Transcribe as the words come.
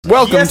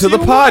Welcome to the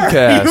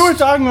podcast. You were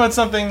talking about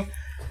something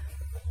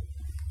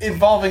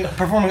involving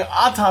performing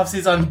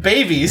autopsies on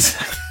babies.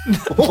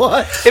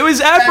 What? It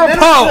was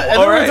apropos. And then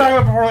we were talking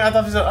about performing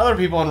autopsies on other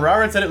people, and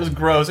Robert said it was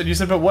gross, and you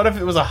said, but what if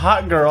it was a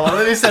hot girl? And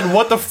then he said,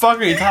 what the fuck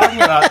are you talking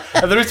about?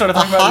 And then we started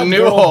talking about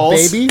new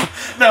holes. Baby?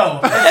 No.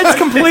 It's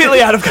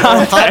completely out of A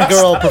hot context.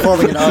 girl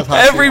performing an autopsy.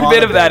 Every on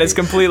bit a of that baby. is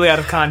completely out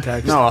of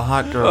context. No, a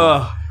hot girl.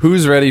 Ugh.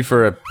 Who's ready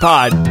for a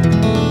pod?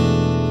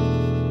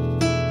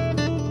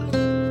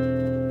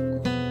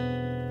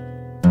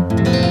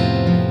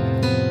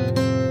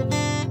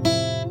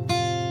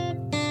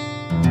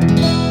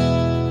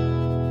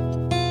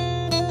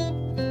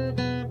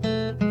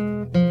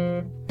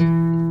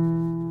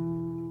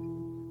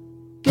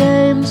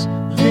 Games,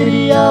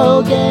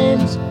 video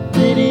games,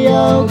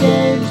 video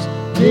games,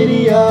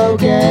 video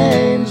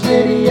games,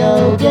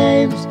 video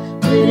games,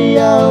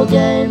 video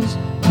games,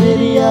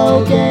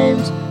 video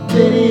games,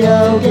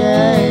 video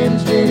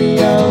games,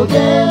 video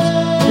games,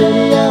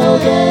 video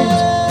games,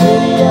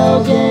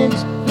 video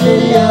games,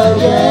 video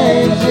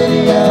games,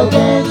 video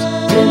games,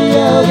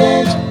 video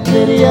games,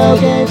 video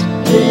games,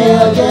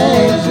 video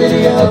games,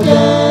 video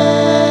games.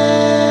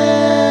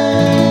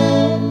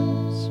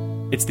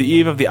 It's the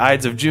eve of the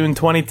Ides of June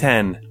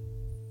 2010,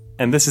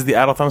 and this is the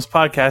Idle Thumbs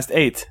Podcast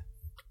 8.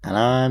 And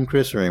I'm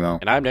Chris Remo.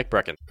 And I'm Nick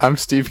Brecken. I'm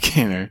Steve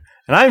Gaynor.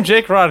 And I'm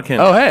Jake Rodkin.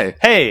 Oh, hey.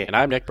 Hey, And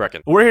I'm Nick Brecken.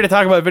 we're here to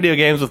talk about video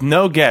games with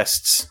no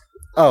guests.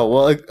 Oh,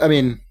 well, I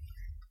mean,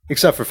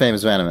 except for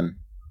Famous Vanaman.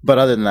 But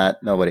other than that,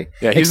 nobody.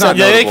 Yeah, he's Except-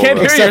 not Yeah, they notable, can't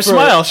though. hear your Except for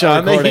smile,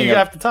 Sean. They recording you of-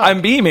 have to talk. I'm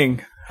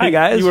beaming. Hi,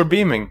 guys. You were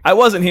beaming. I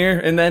wasn't here,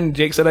 and then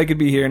Jake said I could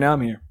be here, and now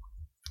I'm here.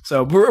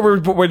 So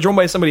we're joined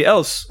by somebody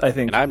else, I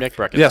think. And I'm Nick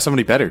Brecken. Yeah,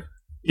 somebody better.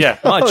 Yeah,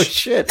 Oh, Much.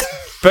 shit.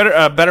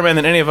 better man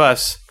than any of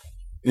us.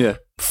 Yeah.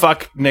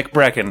 Fuck Nick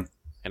Brecken.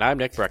 And I'm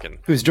Nick Brecken.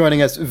 Who's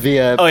joining us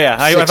via Oh, yeah,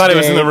 I thought he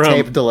was in the 6-day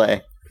room. tape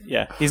delay.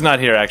 Yeah, he's not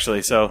here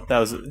actually. So that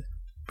was.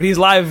 But he's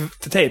live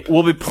to tape.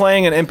 We'll be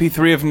playing an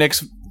MP3 of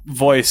Nick's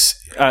voice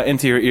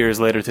into your ears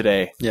later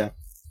today. Yeah.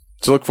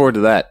 So look forward to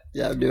that.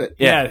 Yeah, do it.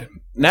 Yeah.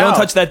 Now, Don't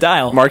touch that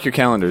dial. Mark your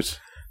calendars.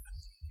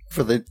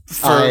 For the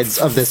sides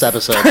of this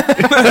episode.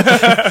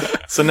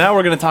 So now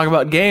we're going to talk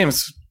about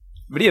games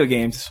Video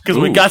games. because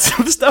we got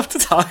some stuff to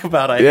talk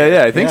about. I Yeah,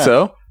 yeah, I think Yeah.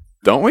 so.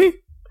 Don't we?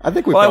 I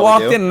think we Well, I probably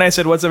walked do. in and I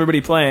said, "What's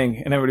everybody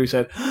playing?" And everybody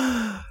said,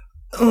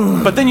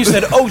 But then you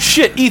said, "Oh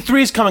shit,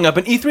 E3 is coming up,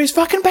 and E3 is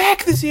fucking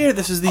back this year.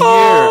 This is the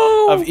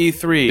Oh. year of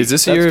E3." Is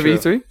this the That's year true. of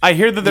E3? I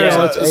hear that there's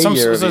Yeah, it's a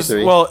year of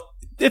E3. Well,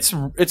 it's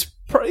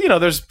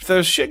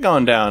there's shit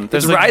going down. "It's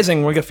There's like,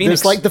 rising like a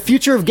phoenix." There's like the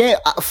future of game.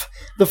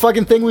 The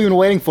fucking thing we've been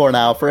waiting for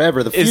now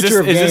forever. The Is future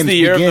of this games the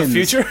year begins. of the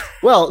future?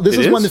 Well, this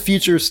It is when is? the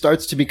future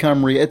starts to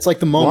become real. It's like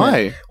the moment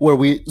Why? where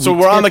we. So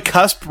we're on the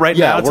cusp right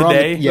Yeah, now we're on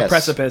the- today. yes.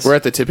 precipice. We're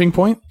at the tipping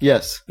point?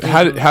 Yes.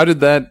 How did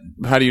that,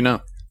 how do you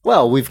know?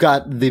 Well, we've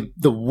got the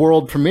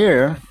world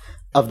premiere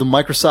of the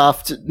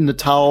Microsoft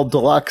Natal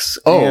Deluxe.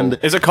 Oh, and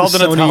is it called the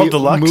Sony Natal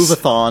Deluxe?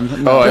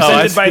 Move-a-thon. Oh, I see.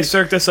 presented by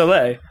Cirque du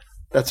Soleil.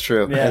 That's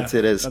true. Yeah,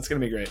 It is. That's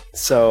gonna be great.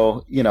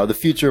 So, the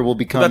future will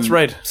become That's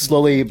right.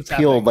 slowly peeled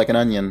happening. like an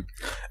onion.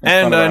 in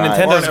And front of our eyes.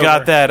 Nintendo's Over.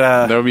 got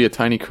that. There will be a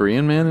tiny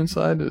Korean man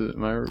inside?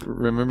 Am I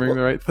remembering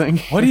the right thing?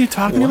 What are you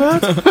talking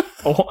about?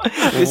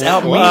 This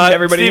out means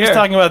everybody Steve's here.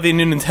 talking about the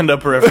new Nintendo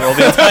peripheral,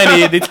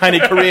 the tiny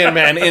Korean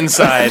man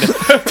inside.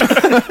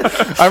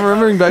 I'm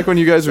remembering back when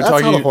you guys were That's how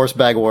the talking. horse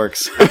bag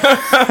works.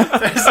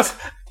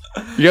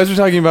 You guys were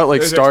talking about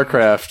like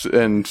StarCraft,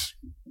 and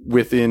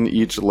within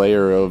each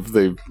layer of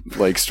the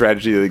like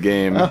strategy of the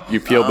game, you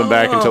peeled them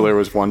back until there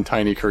was one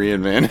tiny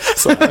Korean man,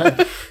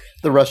 inside,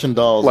 The Russian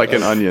dolls. like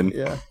an onion.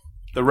 Yeah.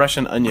 The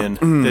Russian Onion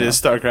that is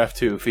StarCraft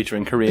 2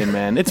 featuring Korean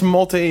man. It's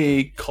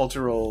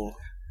multicultural.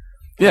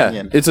 Yeah,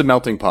 Onion. it's a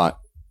melting pot.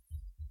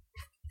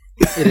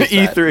 It is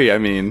that. E3, I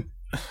mean,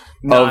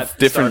 Not of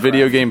different StarCraft.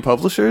 video game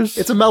publishers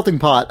It's a melting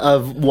pot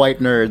of white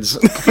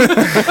nerds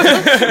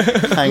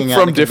hanging out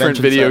in from the different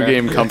convention video center.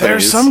 game companies.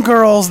 There's some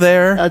girls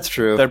there. That's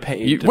true. They're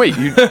paid.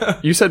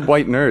 You said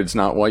white nerds,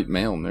 not white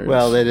male nerds.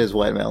 Well, it is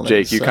white male nerds.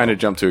 Jake, you so- kind of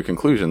jumped to a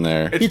conclusion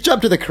there. He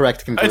jumped to the correct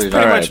It's conclusion.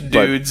 pretty All much right,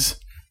 but- dudes.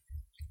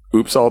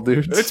 Oops, all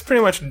dudes. It's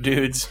pretty much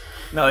dudes.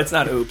 No, it's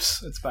not.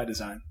 Oops, it's by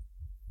design.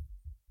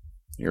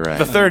 You're right.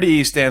 The third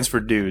E stands for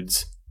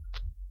dudes.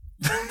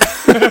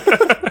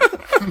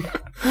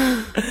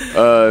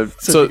 So,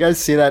 did you guys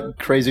see that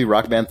crazy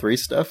Rock Band 3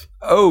 stuff?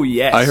 Oh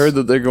yes, I heard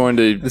that they're going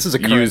to This is a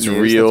current use news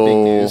that's real,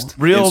 being used.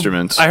 Real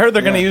instruments. I heard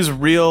they're going to Yeah. use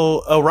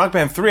real. Oh, Rock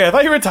Band 3. I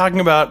thought you were talking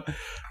about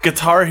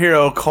Guitar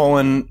Hero :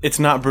 It's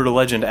not Brutal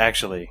Legend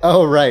actually.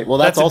 Oh, right. Well,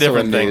 that's That's a also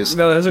different in thing. news.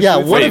 No, those are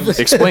Yeah, two what things. if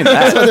Explain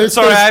that. So there's,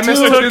 Sorry, there's I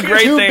missed two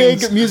great two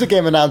things. big music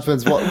game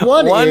announcements. One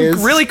One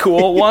is really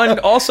cool, one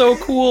also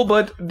cool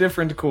but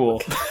different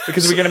cool.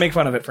 Because we're gonna make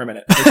fun of it for a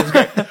minute. Which is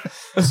great.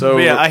 So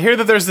But yeah, I hear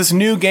that there's this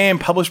new game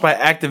published by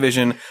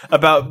Activision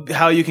about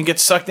how you can get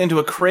sucked into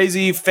a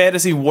crazy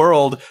fantasy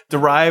world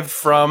derived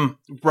from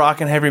rock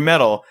and heavy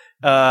metal,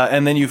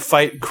 and then you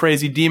fight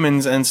crazy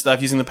demons and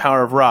stuff using the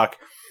power of rock.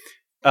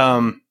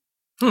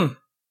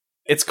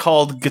 It's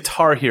called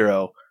Guitar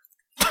Hero.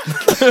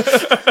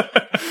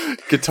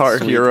 Guitar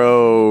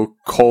Hero :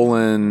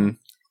 Colon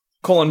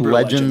Brew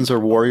Legends or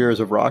Warriors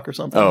of Rock or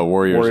something. Oh,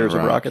 Warriors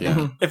of Rock, I yeah.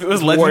 think. If it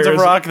was Legends of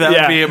Warriors- Rock, that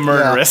yeah. would be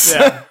murderous.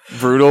 Yeah.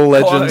 Brutal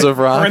Legends of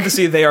Rock.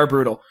 Parenthesis, they are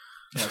brutal.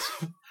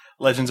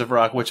 Legends of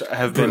Rock, which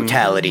have been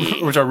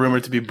Brutality. which are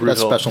rumored to be That's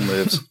brutal. special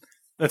moves.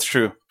 That's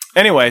true.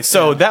 Anyway,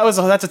 so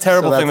that's a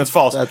terrible So thing. That's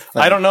false. that's-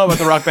 I don't know about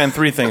the Rock Band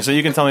 3 thing, so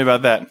you can tell me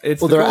about that.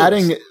 It's Well, the they're coolest.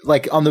 adding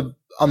like on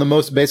the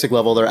most basic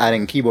level, they're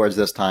adding keyboards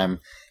this time.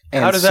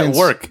 And How does that since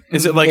work?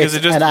 Is it like it's is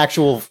it just an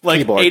actual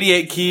like keyboard?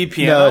 88 key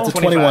piano? No, it's a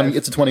 21. 25.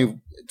 It's a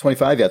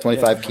 25. Yeah,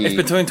 25 key. It's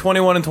between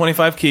 21 and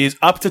 25 keys,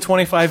 up to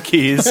 25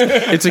 keys.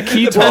 It's a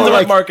key Depends on tone.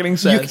 what marketing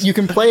says. you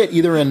can play it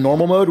either in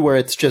normal mode where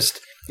it's just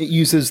it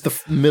uses the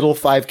middle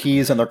 5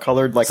 keys and they're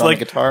colored like It's on like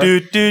the guitar. do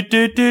do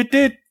do do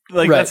do.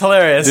 Like Right. that's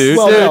hilarious. Dude.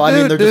 Well, no, I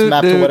mean they're just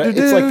mapped to what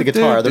it's like the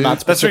guitar. They're not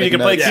That's true. specific. You can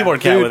play notes.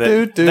 Keyboard Cat with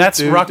it.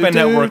 That's Rock Band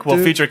Network will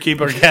feature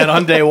Keyboard Cat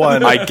on day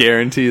one. I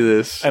guarantee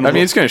this. And I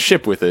mean, it's going to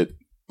ship with it.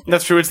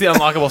 That's true. It's the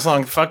unlockable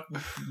song. Fuck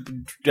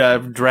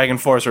Dragon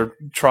Force or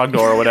Trogdor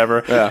or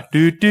whatever. Yeah.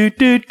 Do do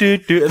do do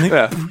do. And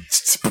Yeah.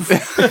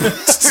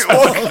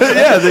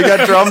 Yeah, they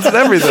got drums and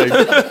everything.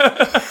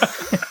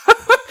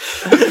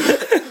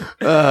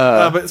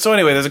 but so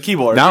anyway, there's a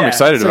keyboard. Now I'm Yeah.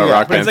 excited So, about yeah.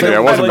 Rock But Band it's like 3. I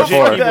a wasn't legit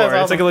before. keyboard.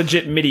 Yeah, It's like a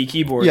legit MIDI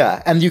keyboard.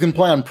 Yeah, and you can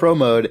play on Pro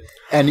mode,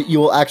 and you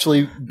will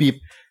actually be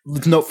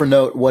note for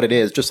note what it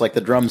is, just like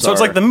the drums. So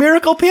it's like the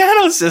Miracle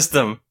Piano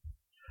System.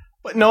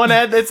 But no one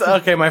had it's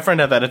okay. My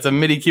friend had that. It's a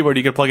MIDI keyboard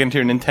you could plug into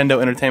your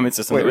Nintendo Entertainment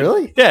System. Wait,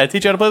 really? Yeah,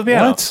 teach you how to play the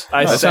piano. What?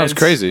 I That sounds sense-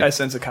 crazy. I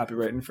sense a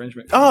copyright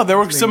infringement. Oh, there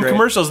were Something some great.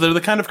 commercials. They're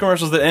the kind of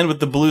commercials that end with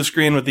the blue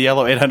screen with the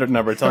yellow 800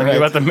 number telling you Right.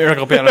 about the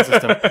Miracle Piano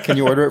System. Can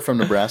you order it from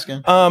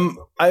Nebraska?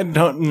 I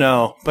don't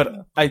know, but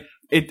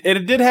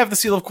it did have the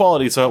seal of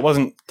quality, so it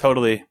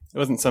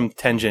wasn't some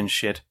Tenjin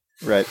shit.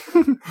 Right.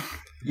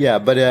 Yeah,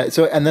 but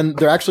so and then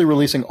they're actually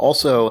releasing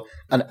also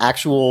an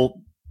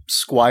actual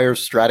Squier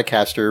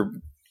Stratocaster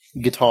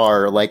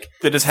guitar, like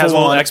That just has a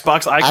little full-on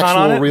Xbox icon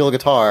actual on it. real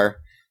guitar.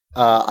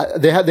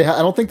 They have. I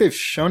don't think they've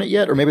shown it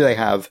yet, or maybe they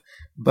have,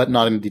 but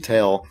not in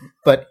detail.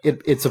 But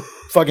it's a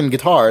fucking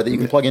guitar that you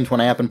can plug into an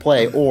amp and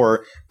play,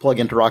 or plug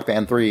into Rock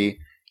Band 3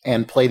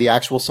 and play the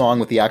actual song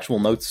with the actual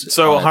notes.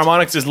 So on it.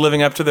 Harmonix is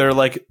living up to their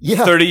like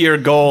Yeah. 30-year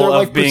goal They're of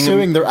like being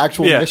pursuing their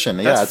actual mission.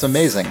 Yeah, that's- it's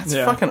amazing. It's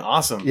Yeah. fucking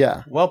awesome.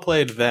 Yeah. Well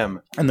played, them.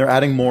 And they're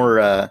adding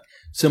more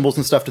cymbals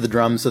and stuff to the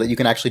drums so that you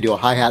can actually do a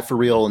hi-hat for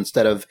real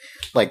instead of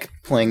like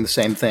playing the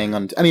same thing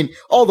on. I mean,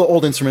 all the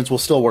old instruments will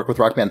still work with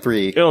Rock Band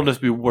 3. It'll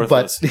just be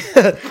worthless.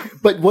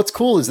 But what's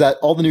cool is that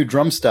all the new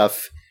drum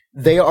stuff,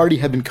 they already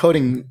have been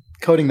coding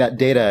that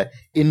data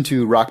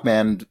into Rock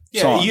Band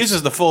yeah, songs. it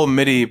uses the full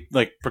MIDI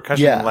like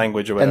percussion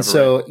language or whatever. And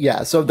so,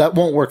 so that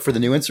won't work for the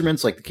new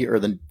instruments, like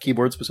the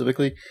keyboard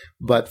specifically,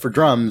 but for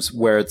drums,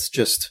 where it's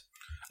just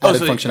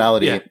added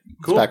functionality, yeah, it's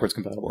cool. backwards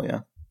compatible. Yeah,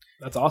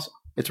 That's awesome.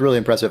 it's really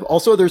impressive.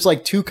 Also, there's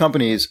like 2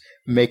 companies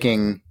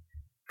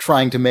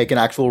trying to make an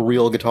actual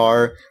real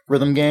guitar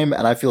rhythm game,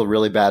 and I feel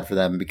really bad for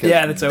them because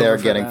Yeah, that's over they're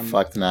for getting them.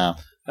 fucked now.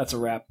 That's a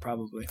wrap,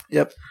 probably.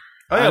 Yep.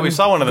 Oh yeah, we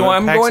saw one of them.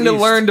 I'm at PAX going to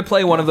East. learn to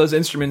play one of those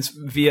instruments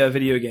via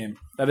video game.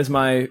 That is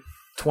my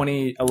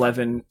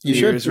 2011 You New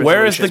should. Year's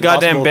Where is the resolution.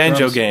 goddamn Possible banjo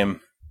drums. game?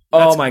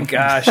 Oh my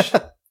gosh.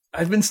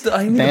 I need to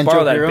Banjo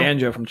borrow that Hero?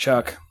 banjo from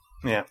Chuck.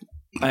 Yeah.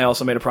 I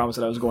also made a promise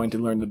that I was going to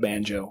learn the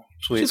banjo.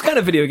 Sweet. Which is kind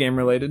of video game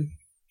related.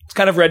 It's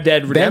kind of Red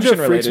Dead Redemption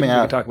Banjo freaks related. me We can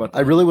out. talk about that.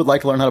 I really would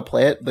like to learn how to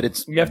play it, but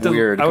it's You have to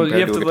weird compared you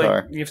have to to a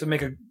guitar. you have to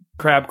make a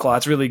crab claw.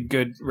 It's really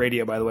good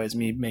radio, by the way. Is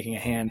me making a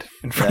hand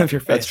in front of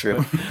your face. That's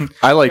true.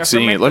 I like to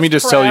seeing make it. Let me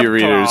this just tell you, crab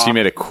readers, claw. he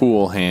made a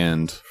cool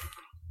hand.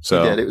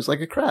 So He did. It was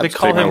like a crab. They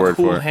call take my him word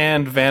Cool for it.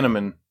 Hand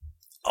Vanneman.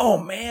 Oh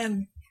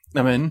man.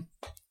 I mean,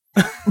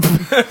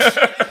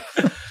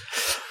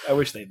 I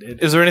wish they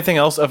did. is there anything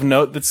else of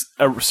note that's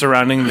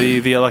surrounding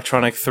the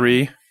Electronic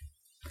 3?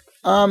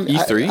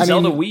 E3? I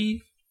Zelda mean, Wii.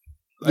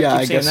 yeah, I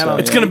keep saying guess that so. on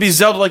It's yeah. going to be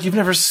Zelda like you've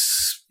never.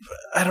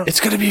 I don't. it's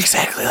going to be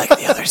exactly like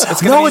the other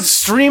Zelda. No, it's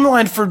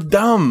streamlined for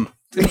dumb.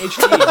 It's in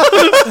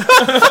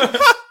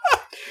HD.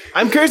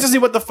 I'm curious to see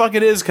what the fuck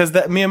it is because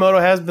that Miyamoto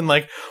has been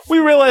like, we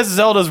realize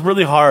Zelda's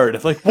really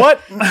hard. Like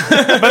what?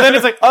 But then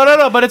it's like, oh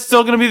no, but it's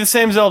still going to be the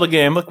same Zelda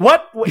game. Like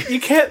what? You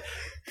can't.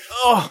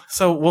 Oh,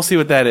 so we'll see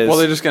what that is. Well,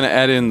 they're just going to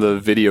add in the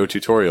video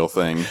tutorial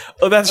thing.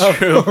 oh, that's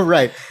true.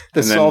 right. To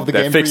And then solve the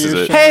that game fixes for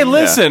you. it. Hey,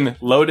 listen,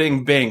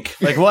 loading Bink.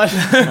 Like what?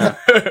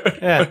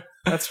 Yeah,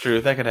 that's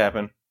true. That could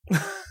happen.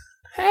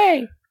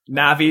 Hey,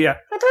 Navi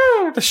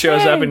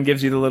shows up and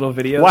gives you the little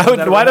video. Why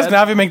does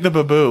Navi make the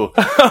baboo?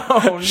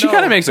 Oh, She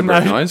kind of makes a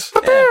bird noise.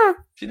 Yeah,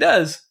 she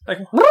does. Like,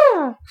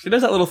 she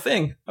does that little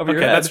thing over Okay,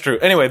 your head. that's true.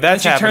 Anyway,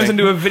 that's She happening. turns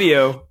into a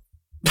video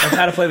of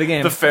how to play the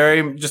game. the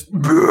fairy just.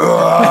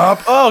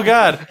 Oh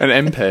god, An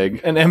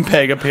MPEG. an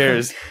MPEG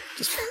appears.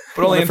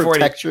 but only in For 40.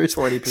 textures,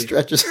 40p.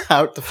 stretches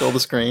out to fill the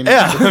screen.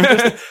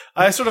 Yeah,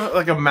 I sort of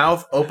like a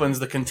mouth opens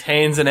that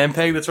contains an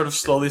MPEG that sort of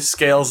slowly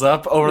scales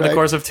up over the Right.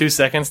 course of 2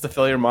 seconds to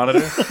fill your monitor.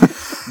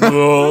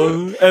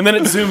 And then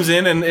it zooms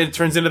in and it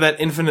turns into that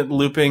infinite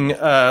looping,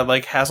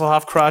 like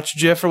Hasselhoff crotch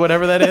GIF or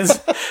whatever that is.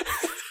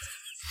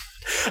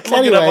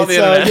 look it up on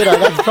the internet.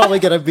 That's probably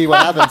going to be what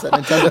happens at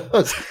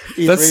Nintendo's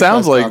E3 That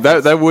sounds press like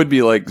conference. that would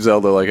be like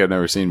Zelda like I've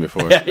never seen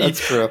before. That's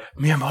true.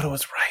 Miyamoto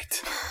was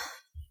right.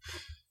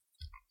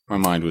 My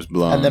mind was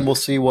blown. And then we'll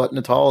see what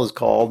Natal is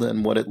called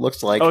and what it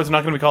looks like. Oh, it's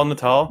not going to be called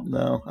Natal?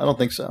 No, I don't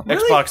think so.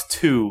 Xbox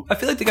 2. I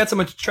feel like they got so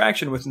much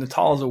traction with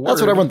Natal as a word.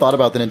 That's what everyone thought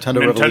about the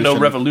Nintendo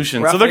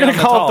Revolution. So they're going to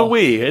Raphael call it the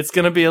Natal. Wii. It's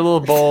going to be a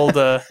little bold.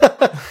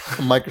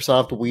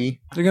 Microsoft Wii.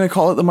 they're gonna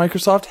call it the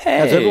Microsoft Hey.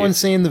 Has everyone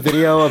seen the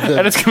video of and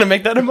the? it's going to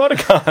make that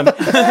emoticon.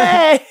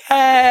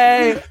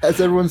 hey!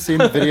 Has everyone seen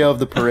the video of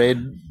the parade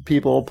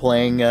people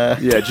playing?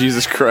 Yeah,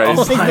 Jesus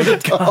Christ.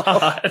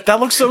 That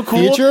looks so cool.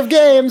 Future of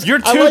games. Your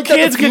I two like that the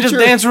kids can just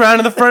future- dance around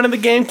in the front and the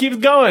game keeps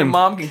going.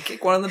 Mom can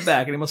kick one in the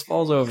back and he almost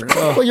falls over.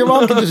 Oh. Well, your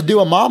mom can just do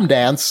a mom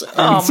dance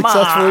and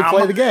successfully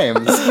play the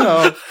games.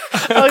 So,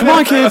 Come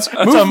on, kids,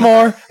 move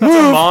more. That's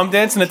a mom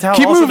dance, and Natal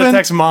Keep also moving.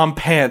 detects mom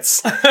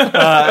pants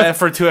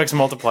for 2x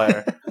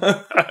multiplier.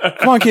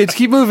 Come on, kids,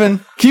 keep moving,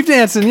 keep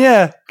dancing.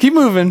 Yeah, keep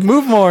moving,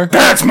 move more.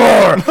 That's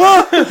more!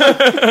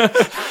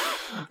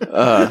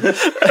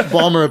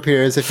 Balmer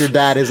appears if your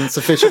dad isn't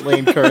sufficiently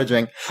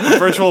encouraging.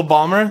 Virtual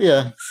Balmer?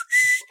 Yeah,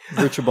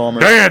 Virtual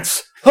Balmer.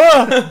 Dance!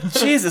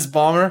 Jesus,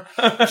 Balmer.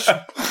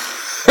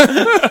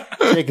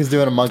 Jake is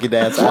doing a monkey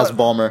dance as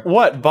Balmer.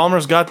 What?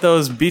 Balmer's got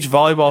those beach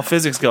volleyball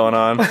physics going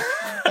on.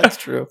 That's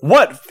true.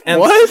 What? And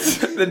What?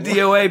 The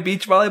DOA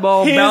beach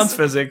volleyball He bounce is-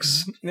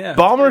 physics. Yeah.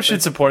 Balmer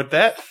should support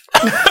that.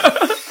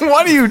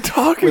 What are you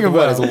talking With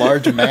what, about? as a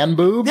large man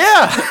boob?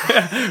 Yeah!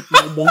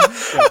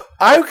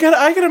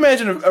 I can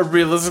imagine a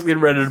realistically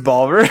rendered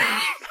Balmer.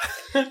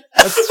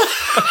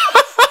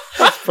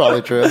 That's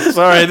probably true.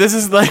 Sorry, this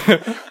is like...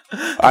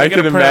 I get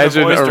can a prayer of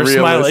imagine voice a or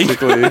smiling.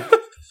 realistically.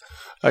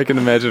 I can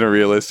imagine a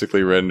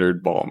realistically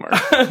rendered Balmer.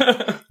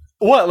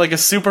 What? Like a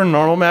super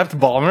normal mapped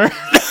Balmer?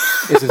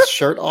 Is his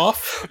shirt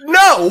off?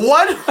 No!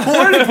 What?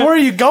 Where are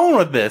you going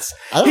with this?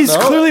 I don't He's know.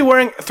 clearly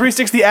wearing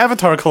 360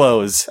 avatar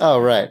clothes. Oh,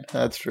 right.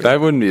 That's true.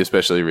 That wouldn't be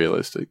especially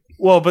realistic.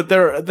 Well, but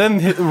they're then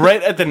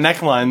right at the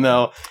neckline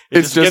though. it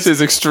It's just gets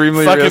his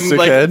extremely fucking realistic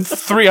like head.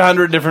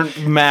 300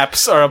 different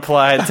maps are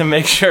applied to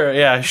make sure.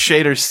 Yeah,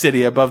 Shader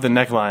City above the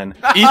neckline.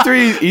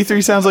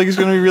 E3 sounds like it's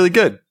going to be really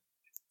good.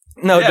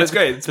 No, Yeah, it's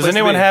great. It's Does supposed to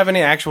anyone be. have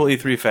any actual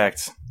E3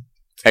 facts?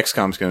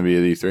 XCOM's going to be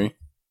at E3.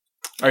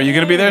 Are you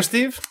going to be there,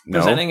 Steve? No,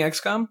 Presenting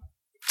XCOM?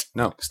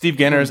 Steve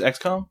Ganner's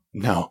XCOM?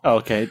 no. Oh,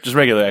 okay, just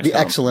regular XCOM. the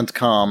excellent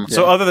calm.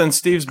 So other than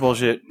Steve's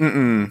bullshit.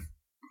 Mm-mm.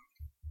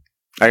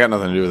 I got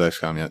nothing to do with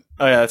XCOM yet,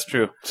 Oh yeah, that's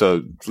true.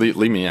 so leave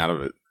me out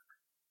of it.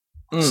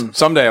 Mm.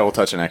 Someday I will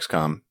touch an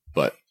XCOM,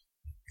 but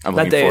I'm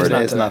That looking day is forward Today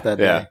to is not that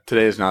day. Yeah,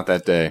 today is not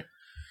that day.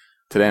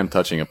 Today I'm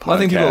touching a Well, I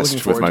think people are looking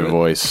podcast with forward my to it.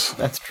 voice.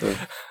 That's true.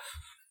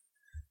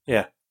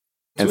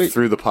 And Sweet.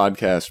 through the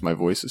podcast, my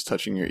voice is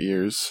touching your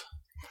ears.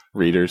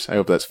 Readers, I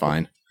hope that's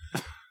fine.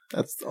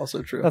 That's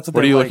also true. That's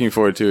What are you looking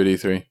forward to at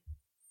E3?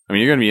 I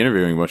mean, you're going to be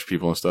interviewing a bunch of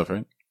people and stuff,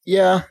 right?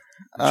 Yeah.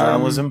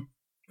 Journalism.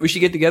 We should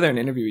get together and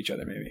interview each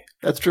other, maybe.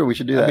 That's true. We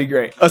should do That'd that. be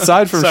great.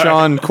 Aside from Sorry.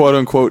 Sean, quote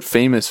unquote,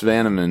 famous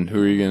Vanneman, what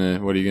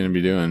are you going to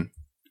be doing?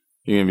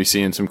 You going to be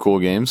seeing some cool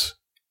games?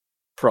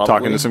 Probably.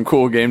 Talking to some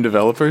cool game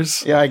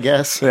developers? Yeah, I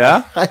guess.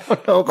 Yeah? I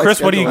don't know.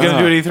 Chris, what are you going to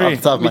do at Off the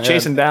E3? top of Be my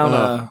chasing head.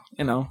 down,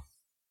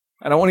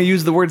 I don't want to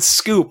use the word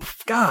scoop.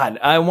 God,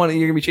 you're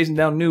going to be chasing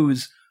down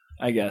news,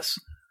 I guess.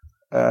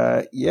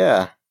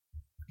 Yeah.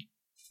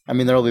 I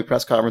mean, there will be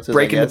press conferences.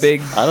 Breaking I the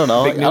guess. big- I don't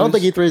know. big I don't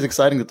news. think E3 is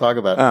exciting to talk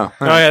about. Oh,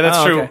 Oh yeah, that's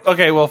Oh, true. okay.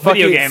 Okay, well, fuck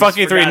Video you, games, fuck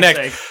for E3 God's next.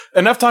 sake.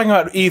 Enough talking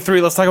about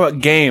E3. Let's talk about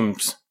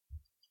games.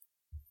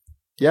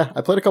 Yeah,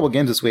 I played a couple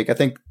games this week. I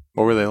think.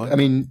 what were they like? I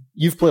mean,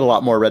 you've played a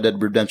lot more Red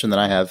Dead Redemption than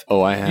I have.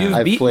 Oh, I have. You-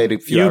 I've beat- played a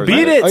few you hours.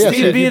 beat of it, Oh, yes,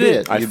 Steve, you beat did.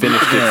 it. I You beat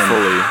finished the it game.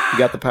 fully. You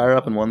got the power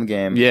up and won the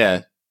game.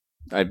 Yeah.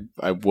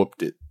 I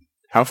whooped it.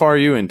 How far are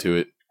you into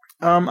it?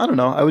 I don't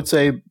know. I would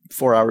say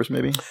 4 hours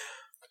maybe.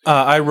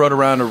 I rode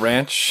around a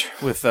ranch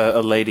with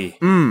a lady.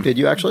 Did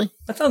you actually?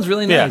 That sounds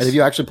really Yeah. nice. Have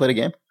you actually played a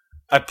game?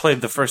 I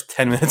played the first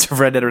 10 minutes of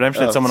Red Dead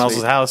Redemption Oh, at someone sweet.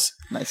 else's house.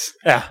 Nice.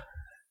 Yeah.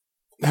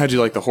 How'd you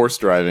like the horse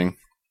driving?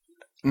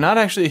 Not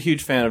actually a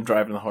huge fan of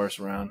driving the horse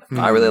around.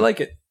 I really like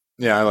it.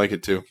 Yeah, I like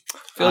it too.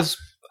 Feels,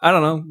 I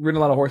don't know, ridden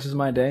a lot of horses in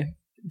my day.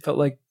 Felt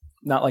like,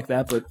 not like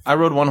that, but. I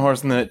rode one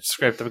horse and then it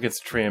scraped up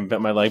against a tree and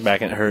bent my leg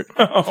back and it hurt.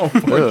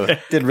 Ugh.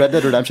 Did Red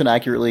Dead Redemption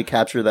accurately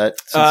capture that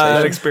that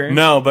sensation? experience.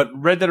 No, but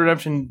Red Dead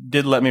Redemption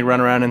did let me run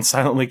around and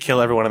silently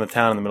kill everyone in the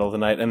town in the middle of the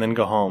night and then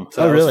go home.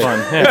 So Oh, that was really? fun.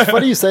 It's Yeah.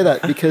 funny you say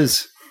that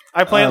because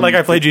I play it like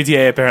I play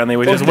GTA apparently.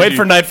 We just did wait you-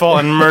 for nightfall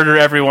and murder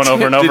everyone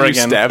over and over Did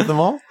you again. stab them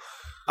all?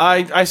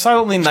 I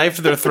silently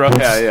knifed their throats.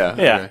 Yeah.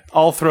 Okay.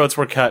 All throats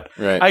were cut.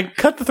 Right. I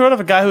cut the throat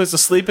of a guy who was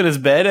asleep in his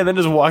bed and then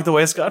just walked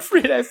away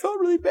scot-free. And I felt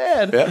really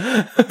bad.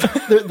 Yeah.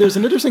 there's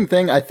an interesting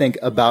thing I think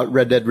about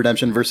Red Dead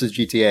Redemption versus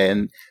GTA,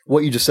 and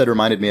what you just said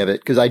reminded me of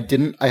it because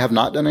I have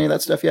not done any of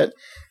that stuff yet,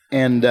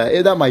 and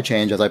that might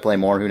change as I play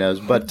more. Who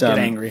knows? But Get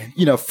angry.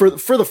 You know, for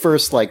the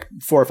first like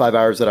 4 or 5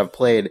 hours that I've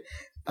played,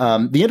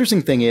 the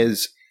interesting thing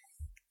is,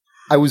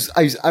 I was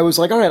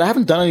like, all right, I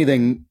haven't done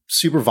anything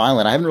super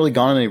violent. I haven't really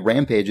gone on any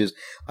rampages.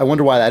 I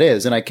wonder why that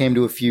is. And I came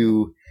to a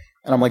few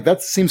And I'm like,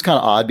 that seems kind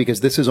of odd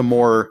because this is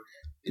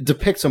it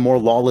depicts a more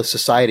lawless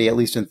society, at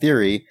least in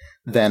theory,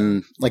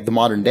 than like the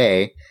modern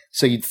day.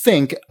 So you'd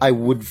think I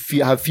would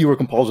have fewer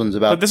compulsions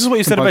about. But this is what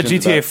you said about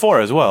compunctions GTA 4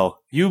 as well.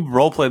 You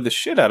roleplayed the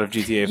shit out of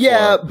GTA 4.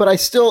 Yeah, but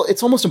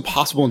it's almost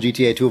impossible in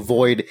GTA to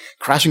avoid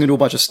crashing into a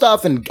bunch of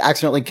stuff and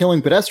accidentally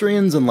killing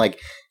pedestrians and like,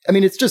 I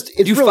mean, it's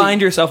you really,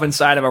 find yourself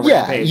inside of a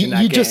rampage in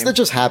that game. That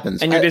just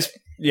happens. And you're just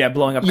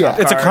blowing up cars.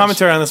 It's a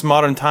commentary on this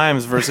modern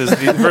times versus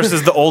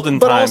the olden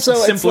times,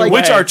 also,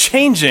 which are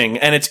changing,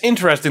 and it's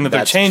interesting that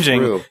they're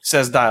changing,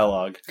 says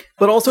dialogue.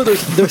 But also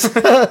there's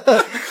actually,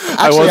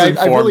 I was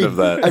informed of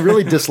that. I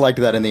really disliked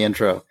that in the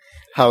intro.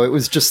 How it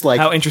was just like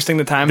how interesting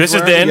the times this were.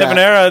 Is the end of an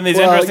era and these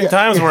interesting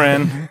times we're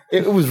in.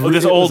 It was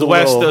this old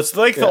west. It's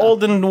like the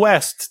olden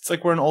west. It's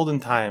like we're in olden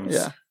times.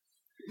 Yeah.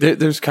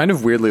 There's kind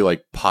of weirdly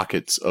like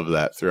pockets of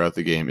that throughout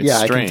the game. It's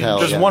strange. I can tell,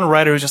 There's one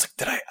writer who's just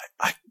like,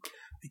 I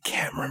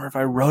can't remember if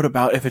I wrote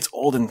about if it's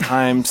olden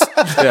times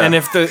and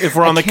if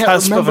we're on the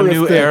cusp of a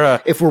new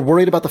era. If we're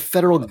worried about the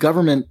federal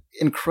government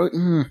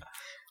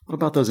what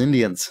about those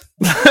Indians?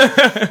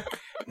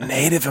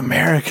 Native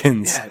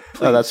Americans. Yeah,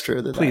 oh, that's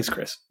true. Please,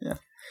 Chris. Yeah.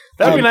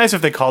 That'd be nice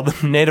if they called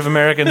them Native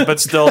Americans, but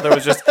still there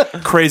was just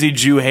crazy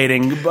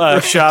Jew-hating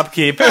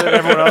shopkeep.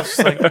 Everyone else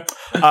is like,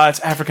 it's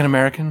African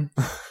American.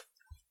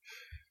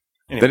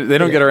 Anyway, they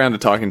don't get around to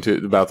talking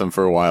about them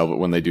for a while, but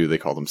when they do, they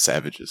call them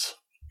savages.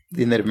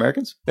 The Native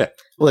Americans? Yeah.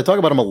 Well, they talk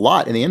about them a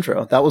lot in the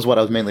intro. That was what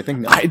I was mainly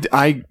thinking of.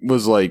 I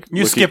was like...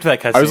 You skipped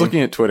that cutscene. I was looking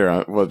at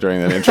Twitter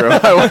during that intro.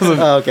 I wasn't...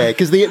 Okay,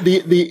 because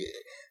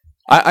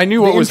I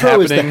knew what was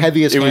happening. The intro is the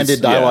heaviest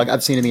handed dialogue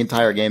I've seen in the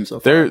entire game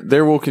so far.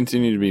 There will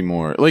continue to be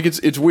more. Like,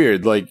 it's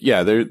weird. Like,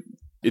 yeah,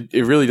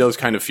 it really does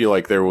kind of feel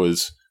like there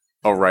was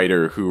a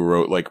writer who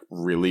wrote, like,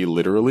 really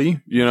literally,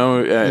 you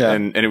know?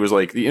 And it was,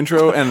 like, the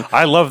intro, and...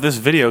 I love this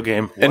video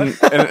game. And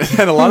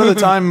a lot of the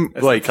time,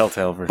 like,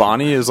 Telltale version.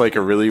 Bonnie is, like,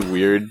 a really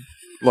weird,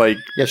 like,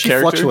 yeah, she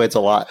character. Fluctuates a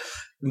lot.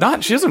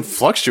 She doesn't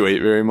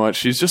fluctuate very much.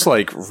 She's just,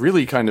 like,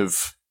 really kind of,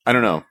 I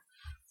don't know,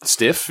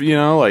 stiff, you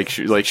know? Like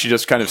she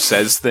just kind of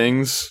says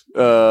things,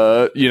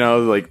 you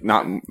know, like,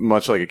 not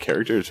much like a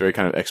character. It's very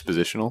kind of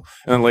expositional.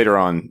 And then later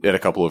on, at a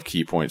couple of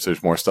key points,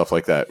 there's more stuff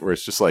like that, where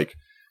it's just like,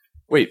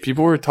 wait,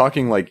 people were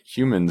talking like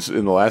humans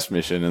in the last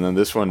mission, and then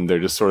this one, they're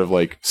just sort of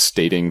like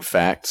stating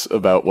facts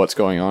about what's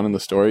going on in the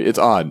story. It's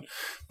odd.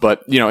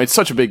 But, you know, it's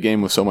such a big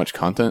game with so much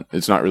content,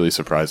 it's not really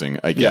surprising,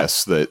 I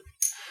guess, that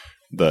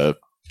the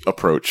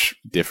approach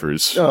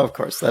differs. Oh, of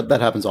course. That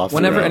happens often.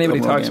 Whenever anybody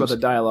talks about the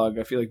dialogue,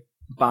 I feel like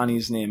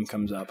Bonnie's name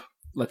comes up.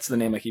 That's the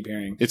name I keep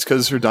hearing. It's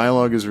because her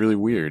dialogue is really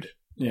weird.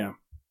 Yeah.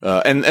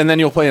 And then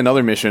you'll play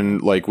another mission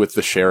like with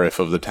the sheriff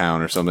of the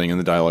town or something, and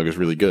the dialogue is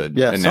really good.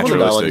 Yeah, and some of the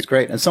dialogue is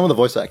great, and some of the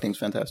voice acting is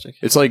fantastic.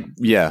 It's like,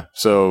 yeah,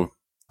 so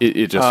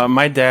it just...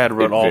 my dad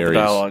wrote all the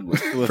dialogue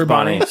with for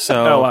Bonnie.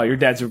 So. Oh, wow, your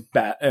dads are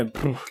bad.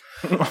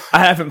 I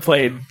haven't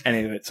played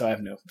any of it, so I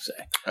have no say.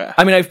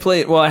 I mean, I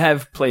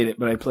have played it,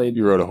 but I played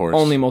You rode a horse.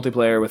 only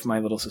multiplayer with my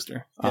little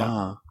sister.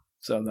 Yeah.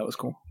 So that was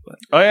cool. But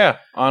oh, yeah.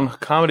 On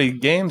Comedy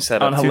Game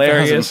Setup. On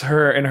Hilarious,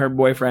 her and her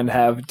boyfriend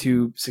have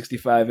two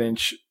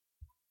 65-inch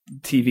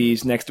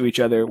TVs next to each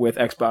other with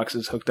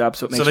Xboxes hooked up,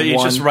 so it makes so that you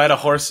one. just ride a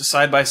horse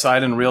side by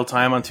side in real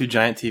time on two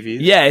giant TVs.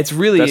 Yeah, it's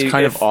really that's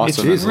kind of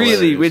awesome. It's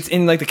really it's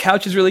in like the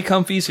couch is really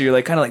comfy, so you're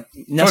like kind of like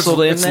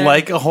nestled in. It's there.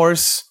 like a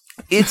horse.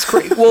 It's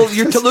great. Well,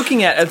 you're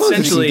looking at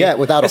essentially,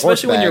 without a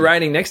especially when horse you're bag.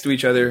 riding next to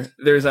each other.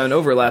 There's an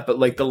overlap, but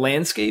like the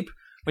landscape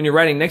when you're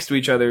riding next to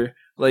each other,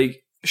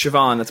 like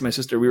Siobhan, that's my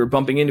sister. We were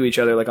bumping into each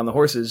other like on the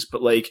horses,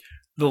 but like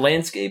the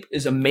landscape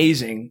is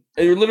amazing.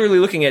 You're literally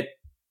looking at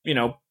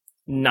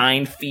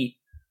 9 feet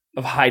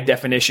of high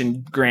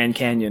definition Grand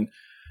Canyon,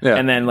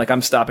 and then like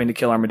I'm stopping to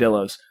kill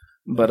armadillos.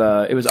 But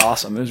it was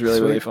awesome. It was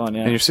really really fun.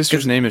 Yeah. And your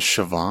sister's name is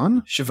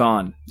Siobhan?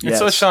 Siobhan. Yes.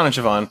 So it's Sean and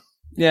Siobhan.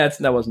 Yeah,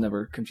 that was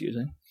never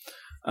confusing.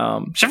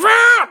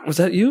 Siobhan! Was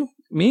that you?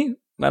 Me?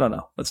 I don't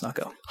know. Let's not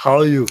go. How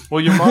are you?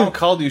 Well, your mom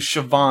called you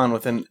Siobhan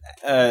with an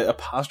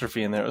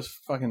apostrophe in there. It was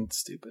fucking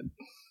stupid.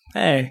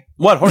 Hey,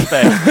 what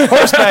horsebag?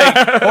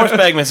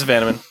 horsebag, Mrs.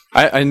 Vandeman.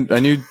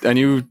 I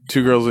knew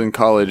two girls in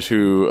college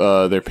who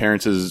their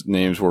parents'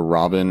 names were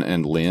Robin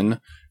and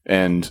Lynn,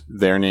 and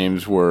their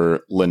names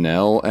were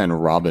Linnell and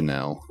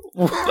Robinell.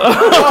 Worst.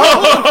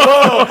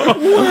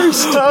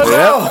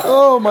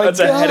 Oh my god, that's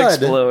a head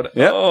explode.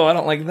 Yep. Oh, I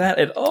don't like that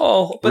at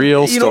all. But,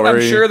 real story.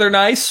 I'm sure they're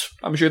nice.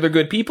 I'm sure they're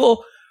good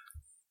people.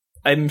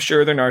 I'm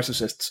sure they're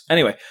narcissists.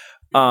 Anyway,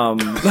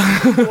 what?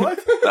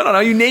 I don't know.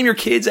 You name your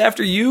kids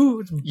after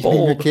you. It's bold. You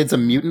name your kids a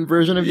mutant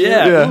version of you?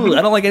 Yeah. Ooh,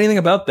 I don't like anything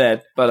about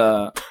that.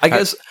 But I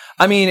guess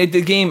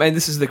the game. And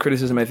this is the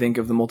criticism I think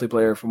of the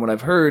multiplayer from what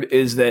I've heard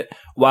is that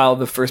while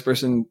the first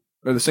person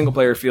or the single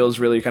player feels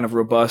really kind of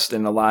robust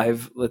and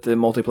alive, that the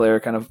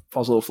multiplayer kind of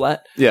falls a little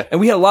flat. Yeah. And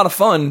we had a lot of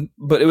fun,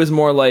 but it was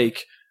more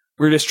like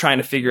we're just trying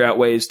to figure out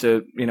ways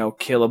to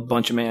kill a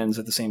bunch of mans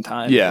at the same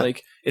time. Yeah.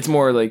 Like it's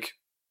more like,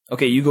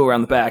 okay, you go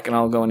around the back and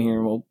I'll go in here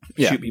and we'll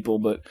shoot people,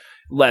 but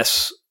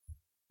less.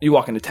 You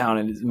walk into town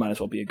and it might as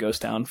well be a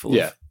ghost town full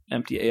of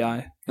empty AI.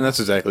 And that's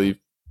exactly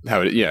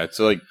how it. Yeah,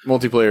 so like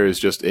multiplayer is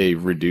just a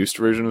reduced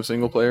version of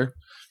single player,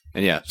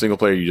 and yeah, single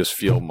player you just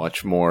feel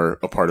much more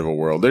a part of a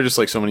world. There's just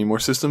like so many more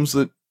systems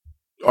that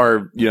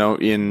are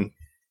in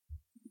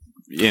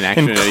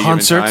action at any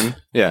concert. given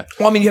time. Yeah,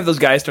 Well, I mean, you have those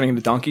guys turning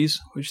into donkeys,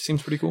 which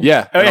seems pretty cool.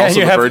 yeah. Oh and yeah, also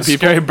you the have bird the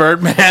people. scary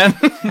bird man.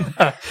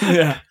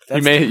 Yeah.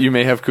 You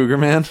may have Cougar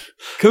Man.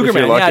 Cougar if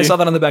you're Man. Yeah, I lucky. saw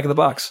that on the back of the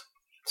box.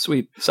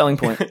 Sweet. Selling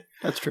point.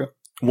 That's true.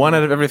 1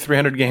 out of every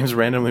 300 games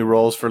randomly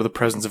rolls for the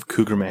presence of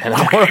Cougar Man.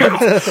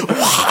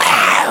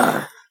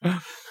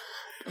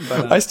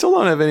 But, I still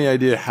don't have any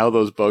idea how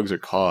those bugs are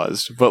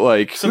caused, but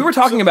like we were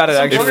talking about it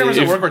Some actually. programmers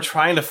If- at work were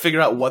trying to figure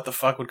out what the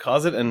fuck would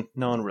cause it, and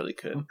no one really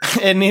could.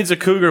 It needs a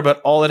cougar, but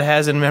all it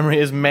has in memory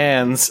is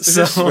man's.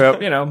 So,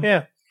 Yep. You know.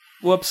 yeah.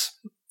 Whoops.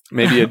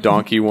 maybe a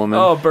donkey woman.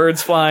 Oh,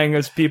 birds flying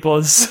as people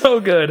is so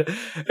good.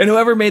 And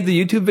whoever made the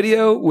YouTube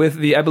video with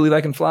the "I Believe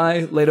I Can Fly"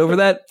 laid over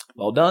that,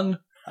 well done.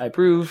 I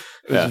approve.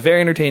 It was Yeah. very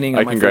entertaining.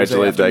 I on my Thursday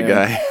congratulate that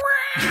afternoon.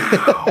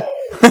 guy.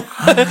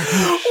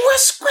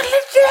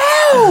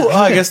 Oh,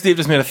 I guess Steve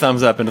just made a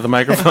thumbs up into the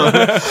microphone.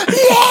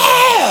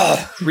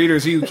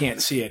 Readers, you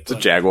can't see it. It's a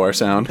but- jaguar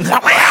sound.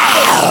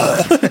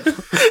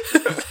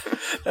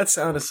 That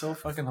sound is so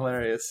fucking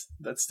hilarious.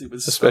 That's stupid.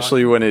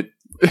 Especially when it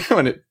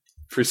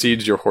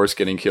precedes your horse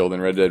getting killed in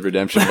Red Dead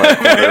Redemption by a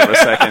quarter of a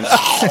second.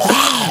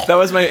 That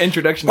was my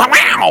introduction.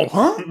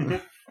 Huh?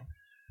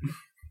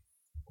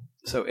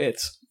 So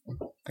it's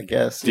I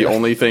guess. The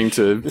only thing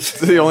to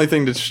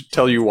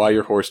tell you why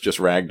your horse just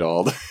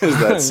ragdolled is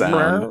that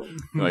sound.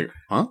 You're like,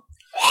 huh?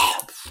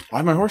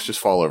 Why'd my horse just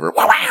fall over?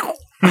 Oh,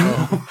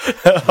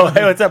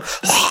 hey, what's up?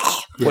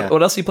 Yeah.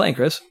 what else are you playing,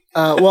 Chris?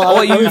 Well,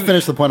 let me you-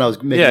 finish the point I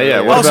was making. Yeah, yeah,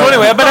 earlier. what So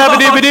anyway,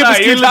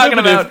 You're talking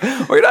about.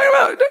 What are you talking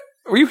about?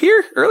 Were you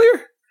here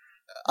earlier?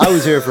 I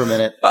was here for a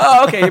minute.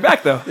 Oh, okay. You're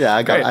back though.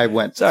 Yeah, Great. I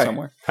went Sorry.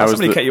 somewhere.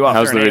 Somebody cut you off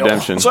How's there, the Neil.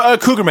 redemption? So,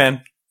 Cougar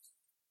Man.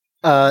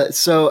 I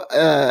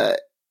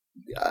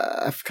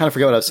kind of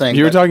forgot what I was saying.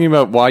 You were but- talking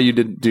about why you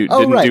didn't do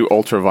right.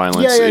 ultra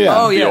violence. Yeah, yeah, yeah.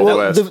 Oh, yeah. the Old Well,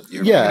 West.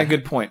 You're yeah. making a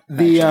good point.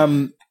 the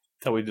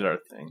Until we did our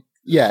thing.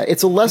 yeah,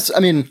 it's a less. I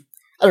mean,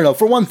 I don't know.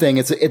 For one thing,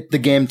 the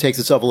game takes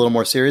itself a little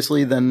more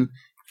seriously than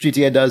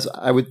GTA does.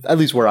 I would, at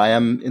least where I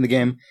am in the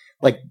game,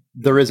 like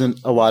there isn't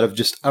a lot of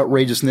just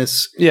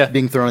outrageousness Yeah.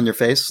 being thrown in your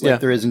face like Yeah.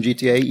 there is in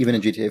GTA, even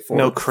in GTA 4.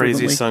 No crazy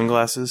frequently.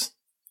 sunglasses.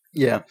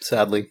 Yeah,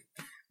 sadly.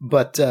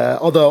 But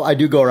although I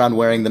do go around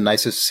wearing the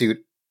nicest suit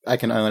I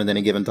can own at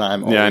any given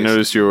time. Yeah, I always.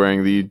 noticed you were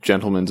wearing the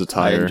gentleman's I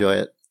attire. enjoy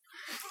it.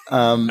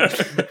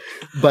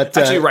 But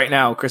Actually, right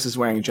now, Chris is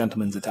wearing a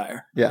gentleman's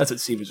attire. Yeah. That's what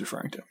Steve is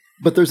referring to.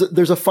 But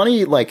there's a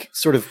funny, like,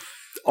 sort of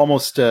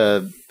almost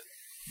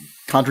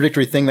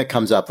contradictory thing that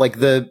comes up. Like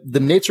the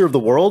nature of the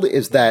world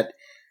is that,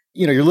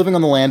 you know, you're living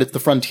on the land, it's the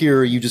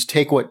frontier, you just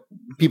take what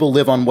people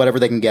live on, whatever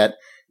they can get.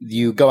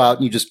 You go out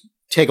and you just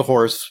take a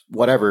horse,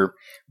 whatever.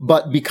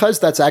 But because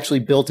that's actually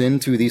built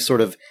into the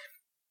sort of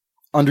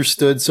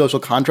understood social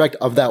contract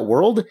of that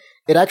world,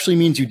 it actually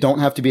means you don't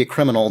have to be a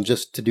criminal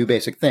just to do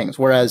basic things.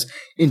 Whereas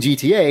in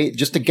GTA,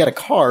 just to get a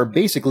car,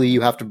 basically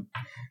you have to,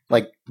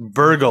 like,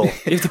 Burgle.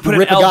 You have to put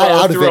rip an a guy elbow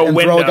out of through it a and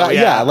window. throw a guy.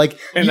 Yeah, like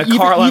And the even,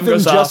 car alarm even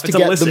goes just off. to It's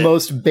get illicit. the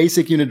most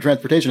basic unit of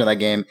transportation in that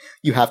game,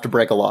 you have to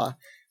break a law,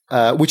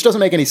 which doesn't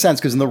make any sense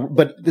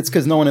but it's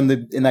because no one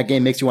in that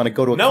game makes you want to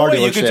go to a No car way,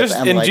 dealership you could just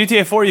and in like.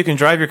 GTA 4 you can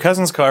drive your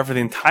cousin's car for the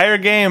entire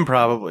game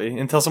probably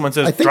until someone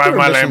says I think drive there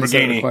my are missions that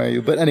Lamborghini. require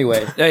you, but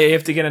anyway. Yeah, you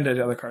have to get into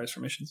the other cars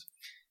for missions.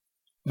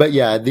 But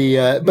yeah,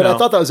 but No. I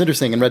thought that was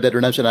interesting in Red Dead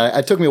Redemption.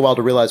 It took me a while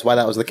to realize why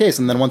that was the case,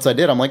 and then once I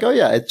did, I'm like, oh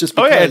yeah, it's just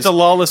Oh because yeah, it's a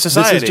lawless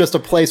society. this is just a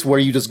place where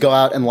you just go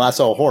out and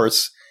lasso a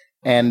horse,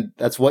 and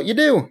that's what you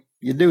do.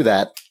 You do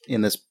that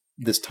in this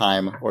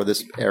time or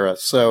this era.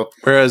 So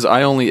Whereas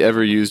I only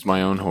ever used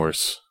my own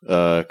horse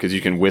because you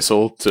can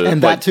whistle to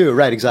and like, that too,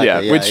 right?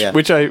 Exactly. yeah,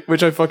 which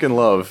I fucking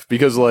love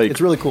because like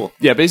it's really cool.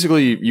 yeah,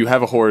 basically you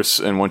have a horse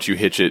and once you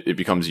hitch it, it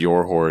becomes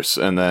your horse,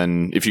 and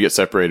then if you get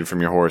separated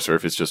from your horse or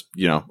if it's just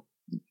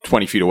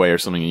 20 feet away or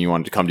something and you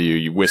want it to come to you,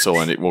 you whistle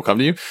and it will come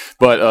to you.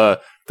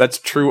 But that's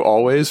true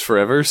always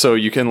forever. So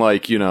you can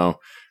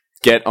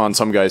get on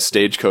some guy's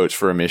stagecoach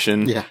for a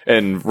mission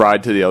and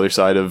ride to the other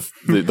side of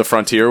the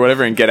frontier or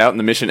whatever and get out and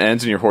the mission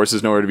ends and your horse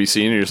is nowhere to be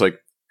seen and you're just like,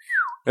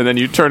 and then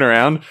you turn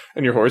around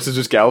and your horse is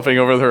just galloping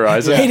over the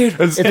horizon. Hey, dude.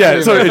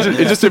 Yeah, so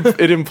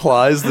it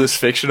implies this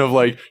fiction of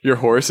like your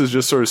horse is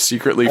just sort of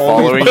secretly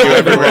following you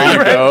everywhere you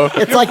go.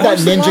 It's like that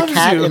ninja loves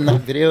cat you. in that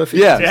video. If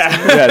Yeah,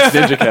 it's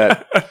Ninja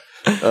Cat.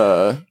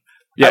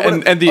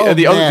 And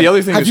the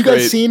other thing Have is you guys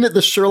great. seen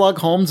the Sherlock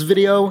Holmes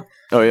video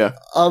Oh yeah,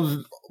 of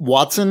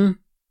Watson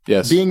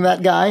yes. being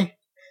that guy?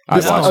 I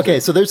watched Okay,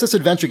 so there's this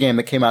adventure game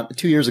that came out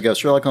 2 years ago,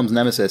 Sherlock Holmes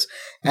Nemesis,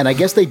 and I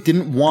guess they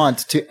didn't want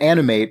to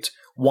animate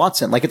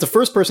Watson. Like, it's a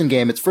first-person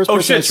game. It's first-person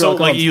Oh shit! So Sherlock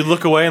like Holmes. you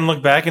look away and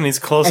look back and he's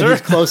And closer.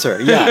 he's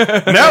closer,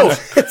 yeah. No!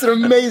 It's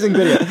an amazing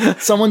video.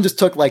 Someone just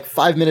took like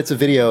 5 minutes of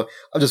video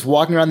of just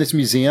walking around this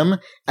museum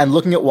and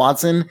looking at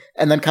Watson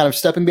and then kind of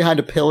stepping behind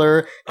a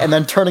pillar and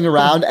then turning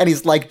around and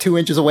he's like 2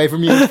 inches away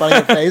from you in front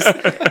of your face.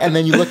 And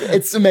then you look,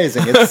 it's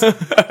amazing.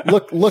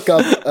 It's look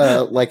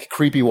up like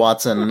creepy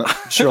Watson,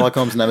 Sherlock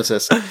Holmes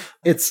Nemesis.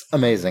 It's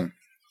amazing.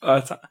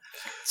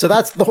 So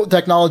that's the whole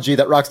technology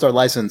that Rockstar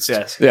licensed.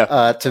 Yes.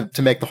 Yeah.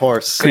 To make the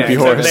horse. Creepy Yeah,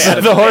 horse.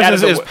 exactly. They The horse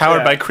added is the-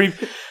 powered yeah. by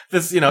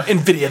this,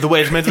 NVIDIA, the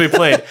way it's meant to be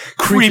played.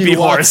 Creepy Creepy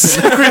horse.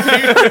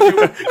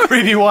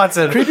 Creepy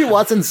Watson. Creepy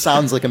Watson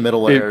sounds like a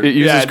middleware. It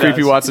uses Yeah, it Creepy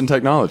does. Watson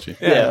technology.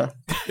 yeah.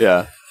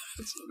 Yeah.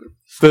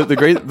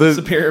 The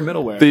Superior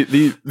middleware.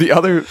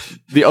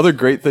 the other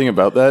great thing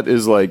about that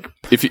is like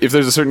if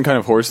there's a certain kind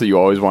of horse that you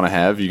always want to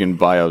have, you can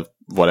buy a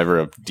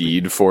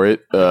deed for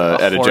it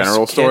at a horse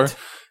general kit? store.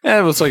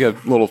 Yeah, it's like a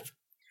little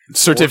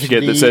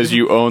certificate that deed? says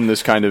you own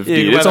this kind of Yeah,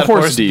 you deed. buy It's a that horse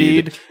horse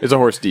deed. deed. It's a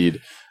horse deed.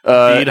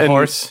 Deed and,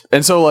 horse.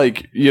 And so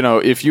like,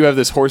 if you have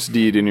this horse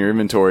deed in your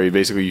inventory,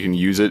 basically you can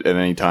use it at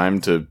any time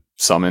to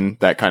summon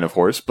that kind of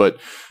horse. But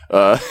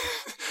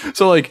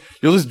so like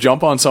you'll just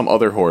jump on some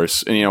other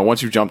horse, and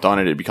once you've jumped on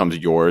it, it becomes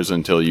yours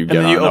until you get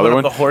then on you another open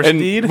one. up the horse and,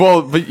 deed?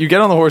 Well, but you get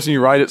on the horse and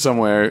you ride it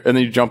somewhere, and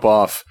then you jump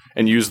off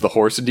and use the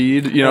horse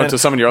deed, then- to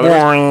summon your other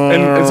horse.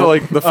 And so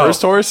like the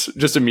first horse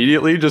just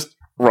immediately just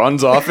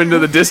runs off into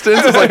the distance.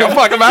 It's like, oh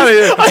fuck, I'm out of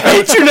here. I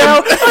hate you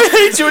now. I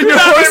hate you and your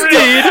horse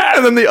deed.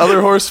 And then the other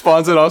horse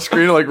spawns it off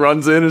screen and like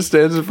runs in and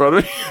stands in front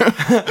of me.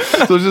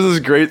 So it's just this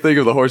great thing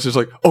of the horse just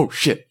like, oh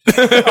shit.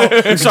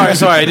 Sorry.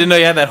 I didn't know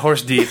you had that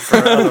horse deed.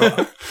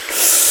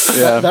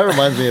 Yeah. That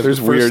reminds me of There's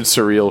the first- weird,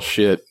 surreal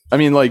shit. I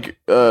mean, like,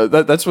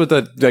 that's what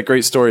that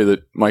great story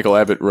that Michael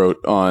Abbott wrote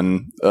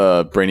on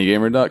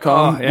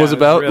brainygamer.com Oh, yeah, was it was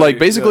about. really, like,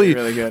 basically,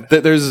 really, really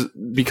good.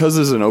 because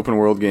this is an open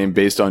world game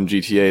based on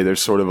GTA,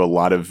 there's sort of a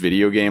lot of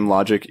video game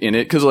logic in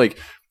it. Because, like,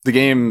 the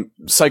game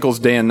cycles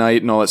day and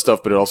night and all that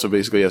stuff, but it also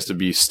basically has to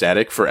be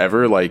static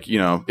forever. Like,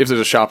 if there's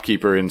a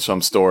shopkeeper in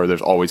some store,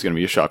 there's always going to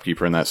be a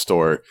shopkeeper in that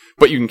store.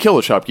 But you can kill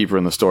a shopkeeper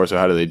in the store, so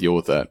how do they deal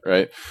with that,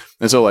 right?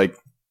 And so, like,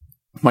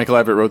 Michael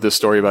Abbott wrote this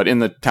story about in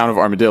the town of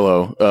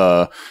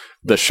Armadillo,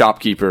 the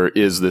shopkeeper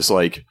is this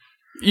like,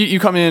 you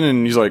come in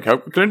and he's like, how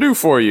can I do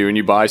for you? And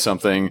you buy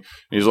something. And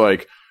he's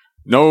like,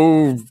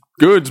 no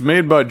goods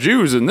made by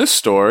Jews in this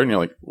store. And you're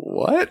like,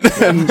 what?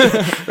 and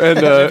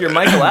if you're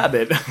Michael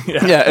Abbott.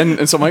 yeah.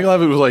 And so Michael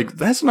Abbott was like,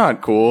 that's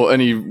not cool.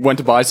 And he went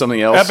to buy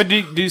something else.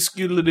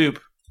 Abbott-doop.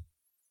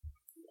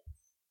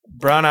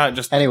 Brown out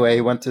just... Anyway,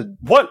 he went to.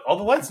 What? All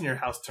the lights in your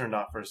house turned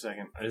off for a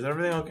second. Is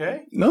everything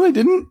okay? No, they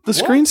didn't. The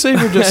screensaver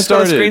That's just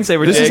called a started.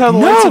 screensaver, This is Jake. how the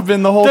lights have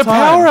been the whole The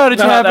time. power outage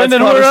happened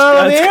and we're not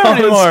on the air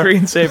anymore.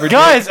 Screensaver.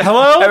 Guys,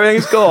 hello?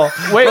 Everything's cool.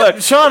 Wait,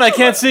 Look, Sean, I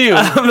can't see you.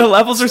 the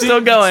levels are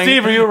still going.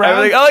 Steve, are you around?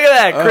 Everything- oh, look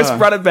at that. Chris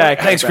brought it back.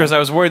 Thanks, Chris. I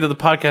was worried that the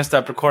podcast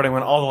stopped recording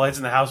when all the lights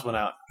in the house went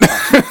out.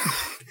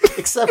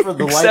 Except for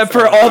the lights. Except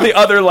for all the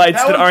other lights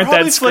that one aren't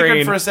probably that flickered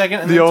screen. for a second.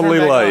 And The then turned only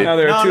back light. on. No,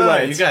 there are two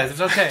lights. You guys, it's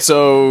okay.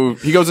 So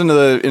he goes into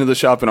the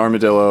shop in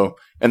Armadillo,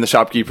 and the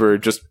shopkeeper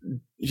just,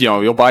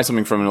 you'll buy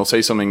something from him, and he'll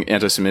say something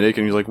anti-Semitic,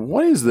 and he's like,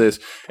 what is this?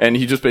 And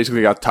he just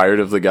basically got tired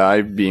of the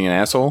guy being an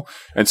asshole,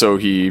 and so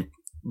he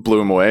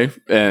blew him away.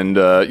 And,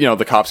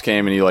 the cops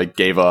came, and he, like,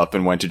 gave up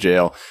and went to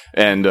jail.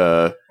 And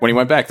when he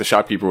went back, the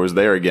shopkeeper was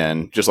there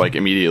again, just, like,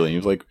 immediately. He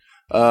was like,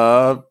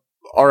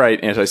 all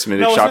right,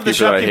 anti-Semitic No, wasn't the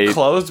shopkeeper that I shop hate.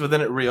 closed, but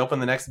then it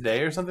reopened the next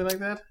day or something like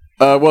that?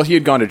 Well, he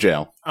had gone to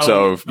jail,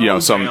 so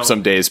jail.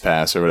 some days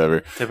pass or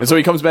whatever, and so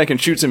he comes back and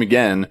shoots him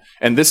again.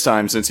 And this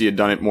time, since he had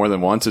done it more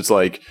than once, it's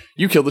like,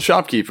 you killed the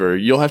shopkeeper.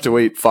 You'll have to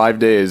wait 5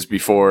 days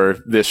before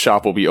this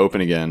shop will be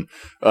open again.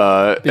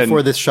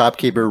 Before this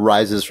shopkeeper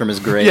rises from his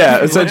grave. Yeah,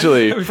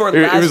 essentially. Before it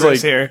was Lazarus like,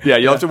 here. yeah,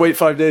 you'll have to wait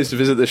 5 days to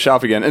visit this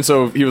shop again. And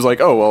so he was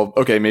like, oh, well,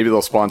 okay, maybe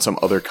they'll spawn some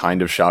other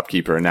kind of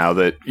shopkeeper now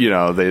that,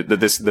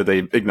 that they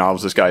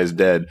acknowledge this guy is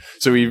dead.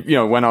 So he,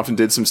 went off and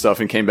did some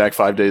stuff and came back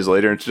 5 days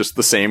later, and it's just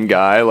the same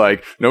guy, like,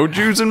 no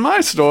Jews in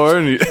my store.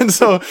 And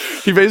so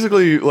he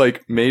basically,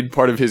 like, made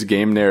part of his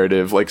game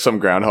narrative, like some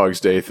Groundhog's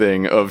Day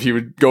thing of he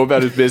would go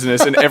about his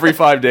business, and every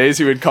 5 days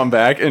he would come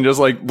back and just,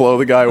 like, blow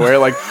the guy away,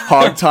 like,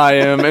 hog tie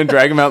him and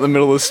drag him out in the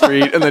middle of the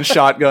street and then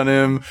shotgun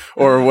him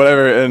or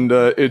whatever. And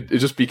it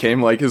just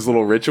became, like, his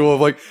little ritual of,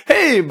 like,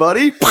 hey,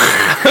 buddy,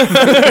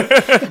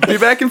 be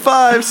back in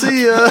 5,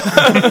 see ya.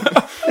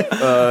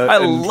 I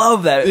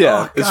love that.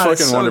 Yeah, Oh, it's God,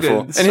 fucking so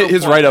wonderful. good. It's And so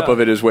his planned write up out.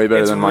 of it is way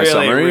better It's than my really,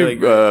 summary. really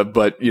great.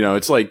 But,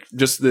 it's like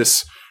just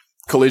this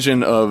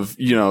collision of,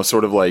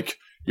 sort of like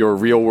your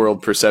real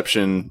world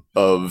perception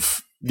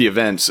of the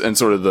events and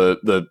sort of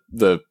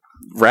the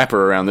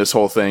wrapper around this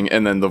whole thing,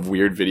 and then the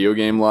weird video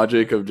game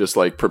logic of just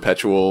like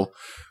perpetual.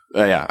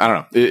 Yeah, I don't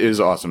know. It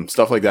is awesome.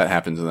 Stuff like that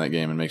happens in that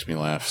game and makes me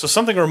laugh. So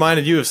something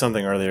reminded you of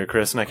something earlier,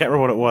 Chris, and I can't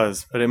remember what it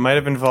was, but it might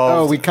have involved...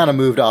 Oh, we kind of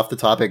moved off the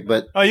topic,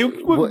 but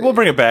we'll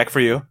bring it back for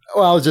you.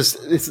 well, this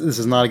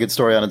is not a good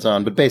story on its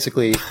own. But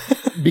basically,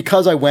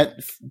 because I went,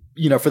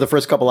 for the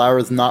first couple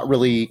hours, not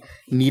really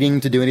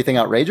needing to do anything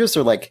outrageous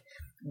or like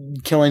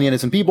kill any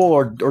innocent people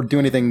or do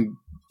anything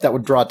that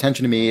would draw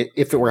attention to me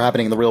if it were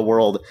happening in the real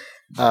world.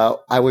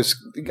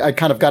 I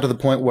kind of got to the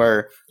point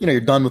where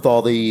you're done with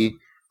all the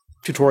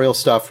tutorial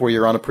stuff where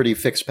you're on a pretty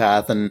fixed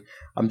path, and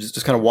I'm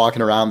just kind of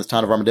walking around this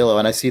town of Armadillo,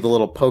 and I see the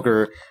little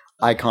poker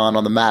icon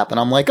on the map, and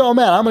I'm like, oh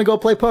man, I'm gonna go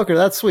play poker.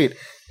 That's sweet.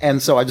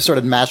 And so I just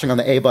started mashing on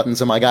the A button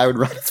so my guy would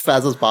run as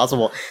fast as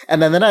possible.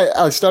 And then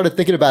I started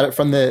thinking about it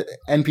from the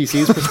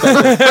NPC's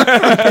perspective.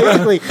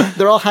 Basically,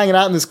 they're all hanging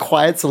out in this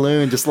quiet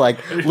saloon, just like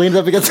leaned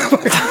up against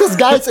this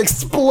guy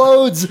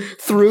explodes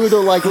through the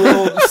like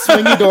little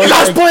swingy door. You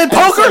guys playing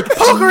poker?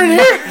 Poker in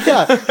here?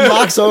 Yeah,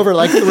 knocks over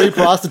like 3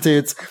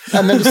 prostitutes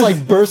and then just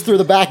like bursts through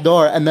the back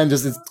door and then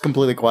just it's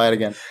completely quiet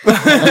again.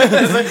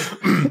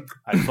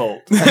 I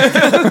fold.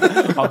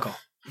 I'll call.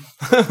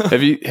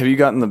 Have you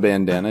gotten the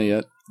bandana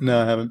yet? No,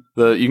 I haven't.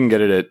 You can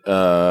get it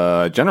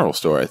at general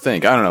store, I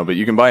think. I don't know, but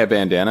you can buy a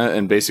bandana,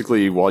 and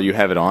basically while you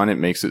have it on, it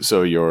makes it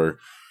so your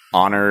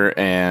honor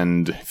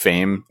and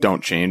fame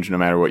don't change no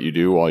matter what you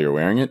do while you're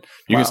wearing it.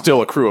 You can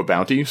still accrue a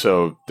bounty,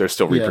 so there's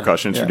still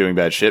repercussions for doing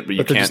bad shit, but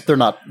you can't.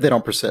 They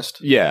don't persist.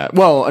 Yeah,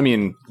 well, I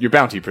mean, your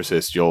bounty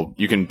persists. You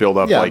can build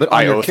up like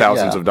I owe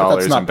thousands of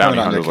dollars, and bounty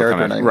hunters will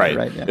come in.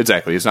 Right, yeah.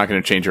 Exactly. It's not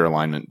going to change your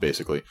alignment,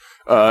 basically.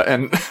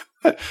 And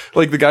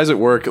like the guys at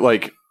work,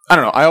 like. I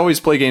don't know. I always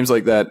play games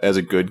like that as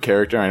a good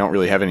character. I don't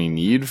really have any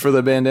need for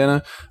the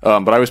bandana.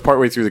 But I was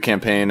partway through the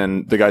campaign,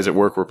 and the guys at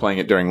work were playing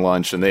it during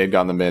lunch, and they had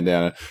gotten the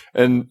bandana.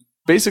 And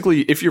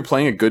basically, if you're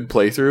playing a good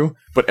playthrough,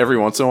 but every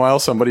once in a while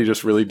somebody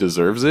just really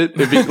deserves it,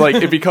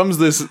 it becomes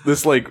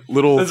this like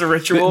little There's a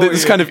ritual.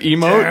 This kind of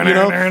emote, you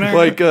know?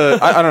 Like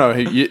I don't know.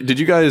 Hey,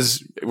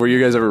 were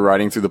you guys ever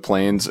riding through the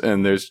plains,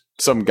 and there's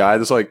some guy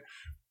that's like.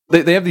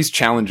 They have these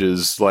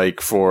challenges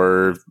like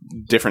for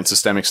different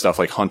systemic stuff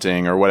like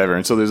hunting or whatever.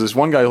 And so there's this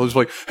one guy who's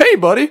like, "Hey,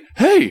 buddy,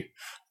 hey,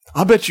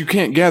 I bet you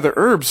can't gather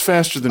herbs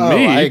faster than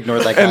me." I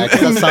ignored that guy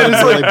because that sounded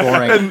really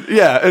boring.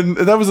 And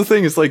that was the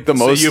thing. It's like the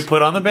most. So you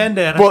put on the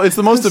bandana. Well, it's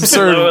the most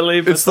absurd.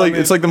 it's on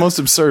like the most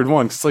absurd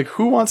one. It's like,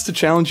 who wants to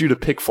challenge you to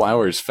pick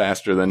flowers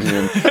faster than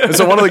him? And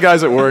so one of the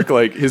guys at work,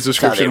 like his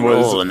description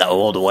was in the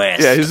Old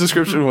West. Yeah, his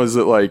description was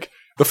that like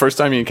the first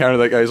time he encountered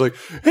that guy, he's like,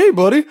 "Hey,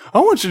 buddy, I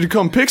want you to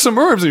come pick some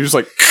herbs." And he was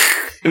like.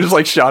 And just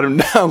like shot him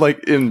down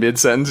like in mid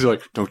sentence. He's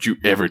like, "Don't you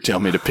ever tell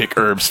me to pick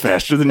herbs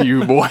faster than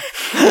you, boy."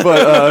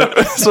 But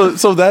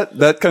so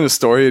that kind of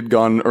story had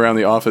gone around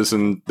the office,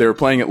 and they were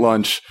playing at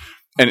lunch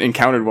and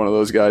encountered one of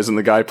those guys, and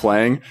the guy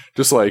playing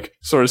just like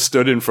sort of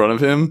stood in front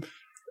of him,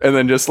 and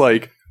then just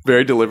like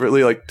very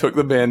deliberately like took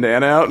the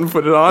bandana out and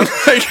put it on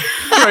like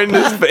right in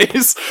his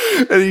face,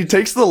 and he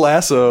takes the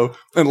lasso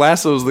and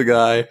lassos the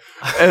guy,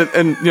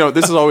 and you know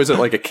this is always at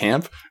like a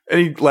camp. And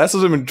he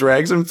lassos him and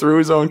drags him through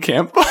his own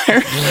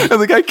campfire.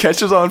 And the guy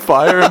catches on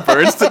fire and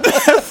burns to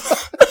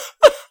death.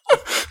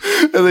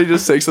 And then he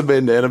just takes the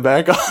bandana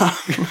back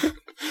off.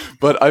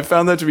 But I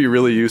found that to be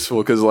really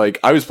useful because, like,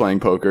 I was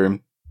playing poker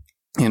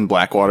in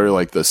Blackwater,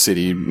 like the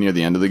city near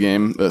the end of the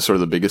game, sort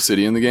of the biggest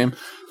city in the game.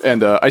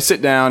 And I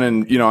sit down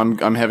and, you know,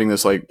 I'm having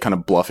this, like, kind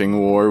of bluffing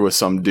war with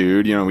some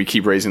dude. You know, we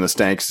keep raising the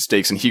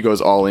stakes, and he goes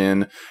all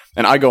in.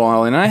 And I go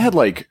all in. And I had,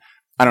 like,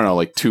 I don't know,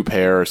 like 2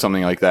 pair or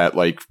something like that,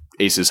 like,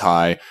 aces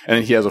high, and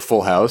then he has a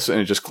full house, and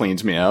it just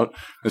cleans me out.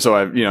 And so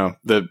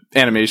the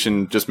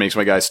animation just makes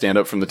my guy stand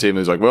up from the table. And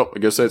he's like, "Well, I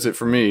guess that's it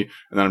for me."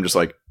 And then I'm just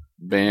like,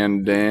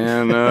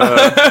 bandana,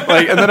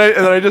 like, and then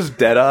I just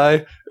dead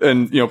eye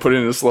and put it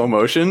into slow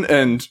motion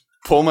and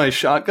pull my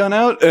shotgun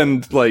out,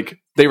 and like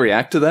they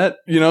react to that,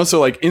 so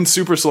like in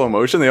super slow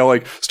motion, they all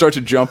like start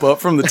to jump up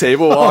from the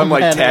table while I'm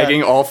like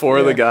tagging all 4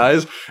 of the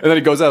guys, and then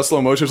it goes out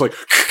slow motion. It's like.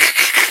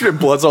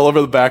 Blood's all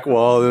over the back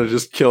wall, and I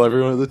just kill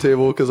everyone at the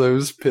table because I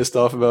was pissed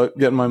off about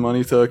getting my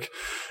money took.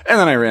 And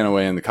then I ran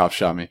away, and the cops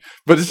shot me.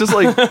 But it's just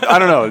like, I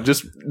don't know,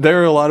 just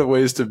there are a lot of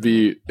ways to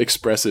be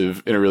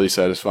expressive in a really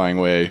satisfying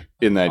way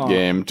in that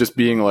game. Just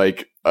being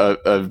like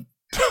a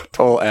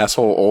total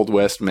asshole Old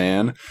West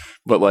man.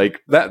 But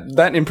like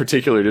that in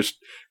particular, just,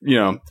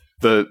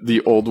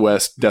 the Old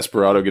West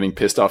desperado getting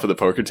pissed off at the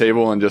poker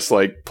table and just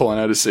like pulling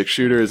out a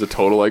 6-shooter is a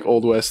total like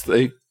Old West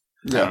thing.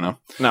 I don't know.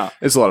 No,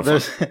 it's a lot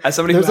of fun. As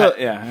somebody who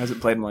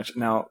hasn't played much,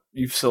 now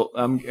you've still.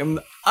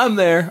 I'm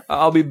there.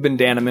 I'll be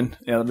Bandanaman.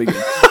 Yeah, that'll be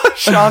good.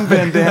 Sean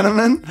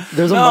Bandanaman.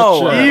 There's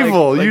much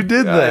evil. You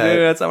did that.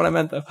 That's not what I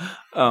meant though.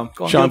 Go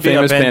on. Sean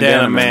famous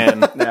Bandana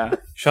Man. Yeah,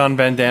 Sean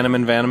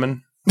Bandanaman Vanaman.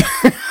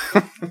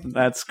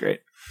 That's great.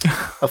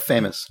 A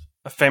famous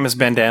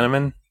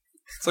Bandanaman.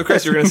 So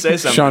Chris, you're going to say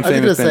something. Sean I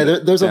was going to say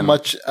there's Bandanaman. a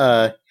much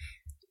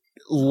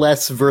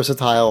less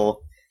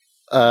versatile.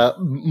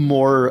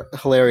 More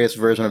hilarious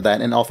version of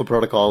that in Alpha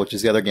Protocol, which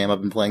is the other game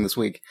I've been playing this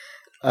week.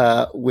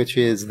 Which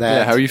is that.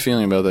 Yeah, how are you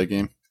feeling about that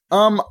game?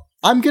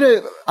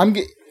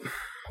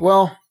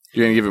 Well,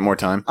 you're gonna give it more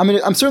time.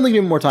 I'm certainly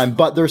giving it more time,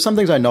 but there are some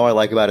things I know I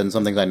like about it and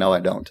some things I know I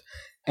don't.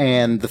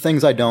 And the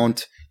things I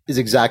don't is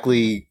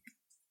exactly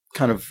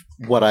kind of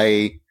what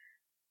I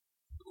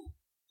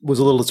was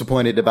a little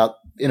disappointed about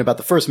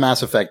the first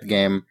Mass Effect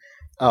game.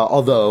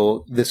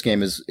 Although this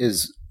game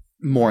is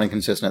more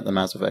inconsistent than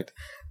Mass Effect.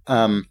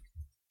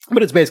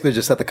 But it's basically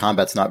just that the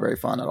combat's not very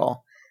fun at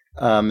all.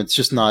 It's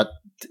just not.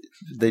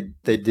 They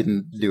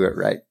didn't do it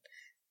right.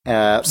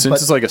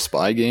 Since it's like a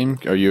spy game,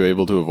 are you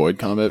able to avoid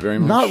combat very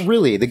much? Not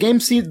really. The game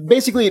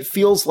basically it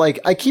feels like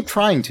I keep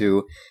trying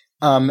to,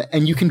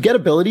 and you can get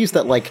abilities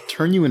that like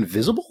turn you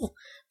invisible.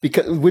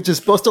 which is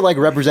supposed to like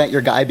represent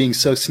your guy being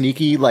so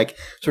sneaky, like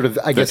sort of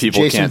I guess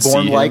people Jason can't see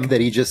Bourne like him.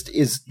 that he just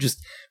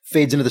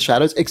fades into the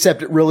shadows.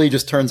 Except it really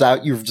just turns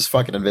out you're just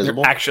fucking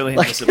invisible. Actually,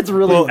 like invisible. it's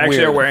really Well, actually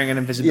weird. are wearing an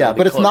invisibility Yeah,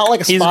 but it's cloak. not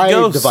like a He's a spy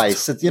ghost.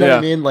 device. It's, you know what I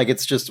Yeah. mean? Like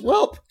it's just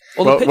Well,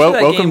 the pitch of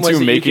that welcome game was to that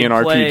you making an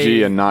could play-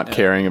 RPG and not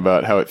caring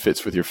about how it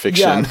fits with your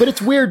fiction. yeah, but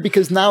it's weird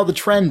because now the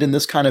trend in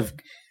this kind of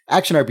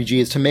action RPG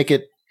is to make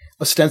it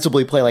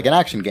ostensibly play like an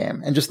action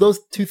game, and just those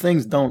two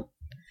things don't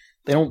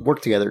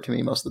work together to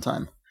me most of the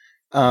time.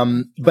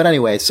 But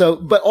anyway,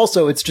 but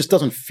also it just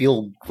doesn't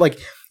feel like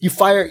you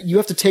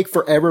have to take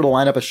forever to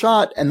line up a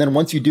shot. And then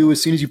once you do,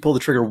 as soon as you pull the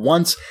trigger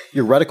once,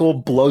 your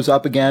reticle blows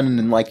up again.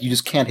 And like, you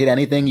just can't hit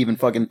anything even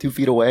fucking 2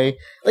 feet away.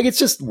 Like, it's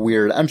just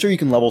weird. I'm sure you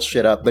can level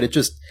shit up, but it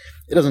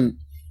doesn't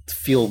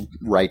feel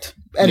right.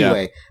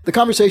 Anyway, the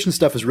conversation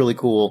stuff is really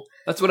cool.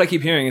 That's what I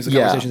keep hearing is the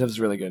conversation stuff is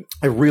really good.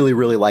 I really,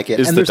 really like it.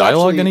 Is And the there's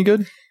dialogue actually- any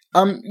good?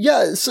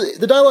 Yeah, so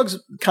the dialogue's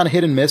kind of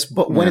hit and miss,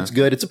 but when Yeah. it's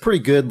good, it's a pretty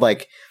good,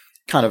 like,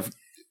 kind of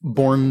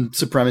Bourne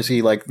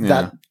Supremacy, like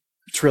that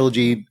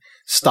trilogy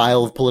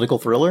style of political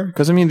thriller.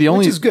 Because I mean,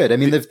 Which is good. I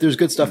mean, there's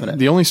good stuff in it.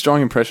 the only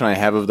strong impression I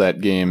have of that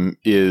game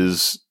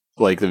is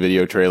like the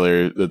video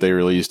trailer that they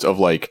released of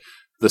like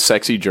the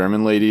sexy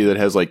German lady that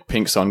has like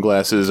pink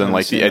sunglasses and haven't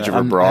like the seen edge that. of her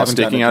I bra haven't gotten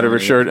sticking to out of her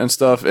it yet. shirt and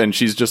stuff, and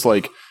she's just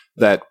like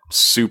that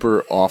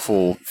super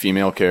awful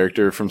female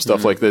character from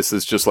stuff like this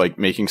that's just like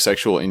making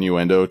sexual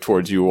innuendo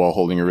towards you while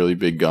holding a really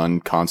big gun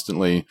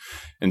constantly,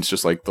 and it's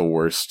just like the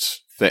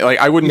worst thing. Like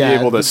I wouldn't be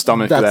able to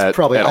stomach that's that.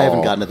 probably. at I haven't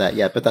all. gotten to that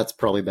yet, but that's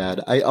probably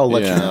bad. I'll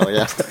let Yeah. you know.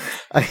 Yeah,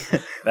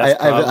 I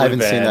probably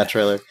haven't seen bad. that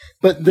trailer,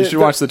 but You should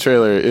watch the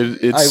trailer.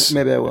 It's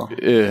maybe I will.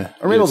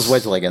 or maybe I'll just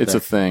wait till I get It's there.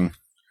 a thing.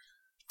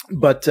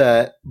 But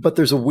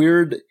there's a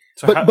weird.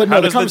 So but how, no, how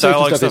the does the conversation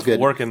dialogue stuff stuff is good.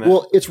 work in that?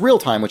 Well, it's real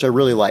time, which I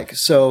really like.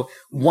 So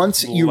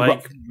once you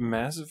like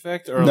Mass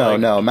Effect or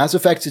no, Mass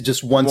Effect is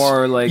just once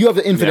More like- you have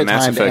infinite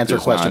Mass time to Effect answer a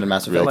is question not in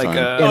Mass real Effect. time.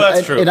 Like, In, Oh,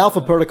 that's true. in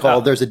Alpha Protocol,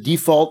 Oh. there's a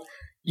default.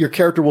 Your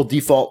character will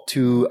default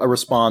to a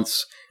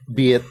response,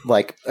 be it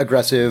like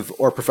aggressive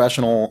or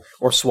professional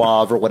or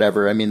suave or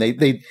whatever. I mean,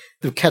 the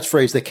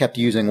catchphrase they kept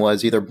using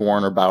was either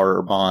Bourne or Bauer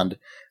or Bond.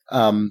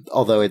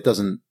 Although it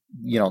doesn't,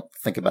 you don't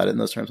think about it in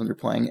those terms when you're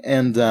playing.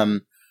 And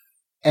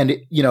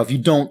if you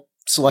don't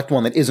select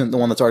one that isn't the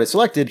one that's already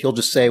selected, he'll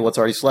just say what's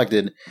already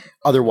selected.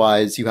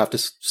 Otherwise, you have to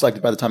select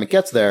it by the time it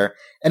gets there.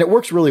 And it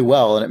works really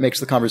well, and it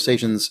makes the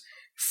conversations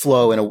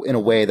flow in a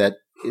way that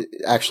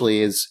actually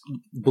is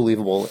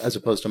believable as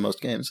opposed to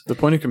most games. The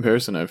point of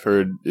comparison I've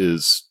heard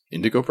is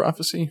Indigo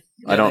Prophecy.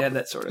 Yeah, I don't. they had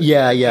that sort of.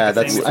 Yeah, Like a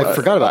that's thing I with-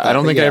 forgot about that. I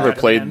don't but think I yeah. ever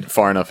played And-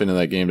 far enough into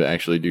that game to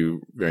actually do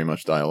very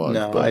much dialogue.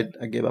 No, but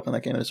I gave up on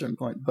that game at a certain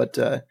point. But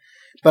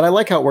I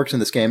like how it works in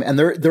this game, and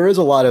there is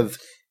a lot of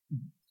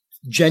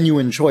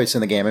genuine choice in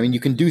the game. I mean, you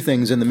can do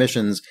things in the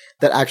missions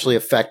that actually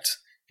affect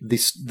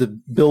the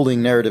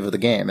building narrative of the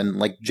game in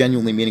like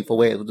genuinely meaningful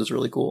ways, which is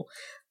really cool.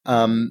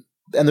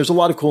 And there's a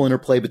lot of cool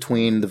interplay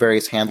between the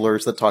various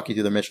handlers that talk you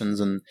through their missions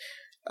and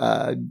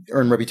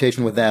earn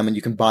reputation with them, and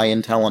you can buy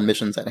intel on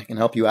missions that can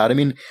help you out. I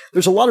mean,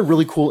 there's a lot of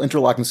really cool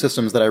interlocking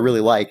systems that I really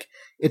like.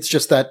 It's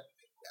just that,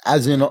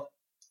 as in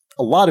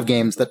a lot of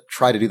games that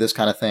try to do this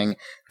kind of thing,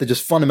 the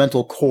just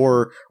fundamental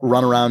core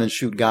run around and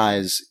shoot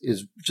guys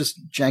is just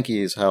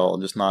janky as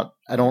hell.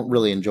 I don't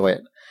really enjoy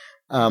it.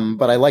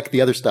 But I like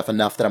the other stuff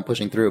enough that I'm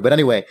pushing through. But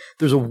anyway,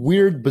 there's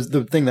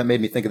the thing that made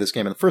me think of this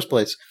game in the first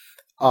place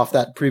off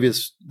that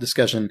previous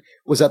discussion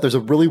was that there's a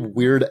really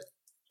weird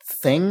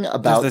thing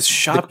about There's this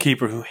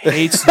shopkeeper who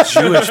hates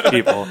Jewish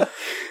people.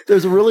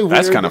 there's a really weird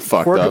that's kind of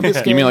fucked quirk of up. this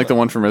You game. mean like the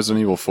one from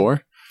Resident Evil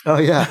 4? Oh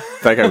yeah.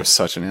 That guy was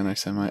such an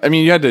anti-Semite. I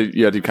mean, you had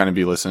to kind of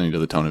be listening to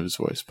the tone of his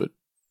voice, but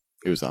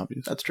it was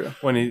obvious. That's true.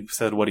 When he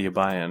said, "What are you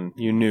buying?"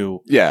 You knew.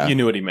 Yeah. You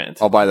knew what he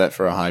meant. I'll buy that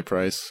for a high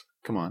price.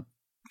 Come on.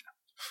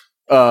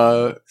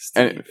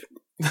 Steve.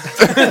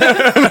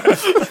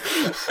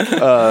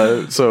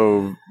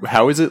 So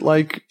how is it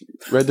like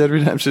Red Dead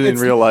Redemption in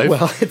real life?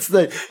 Well, it's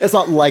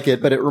not like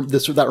it, but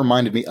that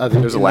reminded me of it.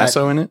 There's a in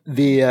lasso in it? that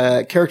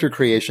The character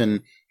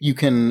creation, you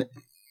can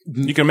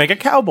make a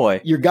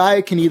cowboy. your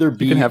guy can either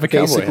be can have a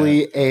cowboy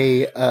basically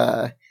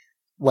a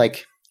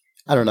like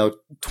I don't know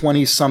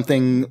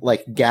 20-something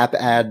like Gap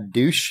ad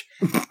douche,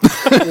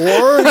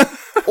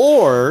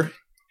 or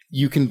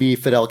you can be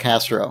Fidel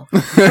Castro.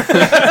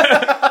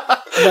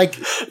 Like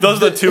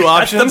Those are the two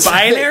That's options. the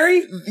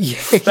binary.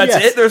 yes, That's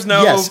it? There's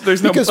no-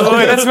 there's no because, Oh, wait,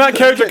 okay, that's not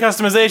character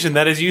customization.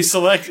 That is you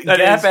select That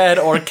Gap is- ad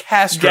or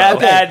Castro. Gap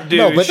okay, ad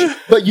douche. no,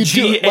 but you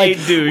do G-A like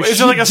douche. Is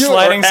there like a do it,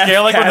 sliding or F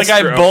scale, like when the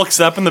guy Castro. bulks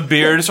up and the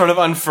beard sort of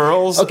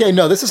unfurls? Okay,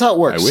 no, this is how it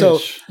works. I So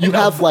wish. you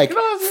have like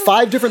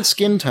 5 different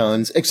skin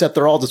tones, except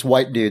they're all just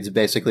white dudes,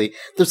 basically.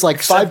 There's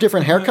like 5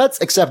 different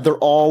haircuts, except they're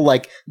all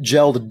like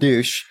gelled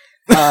douche.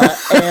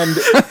 And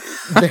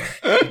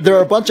there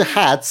are a bunch of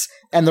hats,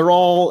 and they're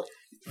all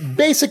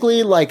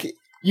basically like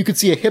you could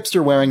see a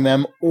hipster wearing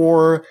them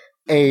or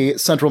a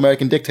Central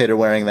American dictator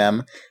wearing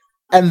them.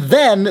 And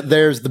then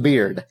there's the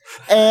beard.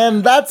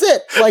 And that's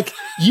it. Like,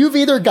 you've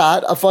either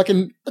got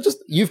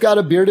you've got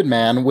a bearded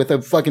man with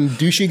a fucking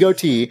douchey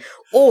goatee,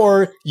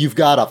 or you've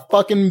got a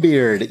fucking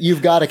beard.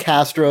 You've got a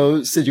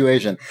Castro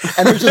situation.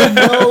 And there's just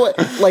no,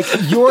 like,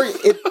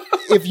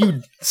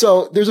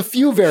 so there's a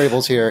few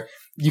variables here.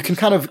 You can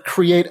kind of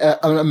create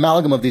an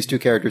amalgam of these two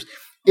characters.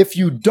 If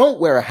you don't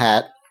wear a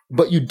hat,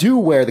 but you do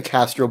wear the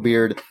Castro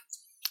beard,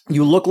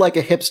 you look like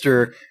a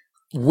hipster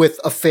with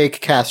a fake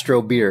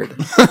Castro beard.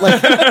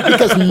 Like,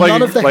 because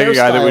none of the like hairstyles... a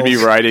guy that would be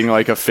riding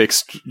like a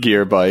fixed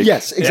gear bike.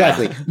 Yes,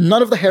 exactly. Yeah.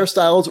 None of the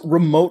hairstyles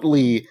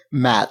remotely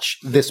match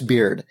this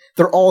beard.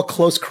 They're all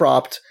close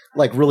cropped,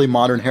 like really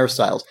modern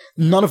hairstyles.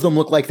 None of them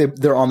look like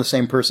they're on the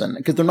same person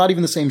because they're not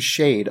even the same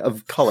shade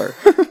of color.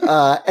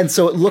 And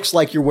so it looks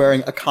like you're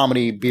wearing a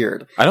comedy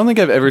beard. I don't think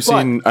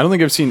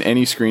I've seen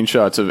any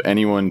screenshots of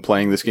anyone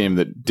playing this game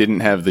that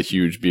didn't have the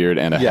huge beard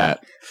and a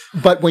hat.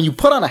 But when you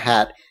put on a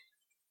hat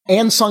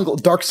and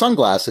dark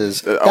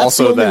sunglasses, that's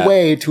also the only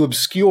way to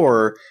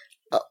obscure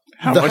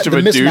how much of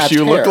a douche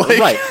you look like.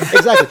 Right,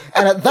 exactly.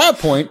 And at that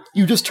point,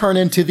 you just turn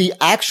into the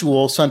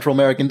actual Central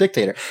American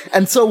dictator.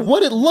 And so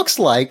what it looks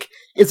like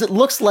is it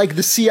looks like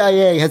the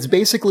CIA has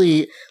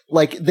basically,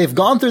 like, they've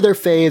gone through their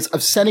phase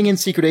of sending in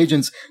secret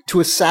agents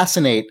to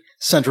assassinate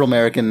Central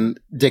American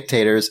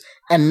dictators,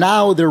 and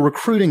now they're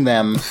recruiting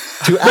them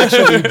to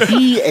actually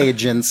be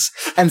agents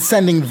and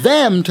sending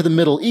them to the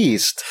Middle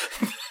East.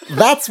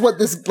 That's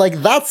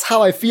that's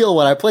how I feel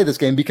when I play this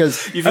game,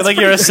 because you feel like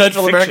you're a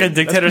Central American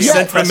dictator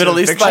sent to the Middle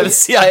East by the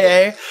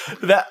CIA.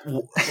 That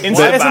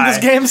inside this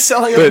game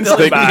selling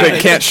they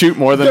can't shoot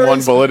more than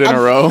one bullet in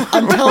a row.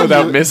 I'm telling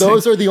without you, missing.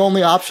 Those are the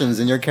only options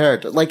in your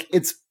character. Like,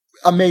 it's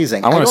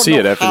amazing. I want to see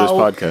it after this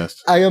podcast.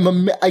 I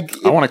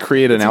want to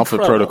create an Alpha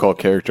Protocol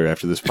character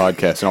after this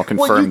podcast, and I'll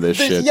confirm this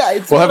shit.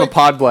 Yeah, we'll have a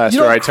pod blast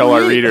where I tell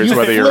our readers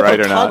whether you're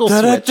right or not.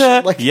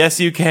 Like, yes,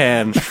 you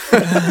can.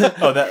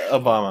 That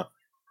Obama.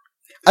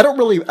 I don't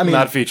really. I mean,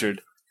 not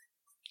featured.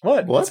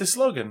 What? What's his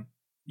slogan?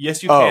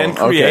 Yes, you can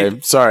create. Okay.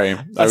 Sorry,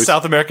 a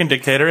South American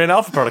dictator in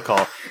Alpha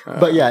Protocol.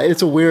 But yeah,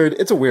 it's a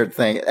weird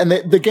thing, and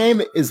the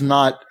game is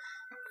not.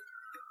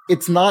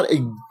 It's not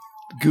a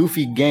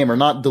goofy game, or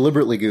not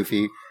deliberately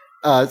goofy.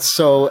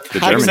 So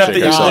except that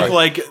you look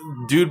like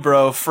Dude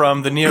Bro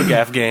from the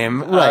NeoGAF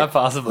game, right?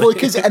 Possibly. Well,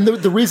 because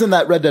the reason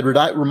that Red Dead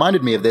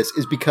reminded me of this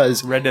is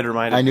because Red Dead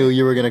reminded. I knew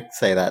you were going to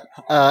say that.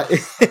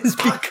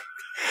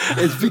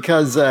 Is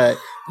because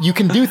you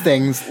can do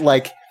things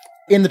like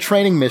in the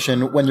training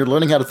mission when you're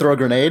learning how to throw a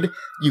grenade.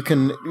 You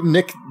can.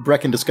 Nick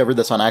Brecken discovered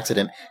this on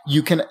accident.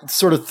 You can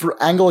sort of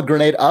angle a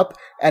grenade up,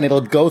 and it'll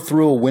go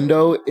through a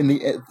window in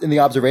the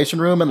observation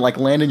room and like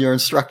land in your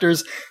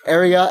instructor's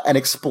area and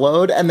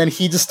explode. And then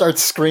he just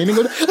starts screaming,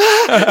 and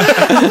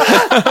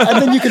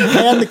then you can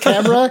pan the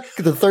camera,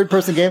 the third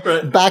person game,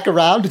 back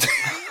around.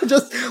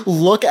 Just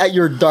look at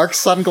your dark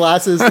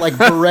sunglasses, like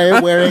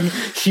beret wearing,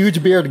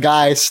 huge beard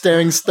guy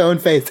staring stone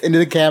faced into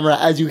the camera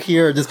as you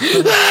hear just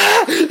in the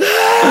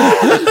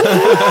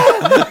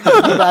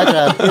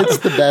background. It's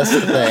the best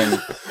thing.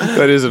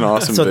 That is an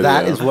awesome video. So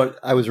that is what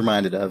I was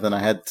reminded of, and I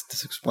had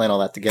to explain all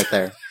that to get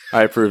there.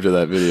 I approved of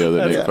that video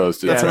that Nick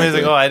posted. That's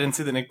amazing. Oh, I didn't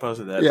see that Nick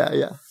posted that.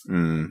 Yeah.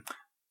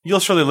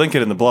 You'll surely link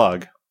it in the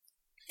blog.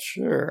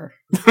 Sure.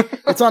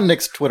 It's on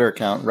Nick's Twitter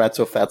account,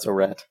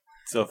 Ratsofatsorat.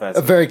 So fast.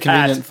 A very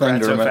convenient thing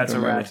to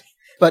remember.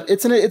 But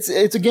it's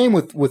a game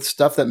with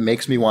stuff that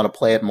makes me want to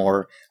play it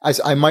more.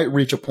 I might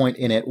reach a point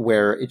in it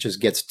where it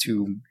just gets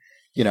too,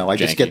 I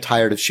just get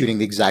tired of shooting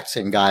the exact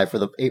same guy for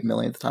the 8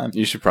 millionth time.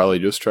 You should probably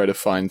just try to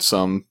find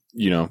some,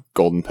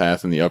 golden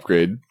path in the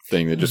upgrade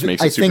thing that just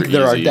makes it super easy. I think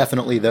there are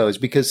definitely those,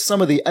 because some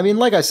of the,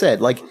 like I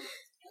said, like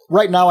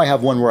right now I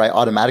have one where I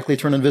automatically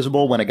turn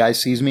invisible when a guy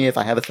sees me if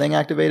I have a thing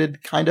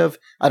activated, kind of.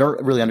 I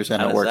don't really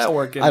understand how it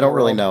works. I don't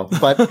really know.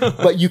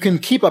 But you can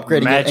keep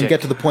upgrading it and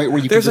get to the point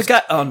where you can just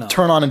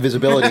turn on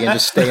invisibility and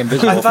just stay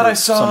invisible for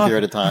some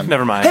period of time.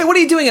 Never mind. Hey, what are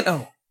you doing?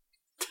 Oh.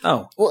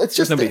 Well, it's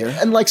just nobody here.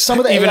 And like some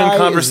of the even AI in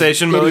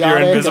conversation mode, you're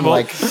invisible.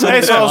 Like,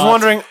 hey, so I was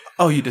wondering.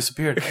 Oh, you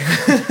disappeared.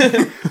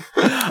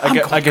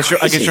 I guess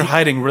you're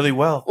hiding really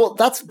well. Well,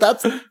 that's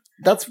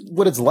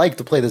what it's like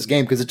to play this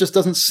game, because it just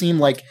doesn't seem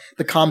like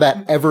the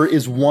combat ever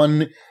is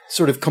one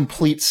sort of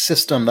complete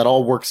system that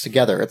all works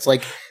together. It's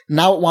like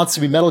now it wants to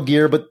be Metal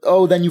Gear, but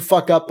then you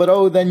fuck up,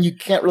 but then you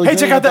can't really. Hey,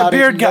 check out that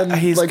beard guy.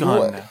 He's like,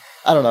 gone now.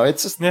 I don't know.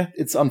 It's just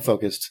it's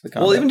unfocused. The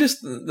combat. Well, even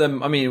just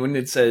when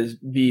it says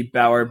be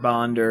Bauer,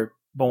 Bond, or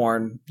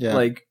Born,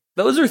 like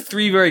those are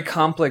three very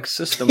complex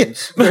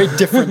systems, very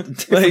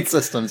different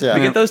systems. Yeah, to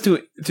get those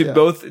to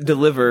both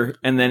deliver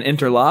and then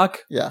interlock.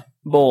 Yeah.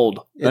 Bold.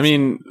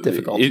 It's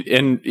difficult.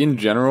 In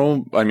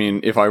general,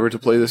 if I were to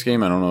play this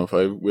game, I don't know if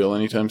I will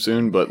anytime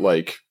soon, but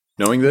like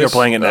knowing this, you're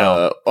playing it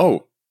now.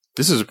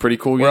 This is a pretty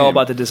cool game. We're all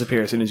about to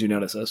disappear as soon as you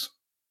notice us.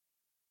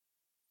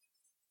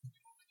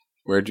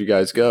 Where'd you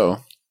guys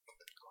go?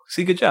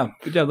 See, good job.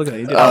 Look at that.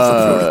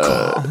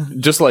 You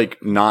did just like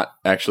not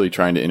actually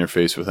trying to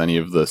interface with any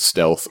of the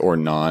stealth or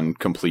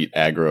non-complete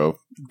aggro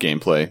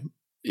gameplay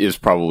is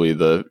probably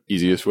the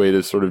easiest way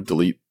to sort of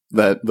delete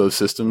those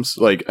systems.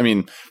 Like, I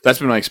mean, that's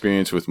been my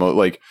experience with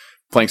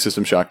playing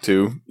System Shock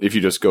 2. If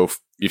you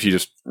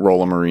just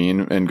roll a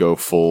Marine and go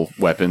full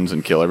weapons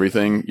and kill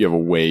everything, you have a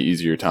way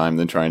easier time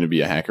than trying to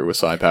be a hacker with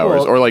psi powers.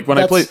 Well, or like when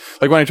I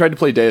tried to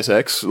play Deus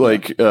Ex,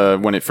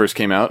 when it first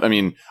came out. I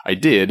mean, I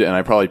did, and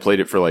I probably played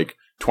it for like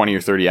 20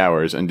 or 30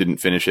 hours and didn't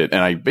finish it.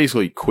 And I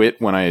basically quit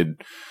when I had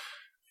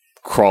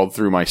crawled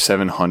through my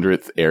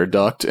 700th air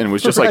duct and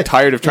was just like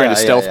tired of trying to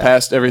stealth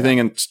past everything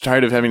and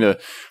tired of having to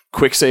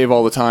quick save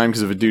all the time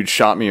because if a dude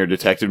shot me or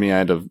detected me, I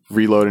had to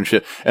reload and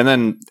shit. And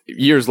then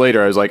years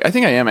later, I was like, I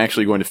think I am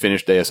actually going to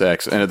finish Deus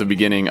Ex. And at the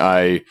beginning,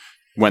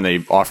 when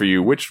they offer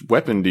you, which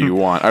weapon do you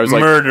want? I was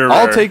like, Murderer.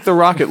 I'll take the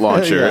rocket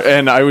launcher.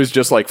 And I was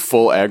just like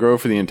full aggro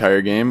for the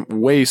entire game.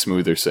 Way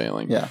smoother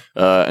sailing. Yeah.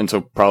 And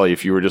so probably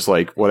if you were just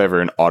like,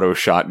 whatever, an auto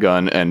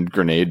shotgun and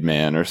grenade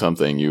man or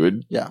something, you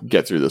would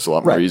get through this a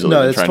lot more easily No,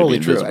 than it's trying totally to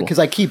be true.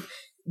 invisible. Because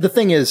the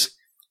thing is,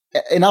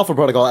 in Alpha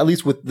Protocol, at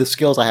least with the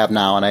skills I have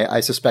now, and I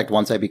suspect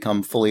once I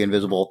become fully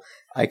invisible,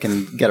 I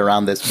can get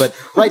around this. But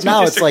right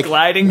now, it's like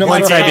gliding no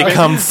matter Once I how-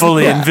 become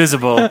fully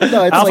invisible. No, it's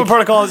Alpha like-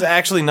 Protocol is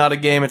actually not a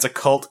game; it's a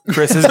cult.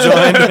 Chris has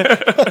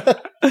joined.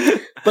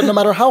 But no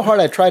matter how hard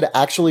I try to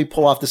actually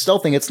pull off the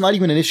stealth thing, it's not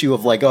even an issue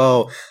of like,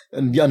 oh,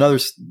 another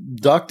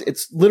duct.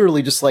 It's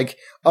literally just like,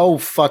 oh,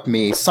 fuck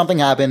me. Something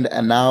happened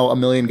and now a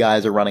million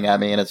guys are running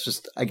at me and it's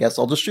just, I guess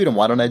I'll just shoot them.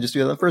 Why don't I just do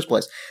that in the first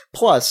place?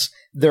 Plus,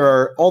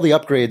 all the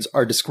upgrades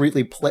are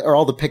discreetly or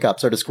all the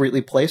pickups are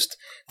discreetly placed.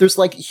 There's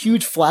like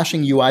huge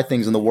flashing UI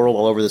things in the world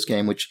all over this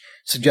game, which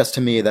suggests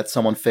to me that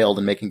someone failed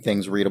in making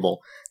things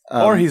readable.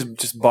 Or he's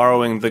just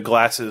borrowing the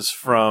glasses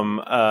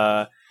from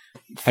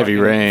Heavy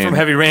Rain. From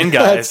Heavy Rain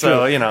guys. That's So,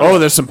 true. you know. Oh,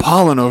 there's some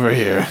pollen over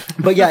here.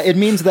 But yeah, it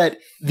means that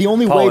the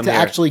only way Pollen to here.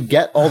 actually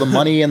get all the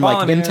money and like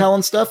Pollen here. intel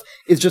and stuff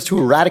is just to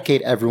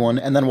eradicate everyone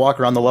and then walk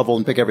around the level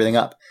and pick everything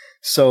up.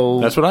 So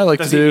That's what I like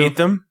Does to he do. eat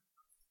them?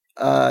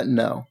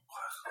 no.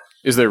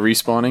 Is there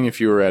respawning if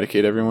you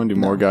eradicate everyone? Do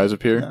more guys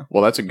appear? No.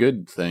 Well, that's a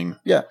good thing.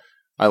 Yeah.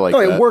 I like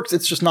No, that. it works.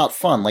 It's just not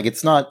fun. Like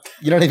it's not.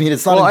 You know what I mean?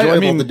 It's not Well, I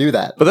enjoyable mean, to do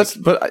that.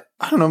 But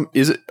I don't know.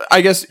 Is it? I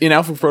guess in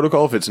Alpha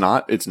Protocol, if it's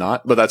not, it's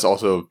not. But that's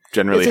also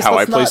generally It's just how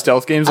I that's play not-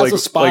 stealth games. As Like a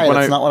spy, when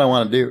that's not what I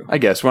want to do. I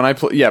guess when I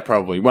play, yeah,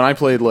 probably when I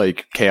played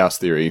like Chaos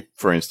Theory,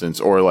 for instance,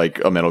 or like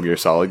a Metal Gear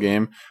Solid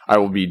game, I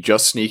will be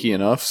just sneaky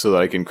enough so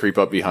that I can creep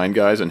up behind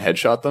guys and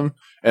headshot them,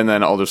 and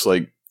then I'll just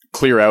like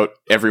clear out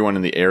everyone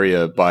in the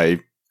area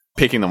by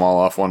picking them all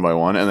off one by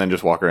one, and then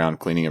just walk around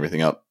cleaning everything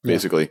up,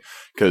 basically.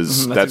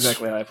 Because That's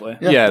exactly how I play.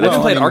 Yeah, I've well,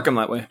 been playing I mean, Arkham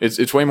that way.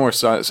 it's way more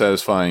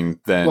satisfying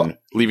than Well-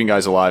 leaving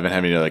guys alive and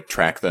having to like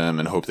track them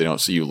and hope they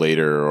don't see you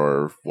later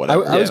or I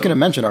whatever. was going to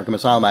mention Arkham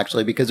Asylum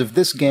actually because if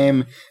this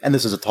game, and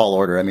this is a tall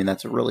order. I mean,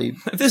 that's a really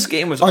If this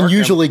game was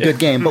unusually Arkham, good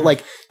game. But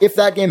like, if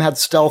that game had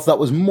stealth that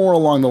was more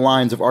along the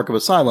lines of Arkham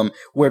Asylum,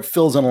 where it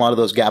fills in a lot of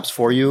those gaps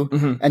for you,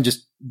 and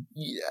just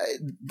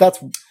that's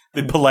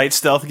The polite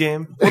stealth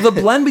game? well, the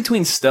blend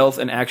between stealth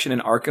and action in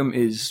Arkham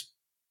is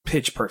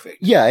pitch perfect.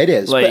 yeah, it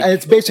is. Like, and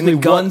it's basically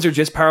and the guns are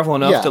just powerful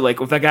enough Yeah. to like,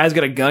 if that guy's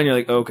got a gun, you're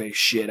like, okay,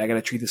 shit, I got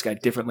to treat this guy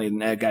differently than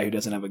that guy who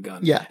doesn't have a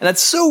gun. Yeah. and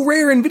that's so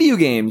rare in video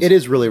games. It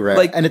is really rare,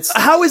 Like, and it's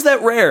how is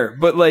that rare?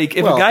 But like,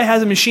 if Well- a guy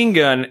has a machine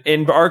gun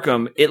in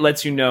Arkham, it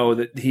lets you know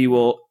that he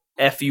will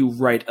f you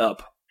right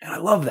up, and I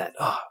love that.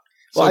 Oh, well,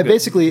 so I good.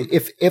 basically,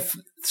 if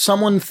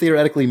someone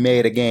theoretically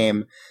made a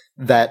game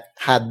that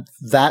had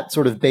that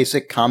sort of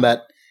basic combat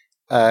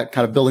kind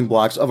of building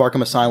blocks of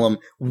Arkham Asylum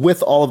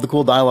with all of the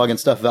cool dialogue and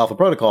stuff of Alpha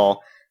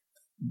Protocol,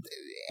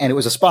 and it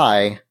was a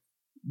spy,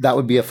 that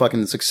would be a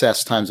fucking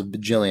success times a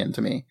bajillion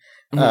to me.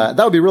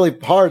 That would be really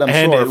hard, I'm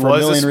And sure, it for a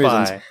was million a spy.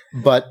 reasons.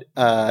 But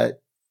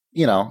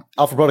you know,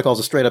 Alpha Protocol is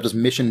a straight up just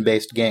mission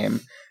based game.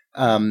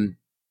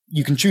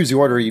 You can choose the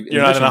order.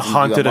 You're not in a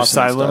haunted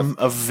asylum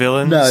of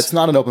villains? No, it's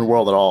not an open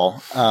world at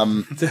all.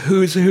 the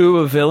who's who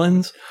of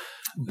villains.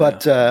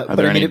 But Are but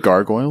there I mean, any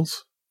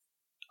gargoyles?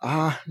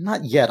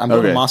 not yet. I'm going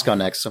Okay. to Moscow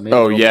next, so maybe.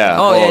 Oh it'll- yeah.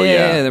 Oh, oh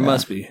yeah, there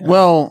must be.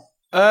 Well,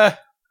 Uh,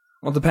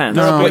 Well, it depends.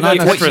 No, what, not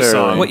what,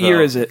 necessarily. what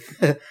year is it?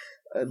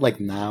 like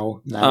now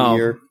Oh,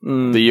 year.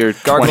 mm, the year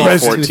Gargoyles.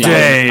 2014.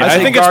 day. I I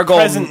think think it's Gargoyle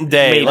present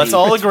day. maybe. Let's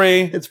all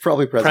agree. It's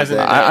probably present Present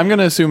day. day. I'm going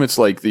to assume it's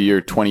like the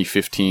year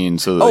 2015,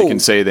 so that Oh. they can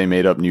say they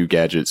made up new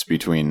gadgets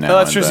between now. No,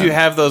 that's and true. So then. you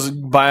have those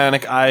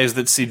bionic eyes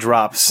that see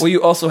drops. Well,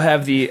 you also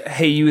have the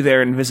 "Hey, you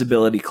there"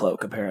 invisibility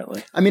cloak.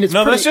 Apparently, I mean, it's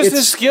No, pretty, that's just it's-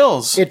 his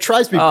skills. It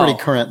tries to be Oh. pretty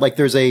current. Like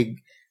there's a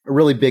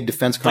really big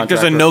defense Like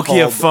contractor. there's a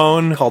Nokia called,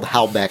 phone. called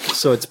Halbeck,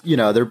 so it's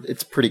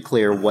it's pretty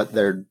clear what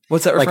they're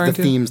what's that like referring the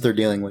to? themes they're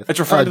dealing with. It's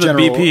referring to the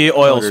General BP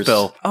oil Motors.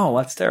 spill. Oh,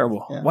 that's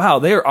terrible. Yeah. Wow,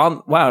 they're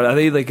on. Wow, are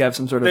they like have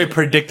some sort of? They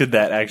predicted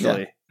that,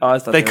 actually. oh, I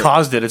thought They were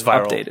caused it. It's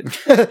viral.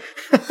 updated.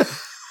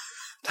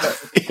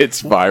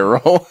 It's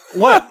viral.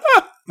 What?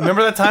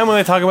 Remember that time when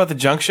they talk about the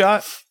junk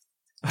shot?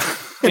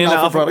 In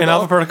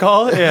Alpha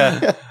Protocol?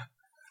 Yeah.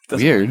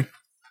 Weird.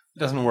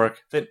 Doesn't work.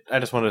 I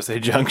just wanted to say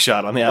junk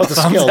shot on the Oh, it's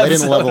a Alpha skill. They didn't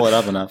episode. level it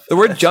up enough. The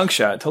word "junk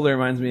shot" totally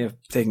reminds me of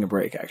taking a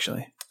break.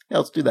 Actually, Yeah,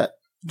 let's do that.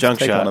 Junk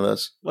Take shot. one of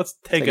those. Let's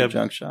Take take a a.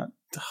 junk shot.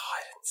 Oh,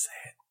 I didn't say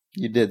it.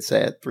 You did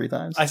say it 3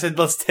 times. I said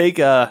let's take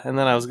a, and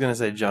then I was gonna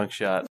say junk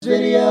shot.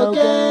 Video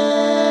games.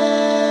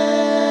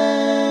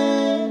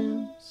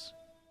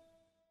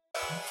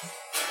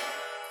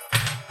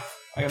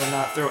 I gotta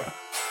not throw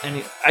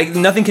any.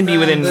 Nothing can be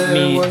within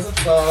me.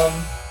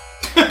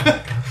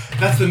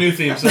 That's the new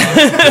theme song.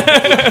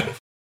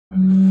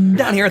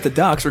 Down here at the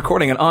docks,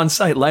 recording an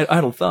on-site Light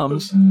Idle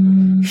Thumbs.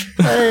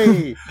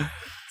 Hey.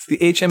 It's the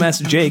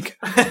HMS Jake.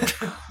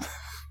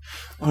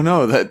 Oh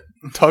no, that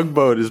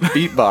tugboat is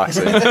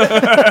beatboxing.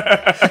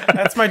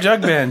 That's my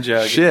jug band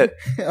jug. Shit.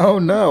 Oh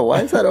no!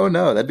 Why is that? Oh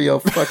no! That'd be all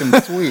fucking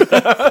sweet.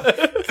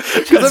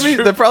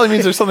 That probably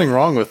means there's something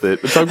wrong with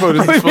it. The tugboat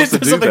isn't supposed to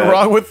There's do something that.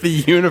 wrong with the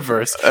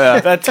universe.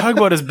 That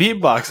tugboat is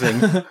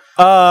beatboxing.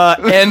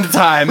 End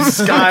time.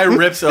 Sky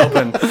rips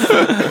open.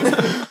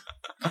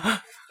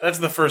 That's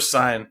the first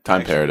sign.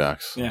 Time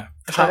paradox. Yeah.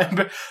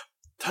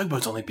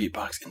 Tugboats only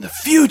beatbox in the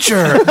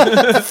future.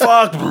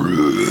 Fuck.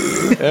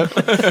 Yep.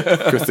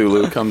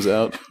 Cthulhu comes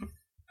out.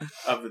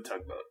 Of the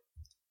tugboat.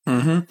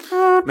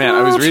 Mm-hmm. Man,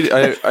 I was reading.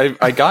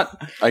 I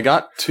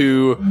got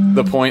to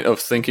the point of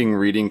thinking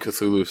reading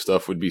Cthulhu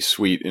stuff would be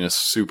sweet in a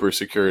super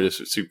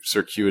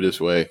circuitous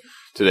way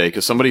today,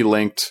 because somebody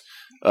linked.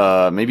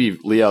 Maybe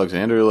Lee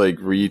Alexander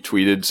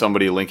retweeted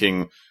somebody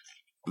linking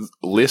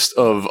list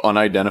of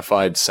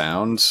unidentified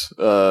sounds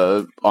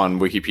on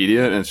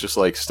Wikipedia, and it's just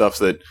stuff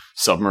that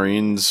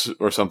submarines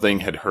or something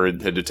had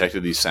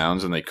detected these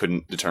sounds, and they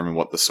couldn't determine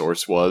what the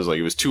source was.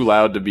 It was too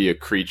loud to be a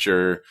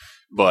creature,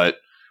 but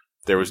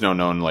there was no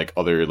known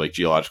other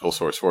geological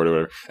source for it or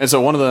whatever. And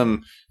so one of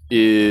them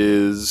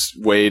is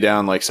way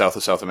down south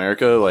of South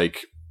America,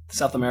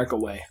 South America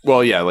way.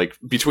 well, yeah,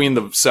 between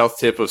the south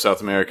tip of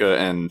South America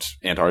and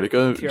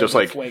Antarctica, just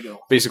Fuego.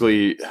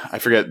 basically, I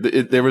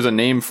forget. There was a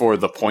name for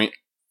the point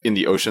in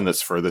the ocean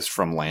that's furthest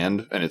from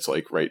land, and it's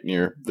right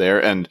near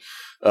there. And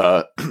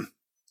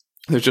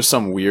there's just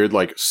some weird,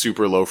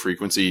 super low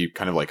frequency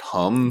kind of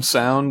hum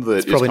sound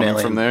that is coming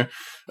from there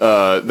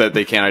that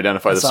they can't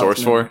identify the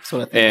source for. That's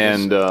what I think.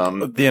 And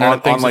The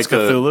internet thinks it's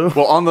Cthulhu?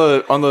 Well, on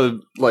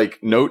the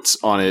notes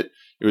on it,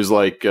 it was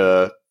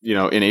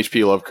in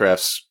H.P.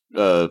 Lovecraft's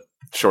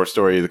short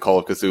story, The Call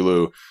of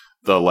Cthulhu,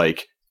 the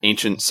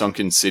ancient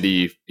sunken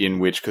city in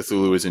which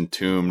Cthulhu is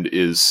entombed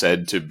is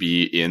said to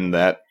be in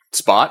that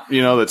spot,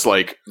 that's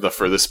the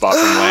furthest spot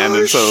from land,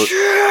 and so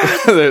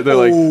they're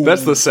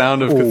that's the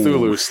sound of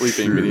Cthulhu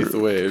sleeping beneath the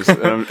waves.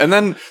 And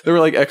then there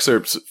were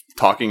excerpts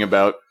talking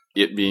about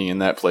it being in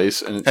that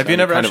place. And have you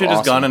never actually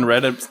just gone and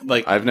read it?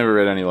 I've never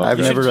read any Lovecraft.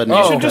 I've never read.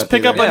 You should just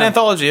pick up an Yeah.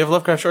 anthology of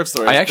Lovecraft short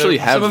stories. I actually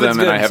have them,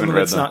 and I haven't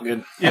read them. Not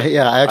good.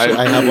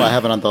 I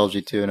have an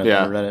anthology too, and I've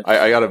Yeah, never read it.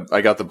 I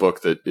got the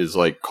book that is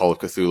Call of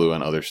Cthulhu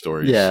and other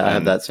stories. Yeah, I have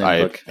and that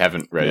same book. I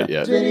haven't read it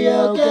yet.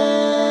 Video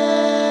game.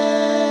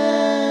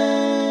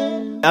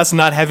 Us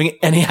not having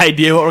any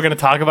idea what we're going to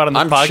talk about on the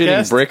I'm podcast.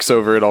 shitting bricks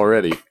over it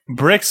already.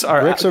 Bricks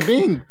are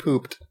being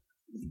pooped.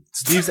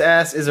 Steve's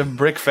ass is a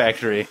brick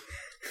factory.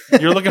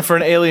 You're looking for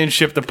an alien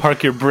ship to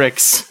park your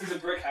bricks. It's a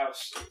brick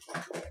house.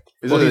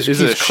 Is Well, it he's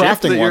a ship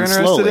crafting that you're one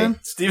interested slowly. in?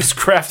 Steve's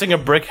crafting a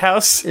brick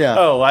house? Yeah.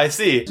 Oh, I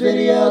see.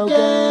 Video game.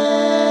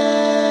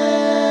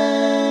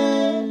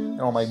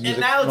 All my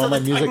music. all my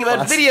music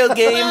class. video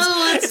games.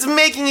 It's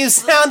making you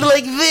sound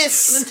like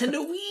this.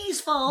 Nintendo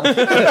Wii's fault.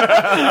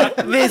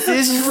 This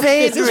is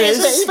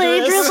Phaedrus.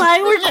 Phaedrus, I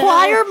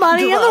require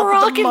money in the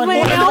rocket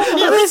mail.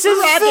 This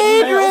is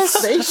Phaedrus.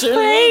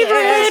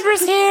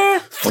 Phaedrus here.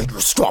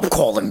 Phaedrus, stop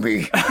calling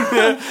me.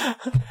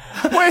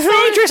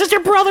 Phaedrus is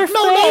your brother,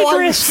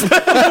 Phaedrus.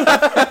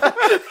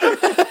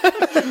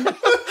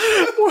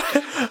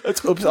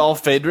 It's oops, all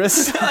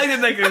Phaedrus. I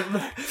didn't think it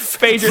was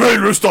Phaedrus.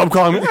 Phaedrus, stop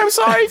calling me. I'm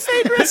sorry,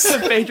 Phaedrus. It's a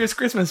Phaedrus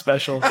Christmas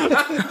special.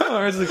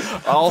 Or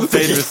it's All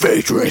Phaedrus.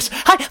 Phaedrus.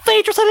 Hi,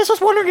 Phaedrus, I just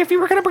was wondering if you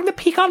were going to bring the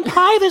pecan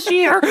pie this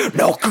year.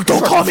 No,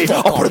 don't call me.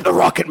 I'll put it in the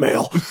rocket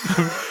mail.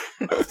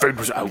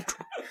 Phaedrus out.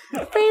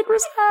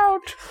 Phaedrus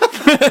out.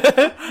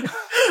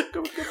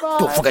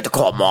 Don't forget to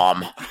call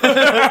Mom.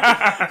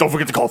 Don't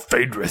forget to call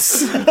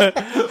Phaedrus.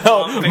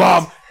 Oh,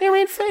 Mom. You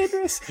mean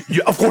Phaedrus?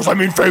 Yeah, of course I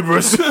mean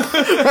Phaedrus.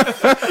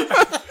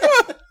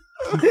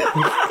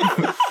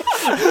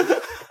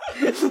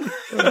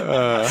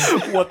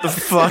 What the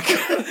fuck?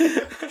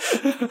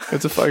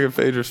 It's a fucking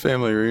Phaedrus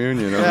family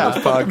reunion on Yeah,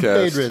 this fucking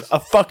podcast. Phaedrus. A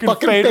fucking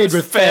Phaedrus,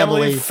 Phaedrus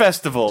family family.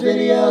 festival.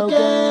 Video game.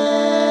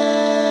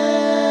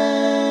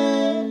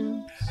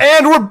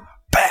 And we're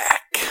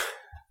back.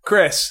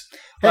 Chris.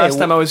 Hey, Last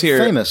time I was here,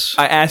 famous.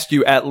 I asked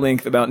you at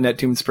length about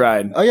Neptune's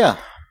Pride. Oh yeah.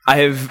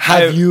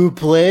 Have you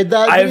played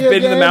that? I've video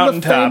been to the game,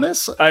 mountaintop.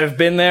 Famous? I've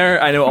been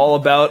there. I know all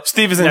about.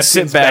 Steve is in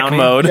Neptune's sit back bounty.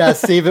 mode. Yeah,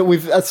 Steve.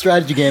 We've a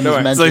strategy game is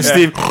worry. meant. It's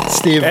like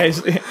Steve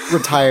Guys,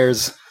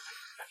 retires.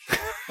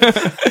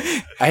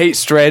 I hate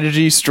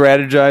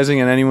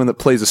strategizing, and anyone that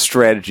plays a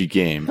strategy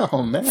game.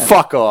 Oh man.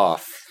 Fuck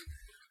off.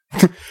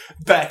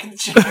 back in the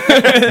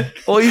chair.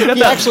 well, he's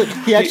got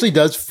He actually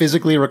does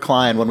physically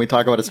recline when we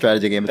talk about a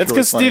strategy game. It's really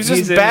because funny. Steve's just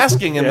He's in-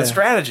 basking in yeah. the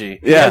strategy.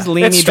 Yeah. has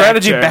leany It's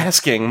strategy back chair.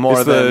 basking more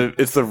It's than.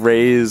 the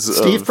raise.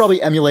 Steve of,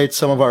 probably emulates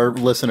some of our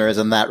listeners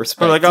in that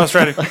respect. We're like, oh,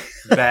 strategy.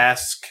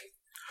 Bask.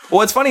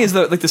 what's funny is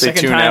the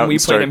second tune out time we and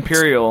played start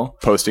Imperial,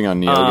 Posting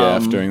on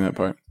NeoGaf during that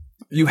part.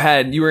 you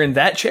were in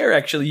that chair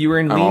actually. You were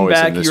in I'm lean always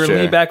back. in this You were in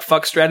chair. lean back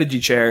fuck strategy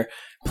chair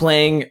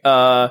playing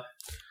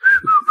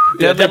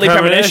Deadly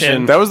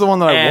Premonition. That was the one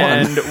that I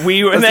won. and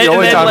we were That's and the then,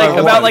 only and time then I like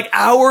about won.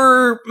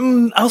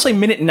 like I'll say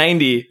minute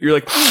 90. You're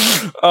like,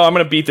 oh, I'm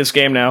gonna beat this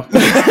game now.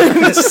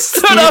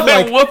 Stood up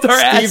and whooped our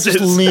Steve asses. just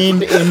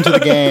leaned into the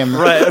game.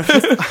 Right.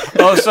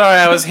 Oh, sorry.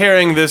 I was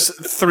hearing this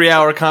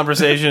 3-hour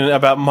conversation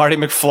about Marty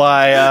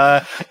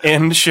McFly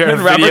in Sheriff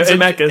And Robert Video,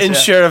 Zemeckis, in yeah.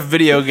 Sheriff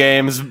Video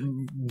Games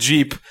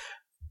Jeep.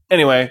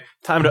 Anyway,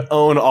 time to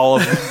own all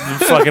of the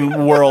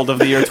fucking world of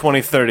the year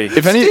 2030.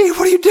 If any, Steve,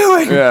 what are you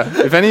doing?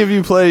 yeah, if any of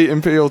you play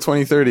Imperial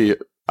 2030,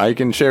 I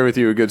can share with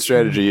you a good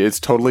strategy. It's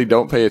totally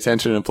don't pay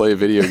attention and play a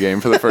video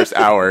game for the first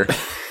hour, I and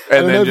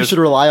don't know then if you should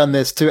rely on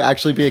this to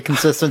actually be a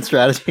consistent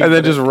strategy. and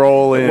then just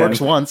roll it in.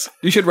 works once.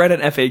 You should write an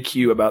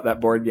FAQ about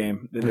that board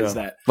game. That is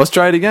that. Let's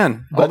try it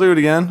again. I'll do it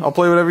again. I'll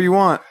play whatever you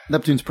want.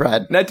 Neptune's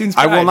Pride. Neptune's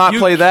I will Pride. not You-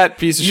 play that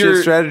piece of shit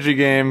you're- strategy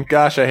game.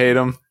 Gosh, I hate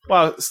them.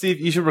 Wow, Steve,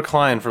 you should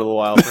recline for a little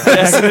while. Yeah,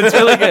 it's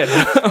really good.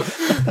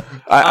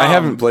 I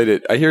haven't played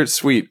it. I hear it's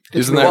sweet.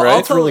 Isn't that really- right?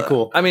 It's really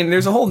cool. I mean,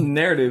 there's a whole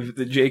narrative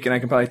that Jake and I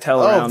can probably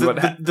tell Oh, around. what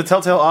the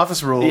Telltale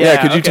Office rules.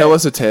 Yeah. Could you okay. tell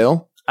us a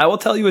tale? I will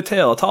tell you a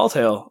tall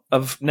tale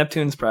of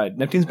Neptune's Pride,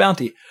 Neptune's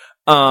Bounty.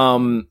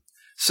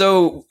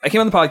 So I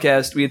came on the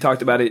podcast. We had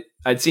talked about it.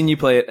 I'd seen you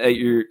play it at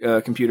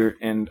your computer,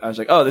 and I was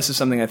like, "Oh, this is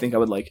something I think I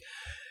would like."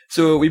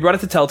 So we brought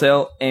it to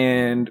Telltale,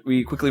 and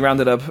we quickly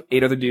rounded up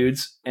 8 other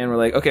dudes, and we're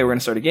like, "Okay, we're gonna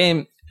start a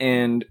game."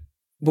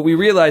 But we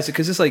realized it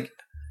because it's like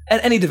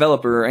at any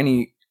developer or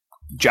any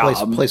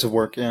job, Place of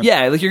work. Yeah.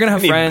 yeah, like you're gonna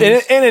have friends.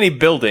 In any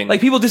building.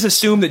 Like people just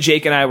assume that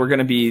Jake and I were going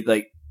to be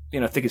like,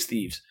 thick as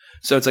thieves.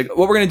 So it's like,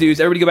 what we're going to do is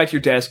everybody go back to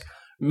your desk,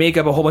 make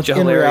up a whole bunch of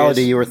In hilarious.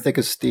 reality, you were thick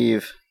as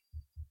Steve.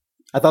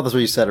 I thought that's what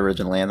you said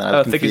originally, and then I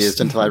was Oh, thick as-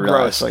 confused until I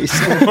realized gross. what you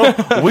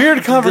said.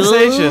 Weird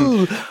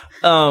conversation.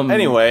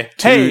 Anyway,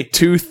 hey,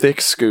 Two thick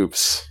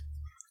scoops.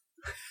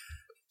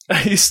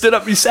 you sat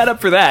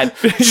up for that.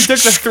 You took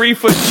the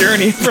 3-foot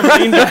journey from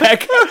lean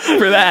back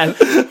for that.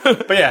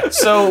 but yeah,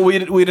 so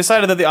we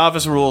decided that the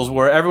office rules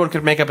were everyone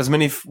could make up as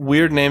many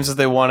weird names as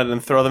they wanted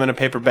and throw them in a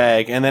paper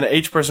bag, and then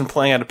each person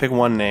playing had to pick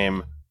one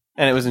name,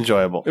 and it was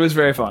enjoyable. It was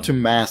very fun. To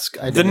mask.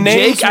 I The didn't.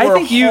 names Jake, I were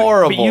think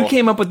horrible. you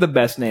came up with the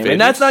best name, and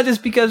that's not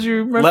just because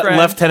you're my friend.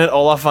 Lieutenant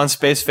Olaf von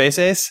Space Face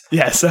Ace.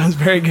 Yes, that was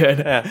very good.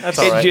 Yeah, that's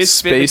It all right.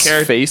 just fit the Space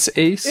character. face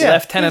ace. Yeah.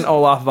 Lieutenant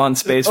Olaf von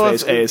Space Oh,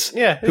 Face Ace,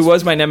 yeah, who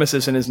was my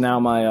nemesis and is now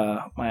my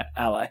my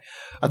ally.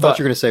 I thought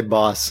you were going to say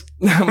boss.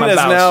 my That's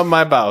boss. now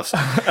my boss.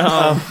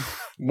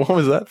 What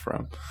was that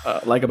from?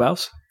 Like a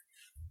mouse.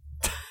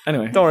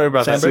 Anyway, Don't worry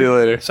about that. See you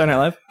later. Saturday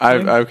Night Live.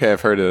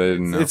 I've heard it. I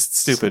didn't know. It's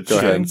stupid. Go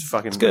ahead. It's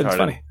fucking It's good. It's retarded.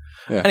 funny.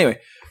 Yeah. Anyway,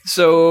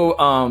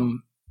 so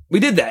we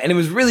did that, and it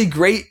was really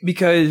great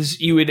because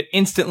you would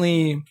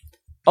instantly,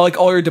 like,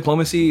 all your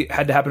diplomacy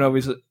had to happen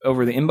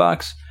over the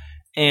inbox,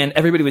 and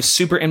everybody was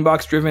super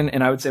inbox driven.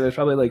 And I would say there's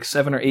probably like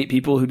 7 or 8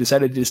 people who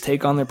decided to just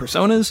take on their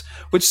personas,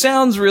 which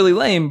sounds really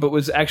lame, but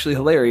was actually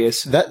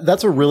hilarious.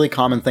 That's a really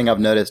common thing I've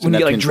noticed in When you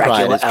get, like, Neptune's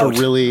Pride. Dracula Is out. to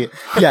really,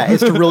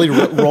 it's to really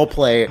role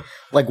play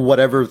like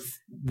whatever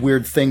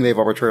weird thing they've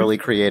arbitrarily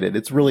created.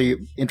 It's really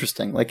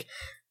interesting. Like,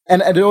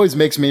 and it always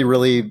makes me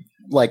really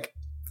like.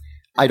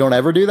 I don't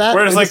ever do that.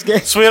 We're in just this game.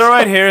 like, sweet, all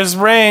right, here's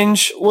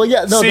range. Well,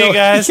 yeah, no, See no, you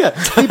guys. Yeah,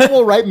 people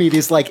will write me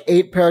these like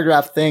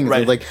 8-paragraph things, Right.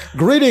 and, like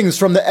greetings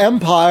from the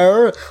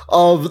empire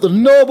of the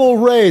noble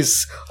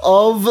race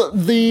of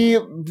the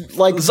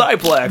like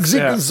Zyplex,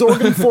 yeah.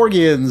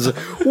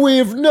 Zorgenforgians.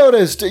 We've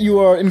noticed you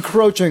are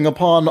encroaching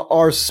upon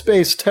our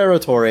space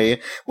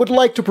territory. Would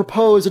like to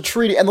propose a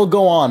treaty, and they'll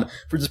go on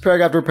for just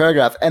paragraph after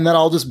paragraph, and then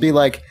I'll just be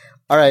like,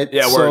 "All right,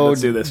 Yeah, word, so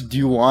let's do this." do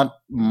you want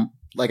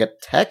like a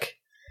tech?"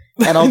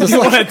 And I'll just You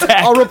like, want a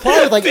tech? I'll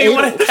reply with like Do you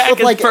want a tech? with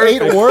like It's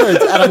perfect. 8 words,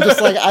 and I'm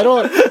just like, I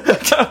don't.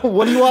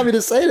 What do you want me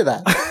to say to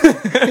that?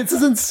 It's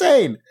just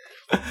insane.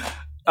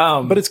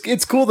 But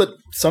it's cool that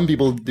some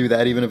people do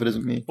that, even if it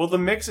isn't me. Well, the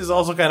mix is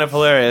also kind of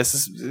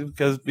hilarious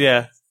because,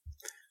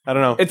 I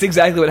don't know. It's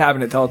exactly what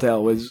happened at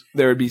Telltale. Was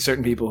there would be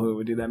certain people who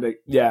would do that. Big,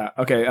 yeah,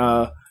 okay.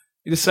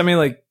 You just send me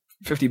like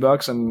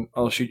 $50 and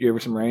I'll shoot you over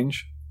some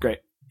range. Great.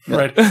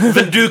 Right.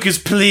 The Duke is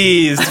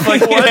pleased.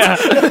 Like, what? Yeah.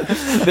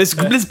 this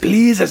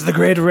pleases the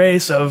great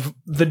race of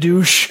the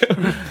douche.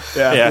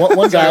 Yeah.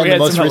 One Sorry, guy we in the had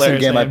most some recent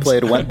hilarious game I names.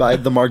 played went by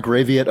the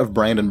Margraviate of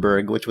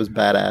Brandenburg, which was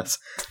badass.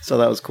 So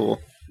that was cool.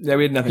 Yeah,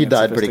 we had nothing. He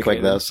died pretty quick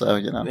sophisticated.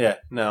 though, so Yeah,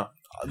 no.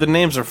 The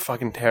names are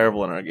fucking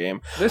terrible in our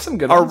game. There's some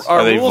good Our ones.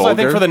 Are they rules, I think,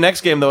 vulgar? for the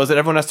next game, though, is that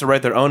everyone has to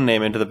write their own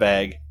name into the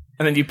bag.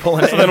 And then you pull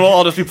it. So then we'll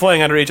all just be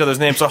playing under each other's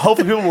names. So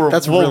hopefully people will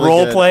That's will really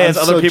role good. play I'm as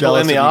so other people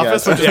jealous in the of you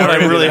office, guys. which is what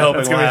I'm really hoping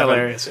That's will gonna be happen.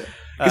 hilarious.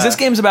 Because this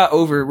game's about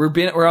over.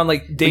 We're on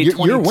like day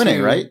 22. You're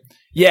winning, right?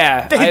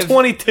 Yeah. Day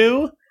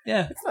 22?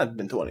 Yeah. It's not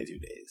been 22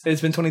 days.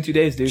 It's been 22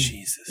 days, dude.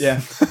 Jesus.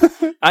 Yeah.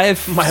 I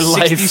have My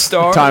 60 life.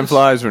 stars. Time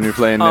flies when you're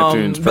playing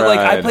Neptune's But like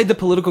I Pride. played the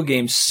political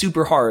game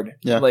super hard.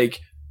 Yeah. Like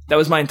that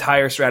was my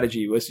entire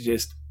strategy was to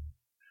just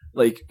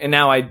like, and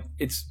now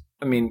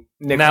I mean,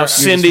 Nick. Now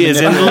Cindy is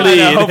in the I know,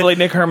 lead. hopefully,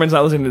 Nick Herman's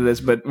not listening to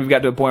this, but we've got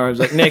to a point where I was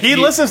like, Nick, He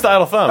listens to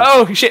Idle Thumbs.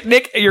 Oh shit,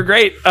 Nick, you're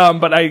great.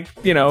 But I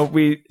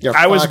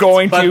was fucked.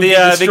 going But to.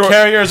 the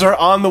carriers are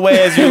on the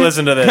way as you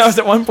listen to I was this.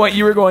 at one point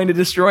you were going to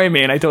destroy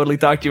me, and I totally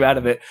talked you out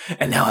of it,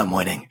 and now I'm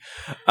winning.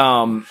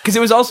 Because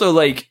it was also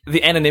like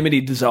the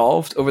anonymity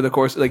dissolved over the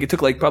course. Like it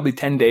took like probably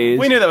 10 days.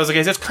 We knew that was the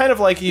case. It's kind of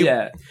like you.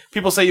 Yeah.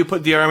 People say you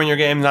put DRM in your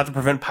game not to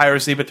prevent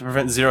piracy, but to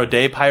prevent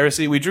 0-day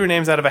piracy. We drew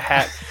names out of a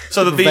hat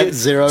so that Prevent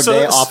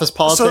zero-day office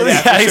politics?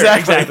 Yeah,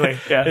 exactly.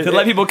 Yeah, to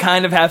let people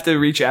kind of have to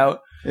reach out.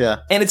 Yeah.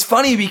 And it's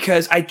funny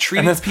because I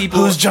treated people.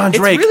 Who's John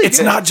Drake? It's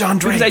good not John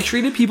Drake. Because I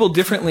treated people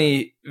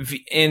differently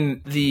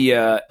in the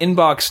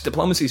inbox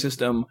diplomacy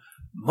system,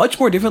 much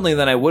more differently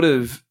than I would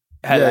have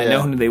had I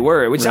known who they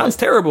were. Which sounds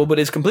terrible, but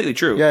it's completely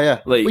true. Yeah, yeah.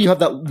 Like,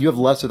 well, you have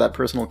less of that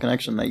personal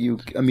connection that you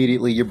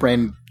immediately your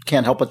brain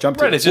can't help but jump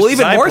to. Right, it's just well,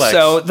 even more Zyplex.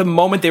 so, the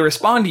moment they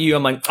respond to you,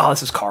 I'm like, oh,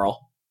 this is Carl.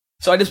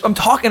 So I'm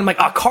talking, I'm like,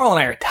 oh, Carl and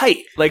I are tight.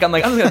 Like, I'm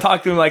just going to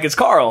talk to him like it's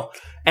Carl.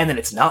 And then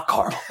it's not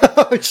Carl.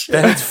 Oh, shit.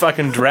 Then it's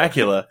fucking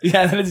Dracula.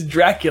 Yeah, then it's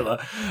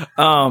Dracula.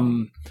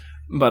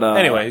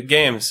 Anyway,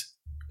 games.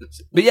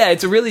 But yeah,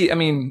 it's a really,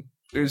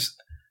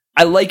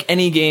 I like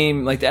any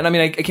game like that. And I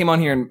mean, I came on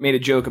here and made a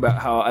joke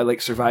about how I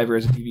like Survivor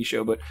as a TV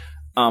show, but,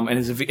 and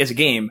as a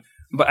game,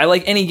 but I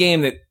like any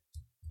game that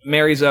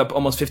marries up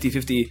almost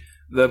 50-50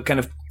 the kind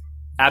of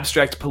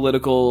abstract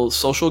political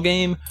social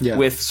game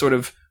with sort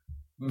of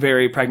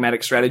very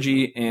pragmatic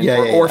strategy and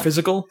or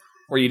physical,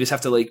 where you just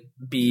have to like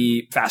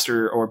be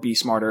faster or be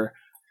smarter.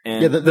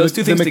 And those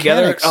two things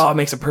together, it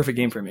makes a perfect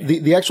game for me.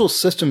 The actual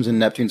systems in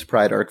Neptune's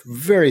Pride are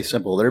very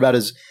simple. They're about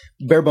as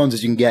bare bones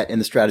as you can get in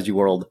the strategy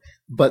world.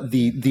 But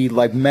the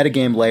like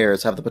metagame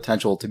layers have the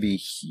potential to be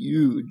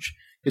huge.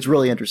 It's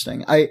really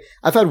interesting. I've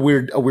had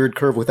a weird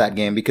curve with that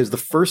game because the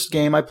first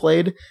game I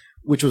played,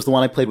 which was the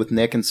one I played with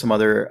Nick and some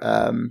other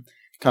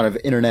kind of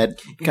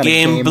internet kind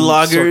game of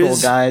bloggers circle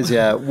guys,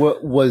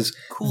 was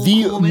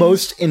the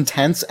most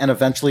intense and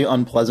eventually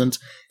unpleasant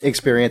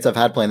experience I've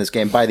had playing this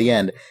game by the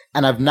end.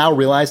 And I've now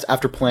realized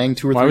after playing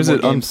 2 or 3 more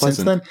games since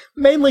then,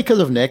 mainly because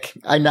of Nick,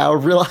 I now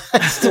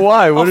realized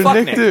Why? What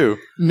did Nick do?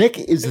 Nick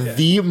is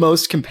the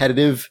most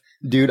competitive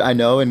dude I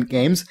know in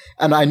games,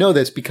 and I know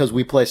this because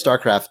we play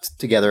StarCraft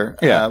together.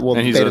 Yeah, well,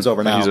 the beta's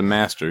over now. He's a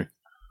master.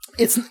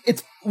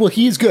 Well,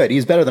 he's good.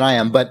 He's better than I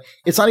am, but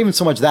it's not even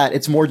so much that.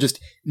 It's more just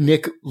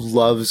Nick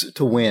loves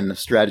to win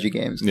strategy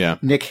games. Yeah.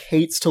 Nick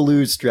hates to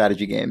lose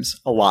strategy games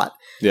a lot.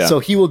 Yeah. So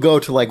he will go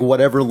to like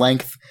whatever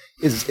length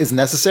is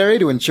necessary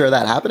to ensure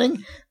that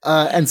happening.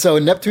 And so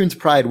in Neptune's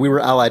Pride, we were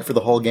allied for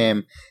the whole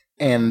game.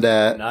 And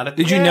not at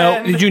the Did you know?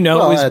 end. Did you know?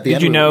 well, It was, at the did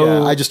end you we- know?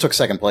 yeah, I just took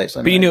second place.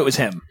 but you knew it was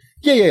him.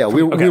 Yeah.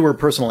 We were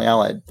personally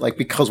allied, like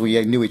because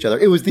we knew each other.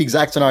 It was the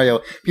exact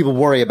scenario people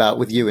worry about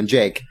with you and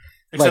Jake.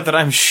 Except that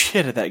I'm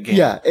shit at that game.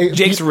 Yeah,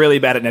 Jake's really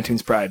bad at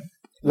Neptune's Pride.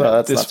 well,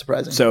 that's not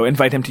surprising. So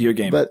invite him to your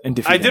game But and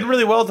defeat I him. did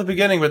really well at the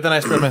beginning, but then I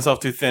spread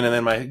myself too thin, and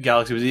then my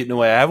galaxy was eaten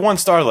away. I have 1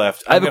 star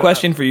left. I have a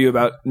question for you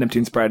about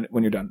Neptune's Pride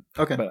when you're done.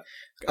 Okay. But-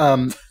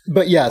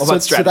 But yeah, What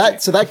about strategy?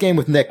 so that game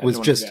with Nick was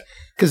don't just wanna do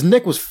because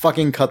Nick was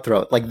fucking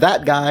cutthroat. Like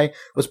that guy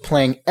was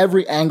playing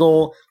every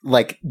angle,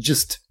 like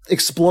just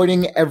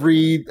exploiting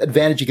every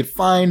advantage he could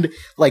find.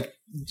 Like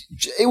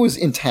it was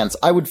intense.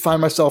 I would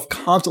find myself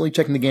constantly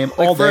checking the game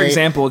all for day.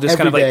 example, just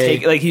kind of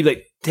every like day.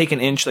 he'd take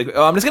an inch, like,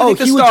 oh, I'm just gonna take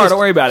the he would star. just- Don't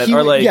worry about it. he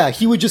Or would- like,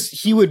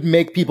 he would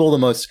make people the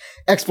most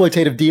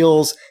exploitative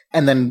deals,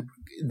 and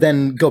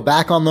then go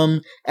back on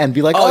them and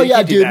be like, Oh, oh you yeah,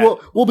 can't do dude, that.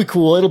 we'll be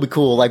cool. It'll be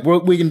cool. Like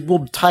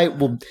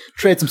we'll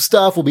trade some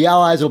stuff. We'll be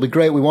allies. It'll be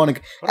great. We want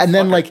to, and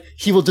then like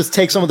he will just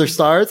take some of their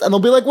stars and they'll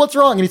be like, what's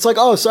wrong? And he's like,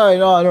 oh, sorry,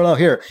 no, I don't know.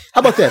 Here,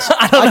 how about this?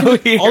 know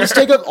here.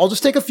 I'll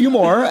just take a few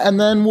more and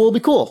then we'll be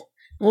cool.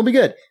 We'll be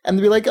good. And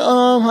they'll be like,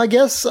 I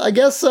guess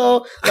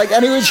so. Like,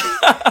 and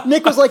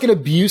Nick was like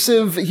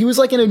he was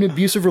like in an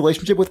abusive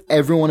relationship with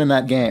everyone in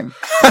that game.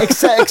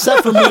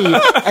 Except for me.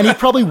 And he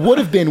probably would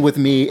have been with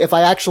me if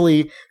I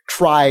actually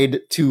tried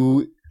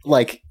to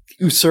like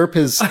usurp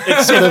his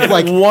sort of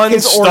like 1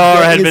 his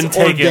star had his been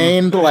taken.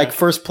 ordained like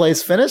first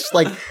place finish.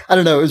 Like, I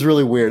don't know. It was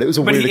really weird. It was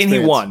a but weird he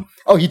experience. won.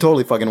 Oh, he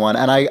totally fucking won.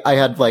 And I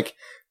had like,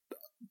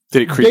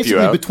 Did it creep you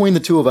basically out? between the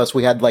two of us,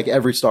 we had like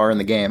every star in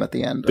the game at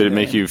the end. Did it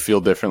make you feel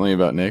differently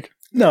about Nick?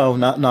 No,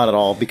 not at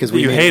all. Because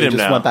we You hate him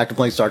just now. went back to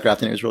playing StarCraft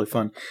and it was really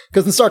fun.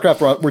 Because in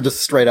StarCraft we're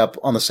just straight up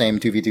on the same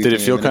 2v2. Did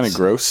it feel kind of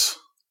gross?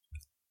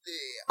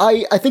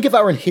 I think if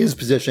I were in his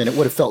position, it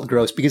would have felt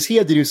gross because he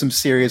had to do some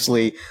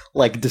seriously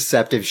like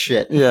deceptive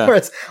shit. Yeah.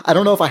 Whereas I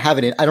don't know if I have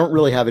it in. I don't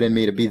really have it in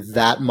me to be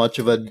that much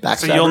of a backstabber.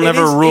 So you'll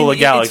never rule a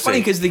galaxy. It's funny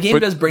because the game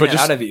does bring but that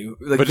just- out of you.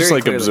 But just very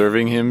like clearly.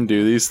 observing him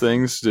do these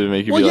things did it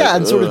make you Well, be yeah, like,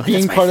 and sort of "Ugh."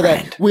 being my part of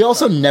friend. that. We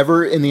also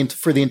never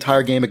for the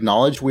entire game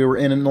acknowledged we were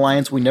in an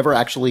alliance. We never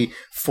actually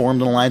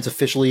formed an alliance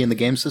officially in the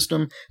game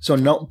system. So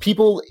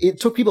it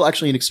took people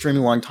actually an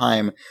extremely long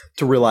time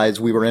to realize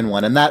we were in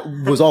one, and that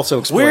was also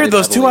exploited Weird,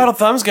 those 2 heavily. Idle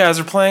Thumbs guys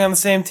are playing on the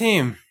same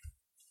team.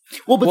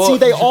 Well, but Well, see,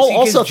 they all see,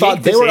 'cause also Jake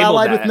thought they were disabled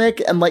allied with that.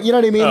 Nick, and like, you know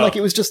what I mean? Oh. Like,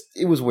 it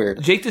was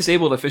weird. Jake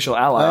disabled official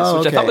allies,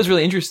 which I okay. thought was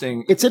really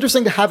interesting. It's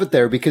interesting to have it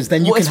there because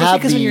then you Well, can especially have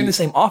because when you're in the the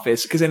same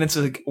office, because then it's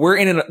like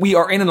we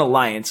are in an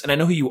alliance, and I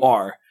know who you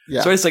are.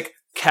 Yeah. So I just like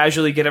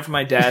casually get up from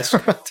my desk,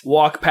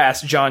 walk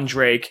past John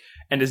Drake,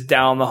 and just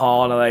down the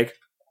hall, and I like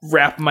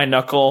wrap my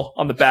knuckle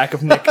on the back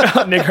of Nick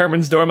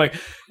Herman's door. I'm like,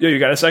 yo, you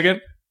got a second?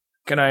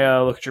 Can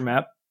I look at your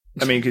map?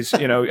 I mean, because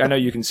I know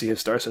you can see his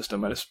star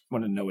system. I just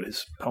want to know what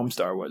his home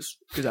star was.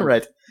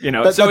 right. So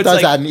That it's does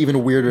like, add an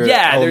even weirder.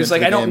 yeah, element there's to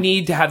like the I don't game.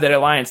 need to have that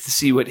alliance to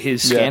see what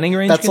his Yeah. scanning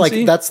range That's can like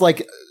see. that's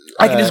like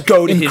I can just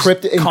go to his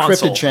console.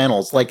 encrypted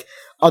channels. Like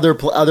other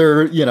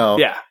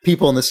Yeah.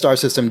 people in the star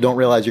system don't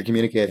realize you're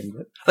communicating.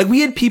 Like we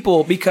had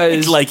people because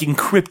It's like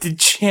encrypted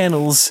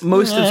channels.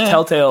 most of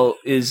Telltale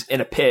is in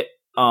a pit.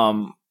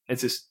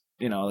 It's just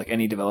like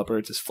any developer,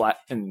 it's just flat,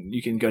 and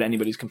you can go to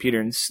anybody's computer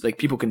and like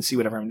people can see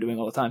whatever I'm doing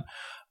all the time.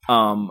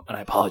 And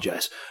I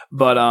apologize,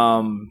 but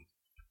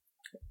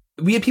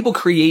we had people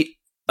create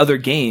other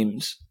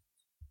games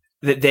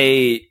that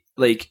they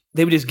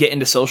would just get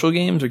into social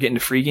games or get into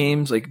free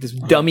games, like just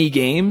dummy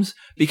games,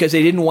 because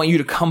they didn't want you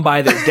to come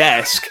by their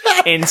desk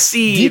and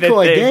see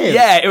Decoy that games.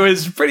 Yeah, it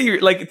was pretty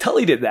like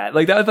Tully did that.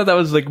 Like that, I thought that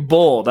was like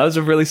bold. That was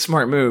a really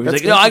smart move. He's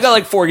That's like, no, I got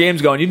like 4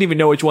 games going. You didn't even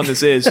know which one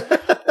this is.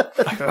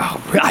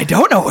 I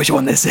don't know which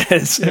one this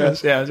is. It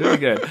was really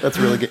good. That's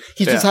really good.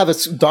 He just have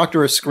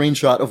doctor a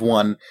screenshot of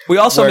one. We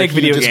also where make he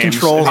video just games.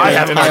 controls I the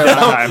haven't entire had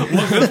map. time.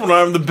 Look, this one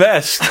I'm the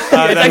best. It's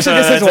actually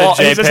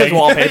just his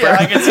wallpaper. Yeah,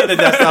 I can see the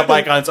desktop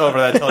icons over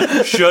that.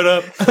 Like, shut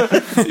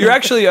up. You're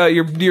actually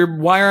you're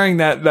wiring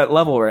that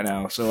level right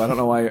now, so I don't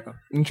know why.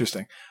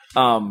 Interesting.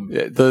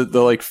 Yeah,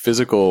 the like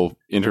physical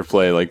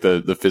interplay, like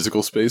the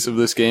physical space of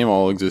this game,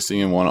 all existing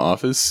in one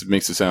office,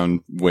 makes it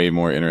sound way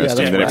more interesting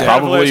that's than it right.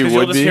 probably You'll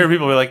would just be. hear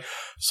people be like,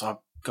 "So I'm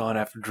going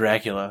after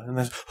Dracula," and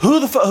then who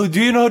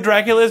do you know who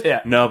Dracula is?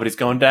 Yeah. No, but he's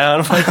going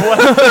down. I'm like,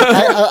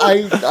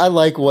 what? I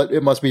like what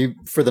it must be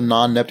for the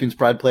non-Neptune's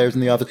Pride players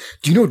in the office.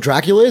 Do you know what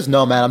Dracula is?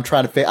 No, man, I'm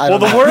trying to. Well,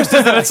 the worst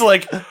is that it's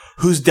like,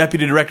 who's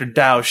Deputy Director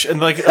Dausch? And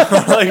like,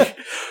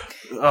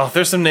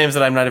 there's some names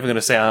that I'm not even going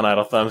to say on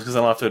Idle Thumbs because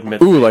I'll have to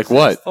admit. Ooh, like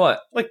what?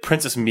 What? Like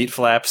Princess Meat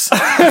Flaps.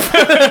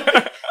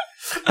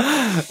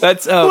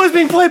 That's Who is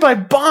being played by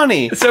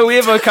Bonnie? so we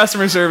have a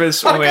customer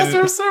service woman,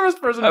 Customer service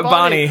person,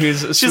 Bonnie,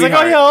 who's a She's like,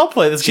 oh yeah, I'll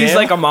play this game. she's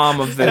like a mom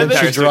of the And then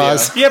entire she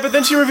draws. studio. Yeah, but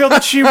then she revealed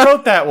that she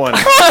wrote that one.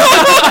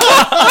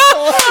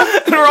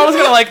 And we're always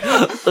gonna like,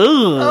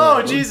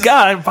 Oh, Jesus.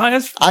 God,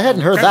 Bonnie's. I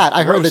hadn't heard that.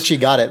 I heard that she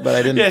got it, but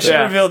I didn't. Yeah, she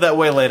Yeah. revealed that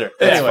way later.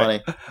 That's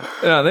Anyway, funny.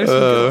 Yeah, there's some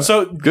good-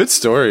 so Good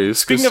stories.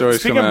 Speaking Good of- stories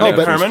speaking coming of out Nick Oh,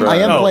 but Neptune's Herman, I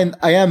Pride. am Oh. playing.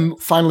 I am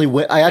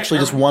finally. I actually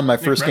just won my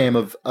first game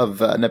of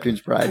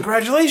Neptune's Pride.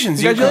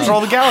 congratulations, you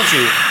control the galaxy.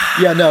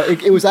 Yeah, no,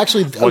 it was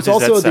actually. It was does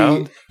that also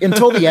sound?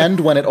 until the end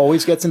when it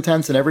always gets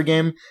intense in every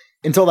game.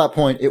 Until that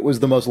point, it was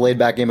the most laid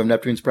back game of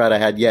Neptune's Pride I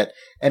had yet,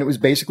 and it was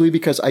basically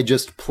because I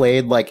just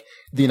played like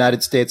the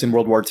United States in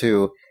World War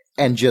II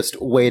and just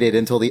waited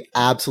until the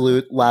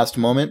absolute last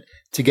moment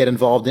to get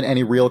involved in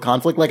any real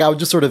conflict. Like I would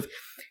just sort of.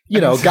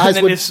 Guys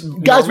then would just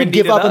give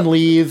Normandied up it and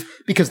leave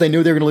because they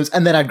knew they were going to lose,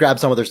 and then I'd grab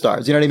some of their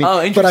stars. You know what I mean?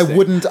 Oh, but I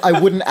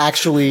interesting. wouldn't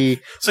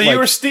actually. So you like-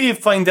 were Steve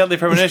playing Deadly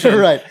Premonition,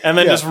 Right, And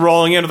then yeah. just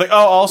rolling in with like, oh,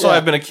 also Yeah.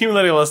 I've been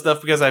accumulating all this stuff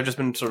because I've just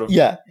been sort of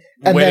Yeah.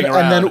 And waiting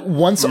then around.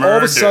 once all of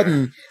Murder. a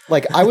sudden,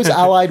 like I was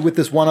allied with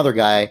this one other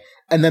guy,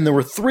 and then there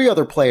were 3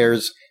 other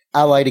players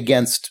allied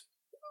against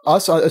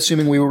us,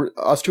 assuming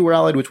us 2 were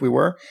allied, which we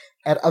were.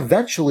 And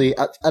eventually,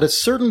 at a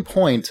certain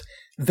point,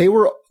 they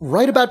were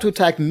right about to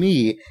attack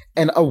me,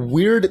 and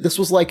this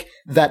was like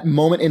that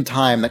moment in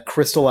time that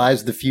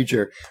crystallized the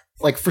future.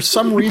 Like for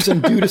some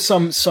reason, due to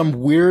some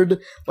weird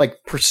like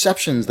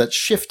perceptions that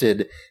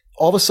shifted,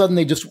 all of a sudden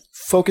they just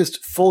focused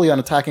fully on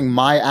attacking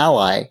my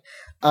ally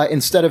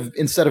instead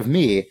of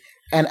me.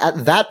 And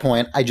at that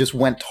point, I just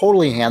went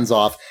totally hands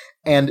off.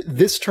 And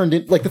this turned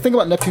in like the thing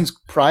about Neptune's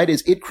Pride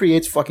is it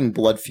creates fucking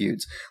blood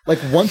feuds. Like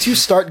once you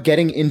start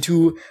getting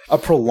into a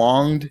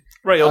prolonged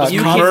right. You'll just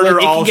You can- murder it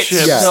can all get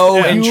ships. Yeah. so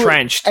Yeah.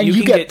 entrenched, and you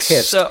can get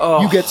pissed.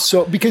 So, You get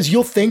so because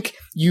you'll think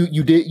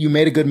you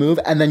made a good move,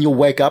 and then you'll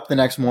wake up the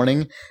next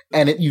morning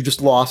and you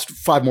just lost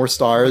 5 more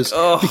stars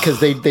Ugh.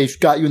 because they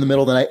got you in the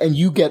middle of the night, and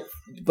you get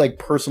like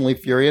personally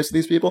furious at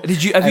these people.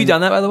 Have you And-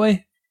 done that, by the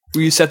way?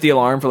 Where you set the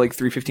alarm for like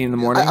 3:15 in the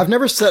morning? I've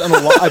never set an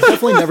alarm. I've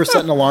definitely never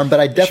set an alarm, but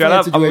I definitely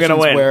up, had I'm gonna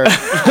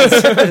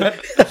situations win.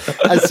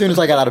 where as soon as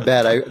I got out of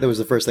bed, that was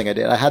the first thing I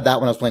did. I had that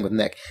when I was playing with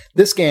Nick.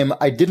 This game,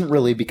 I didn't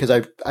really because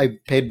I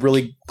paid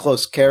really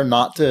close care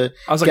not to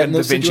I was like get a in Da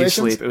those Vinci situations.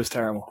 sleep. It was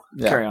terrible.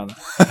 Yeah. Carry on.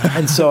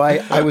 And so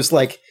I was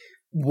like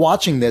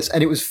watching this,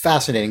 and it was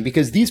fascinating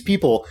because these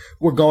people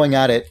were going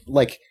at it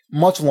like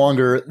much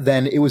longer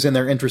than it was in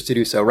their interest to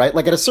do so, right?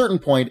 Like at a certain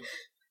point,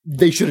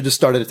 they should have just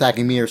started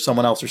attacking me or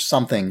someone else or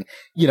something,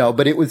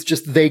 but it was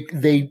just they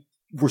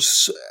were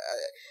so,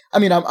 I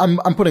mean,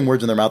 I'm putting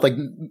words in their mouth. Like,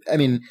 I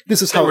mean,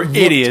 this is how They were it looked.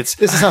 idiots.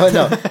 This is how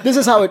this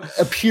is how it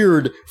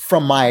appeared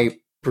from my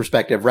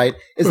perspective, right?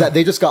 Is that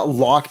they just got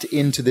locked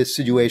into this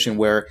situation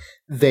where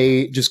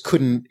they just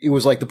couldn't, it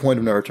was like the point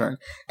of no return.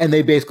 And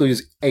they basically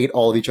just ate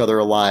all of each other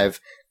alive.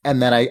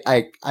 And then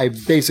I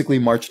basically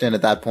marched in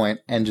at that point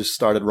and just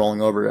started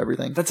rolling over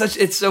everything.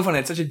 It's so funny.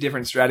 It's such a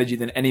different strategy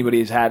than anybody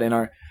has had in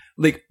our,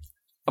 like,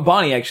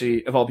 Bonnie,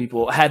 actually, of all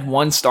people, had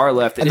 1 star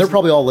left. And they're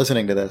probably all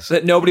listening to this.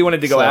 That nobody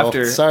wanted to go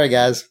after. Sorry,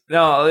 guys.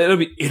 No, it'll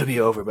be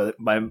over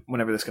by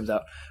whenever this comes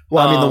out.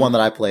 Well, I mean, the one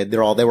that I played, they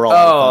were all.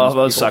 Oh,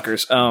 those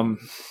suckers.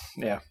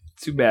 Yeah,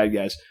 too bad,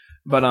 guys.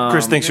 But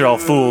Chris thinks you're all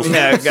fools.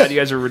 Yeah, God, you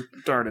guys are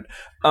retarded.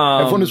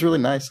 Everyone was really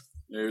nice.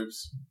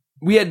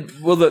 We had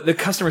the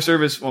customer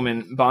service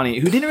woman Bonnie,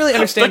 who didn't really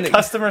understand the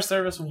customer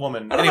service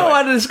woman. I don't know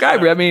how to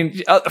describe her. I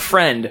mean, a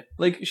friend.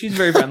 Like, she's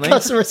very friendly.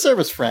 Customer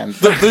service friend.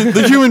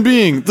 The human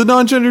being, the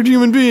non-gendered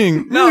human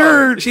being. No,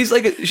 Nerd. she's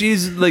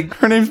like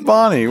Her name's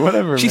Bonnie.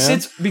 Whatever. She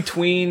man. sits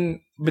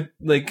between,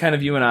 like, kind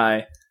of you and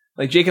I.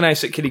 Like, Jake and I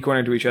sit kitty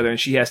corner to each other, and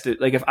she has to,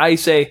 like, if I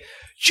say,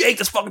 Jake,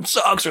 this fucking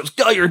sucks, or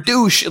you're a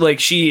douche,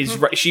 like, she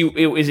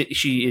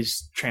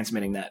is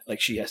transmitting that. Like,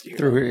 she has to hear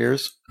Through her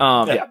ears.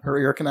 Yeah. Her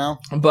ear canal.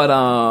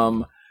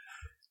 But,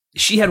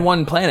 she had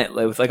one planet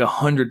with, like,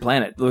 100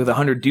 with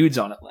 100 dudes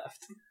on it left.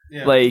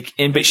 Yeah. Like,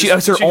 but she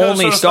was her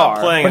only star.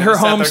 But her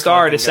home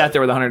star just sat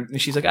there with 100, and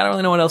she's like, I don't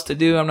really know what else to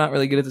do. I'm not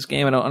really good at this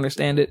game. I don't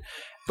understand it.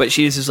 But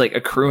she's just, like,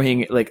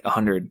 accruing, like,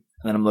 100.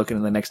 And then I'm looking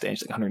at the next day, and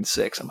she's like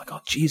 106. I'm like, oh,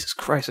 Jesus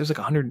Christ. There's like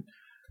 100.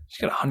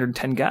 She's got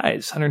 110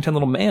 guys, 110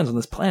 little mans on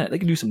this planet. They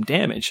can do some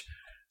damage.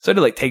 So I had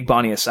to, like, take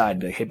Bonnie aside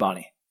and be like, hey,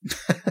 Bonnie,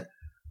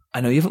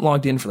 I know you haven't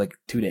logged in for, like,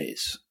 2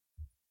 days,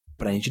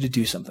 but I need you to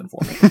do something for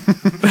me.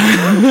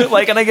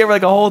 Like, and I gave her,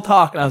 like, a whole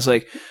talk. And I was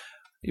like,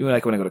 you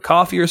want to go to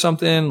coffee or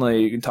something? Like,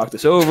 you can talk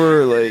this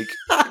over. Like,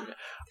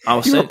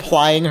 You were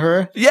applying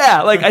her?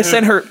 Yeah. Like, I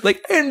sent her,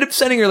 like, I ended up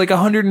sending her, like,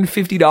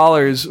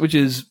 $150, which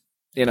is,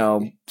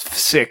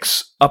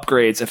 6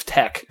 upgrades of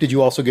tech. Did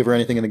you also give her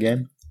anything in the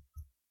game?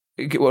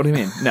 What do you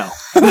mean? No.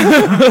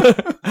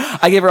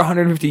 I gave her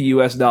 $150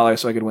 US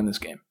so I could win this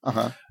game.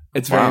 Uh-huh.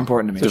 It's very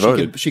important to me.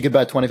 So she could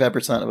buy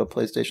 25% of a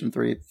PlayStation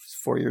 3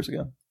 4 years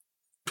ago.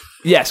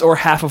 Yes, or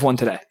half of one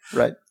today.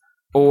 Right.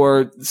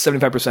 Or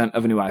 75%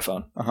 of a new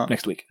iPhone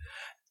next week.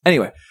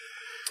 Anyway.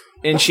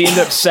 And she ended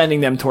up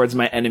sending them towards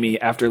my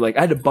enemy after, like,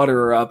 I had to butter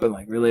her up and,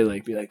 like, really,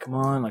 like, be like, come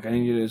on, like, I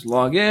need you to just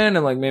log in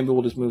and, like, maybe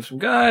we'll just move some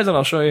guys and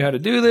I'll show you how to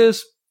do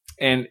this.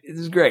 And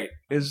it's great.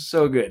 It's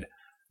so good.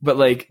 But,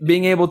 like,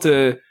 being able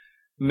to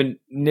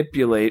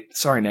manipulate,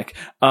 sorry, Nick,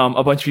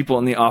 a bunch of people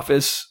in the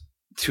office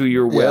to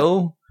your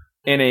will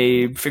in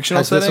a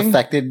fictional setting. Has this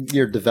affected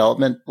your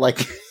development,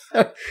 like,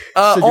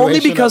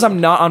 only because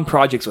I'm not on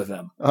projects with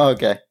them. Oh,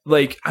 okay.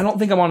 Like, I don't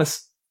think I'm on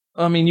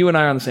I mean, you and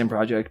I are on the same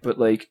project, but,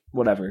 like,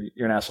 whatever.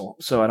 You're an asshole,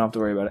 so I don't have to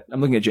worry about it. I'm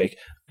looking at Jake.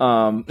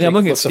 I'm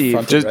looking at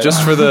Steve.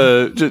 Just for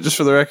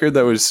the record,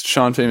 that was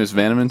Sean Famous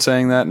Vanneman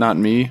saying that, not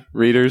me,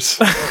 readers.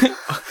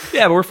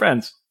 Yeah, but we're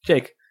friends.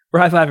 Jake, we're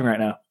high-fiving right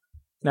now.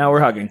 Now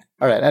we're hugging.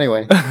 All right,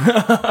 anyway.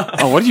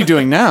 Oh, what are you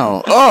doing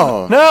now?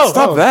 Oh, no.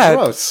 Stop that.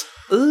 Gross.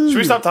 Should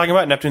we stop talking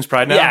about Neptune's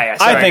Pride now? Yeah,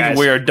 sorry, I think guys.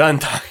 we are done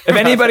talking If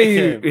about anybody the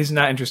who game. is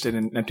not interested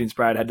in Neptune's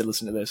Pride had to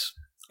listen to this,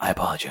 I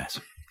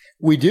apologize.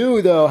 We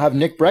do, though, have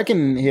Nick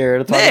Brecken here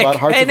to talk about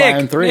Hearts of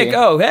Iron 3. Nick,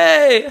 oh,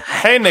 hey.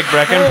 Hey, Nick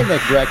Hey, Brecken.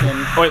 Nick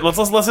Brecken. Wait, let's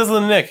listen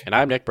to Nick. And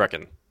I'm Nick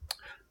Brecken.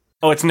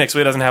 Oh, it's Nick, so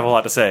he doesn't have a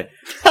lot to say.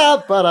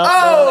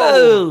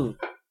 Oh!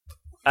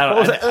 I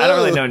don't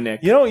really know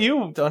Nick.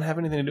 You don't have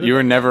anything to do with You it.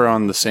 were never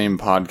on the same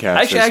podcast.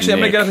 Actually, as I'm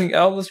Nick. gonna go.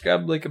 I'll just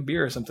grab like a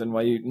beer or something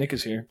while Nick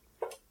is here.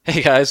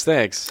 Hey guys,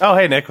 thanks. Oh,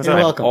 hey, Nick. What's You're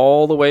up? welcome.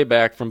 All the way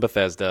back from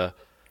Bethesda.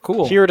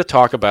 Cool. Here to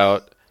talk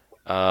about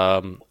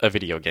a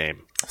video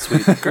game.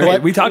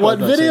 Great. We talked What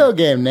about that video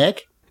game,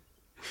 Nick?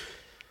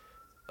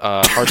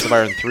 Hearts of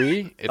Iron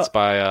 3. It's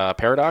by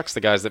Paradox,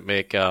 the guys that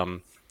make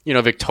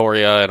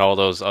Victoria and all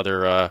those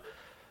other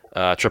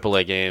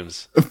AAA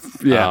games.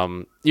 Yeah.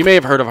 You may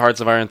have heard of Hearts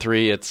of Iron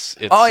 3. It's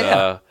Oh,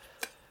 yeah.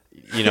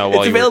 while you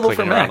were available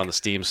clicking for around Mac. on the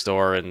Steam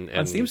store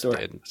and Steam Store.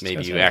 and maybe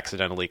That's you right.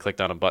 accidentally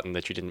clicked on a button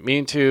that you didn't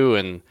mean to,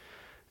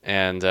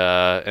 and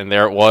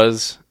there it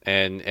was,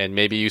 and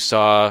maybe you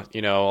saw a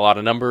lot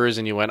of numbers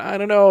and you went, I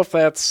don't know if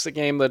that's a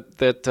game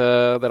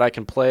that I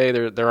can play.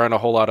 There aren't a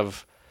whole lot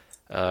of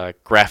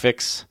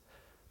graphics,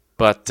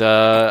 but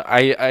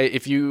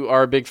if you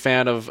are a big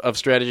fan of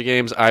strategy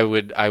games, I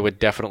would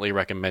definitely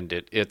recommend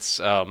it. It's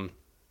a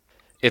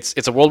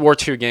World War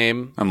II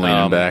game. I'm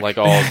leaning back. Like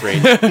all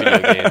great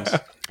video games.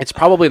 It's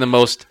probably the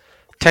most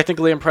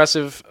technically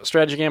impressive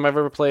strategy game I've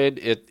ever played.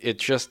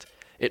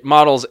 It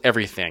models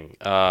everything.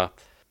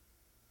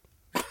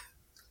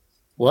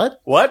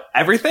 What? What?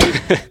 Everything?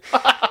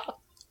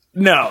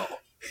 No.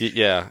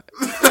 Yeah.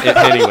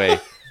 Anyway,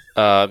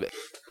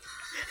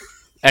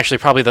 actually,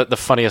 probably the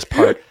funniest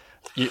part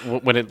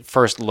when it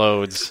first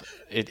loads,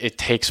 it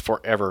takes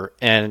forever,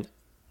 and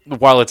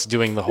while it's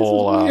doing the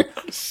whole the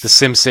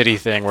SimCity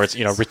thing, where it's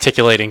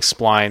reticulating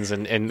splines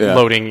and Yeah.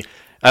 loading.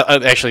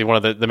 Actually,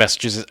 one of the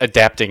messages is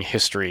adapting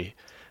history.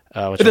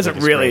 Which It doesn't I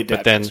think is really great. adapt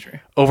But then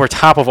history. over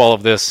top of all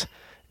of this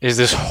is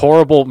this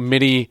horrible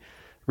MIDI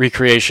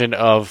recreation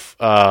of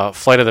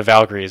Flight of the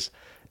Valkyries,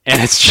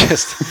 and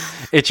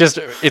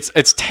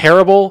it's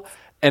terrible.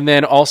 And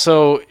then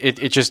also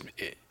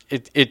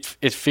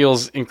it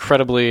feels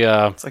incredibly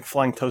It's like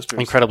flying toasters.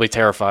 incredibly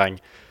terrifying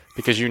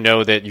because you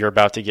know that you're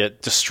about to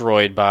get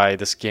destroyed by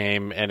this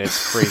game and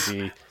its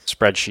crazy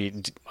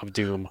spreadsheet of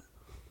doom.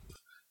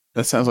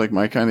 That sounds like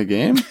my kind of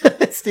game.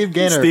 Steve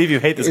Gaynor. Steve, you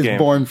hate this is game.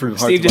 born for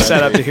Hearts Steve of just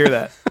sat Iron. up to hear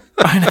that.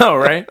 I know,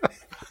 right?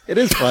 It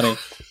is funny.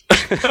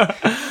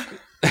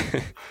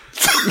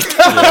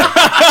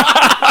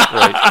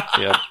 Right?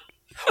 Yeah.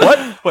 What?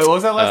 Wait, what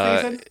was that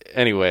last thing you said?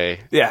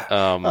 Anyway, Yeah.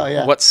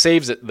 Yeah. What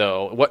saves it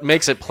though? What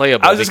makes it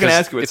playable? I was just gonna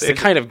because ask you what it's the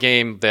saves kind of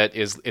game that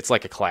it's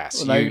like a class.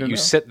 Well, now you you don't know.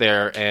 sit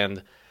there,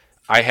 and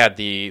I had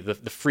the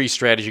free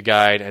strategy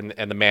guide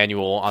and the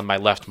manual on my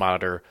left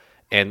monitor,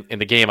 and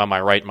the game on my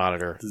right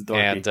monitor.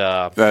 And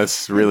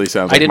That's really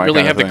sounds like I didn't my really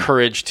kind have of the thing.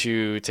 courage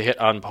to hit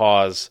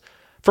unpause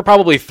for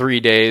probably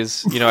 3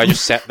 days. You know, I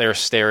just sat there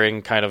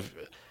staring, kind of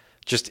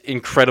just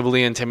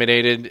incredibly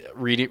intimidated,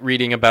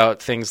 reading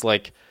about things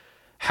like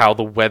how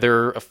the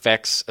weather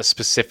affects a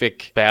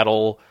specific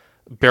battle,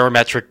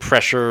 barometric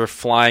pressure,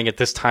 flying at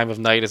this time of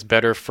night is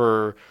better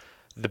for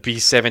the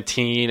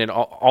B-17, and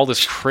all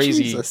this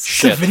crazy Jesus.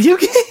 shit Video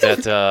game?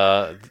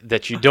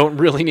 that you don't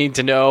really need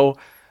to know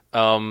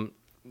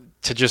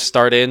to just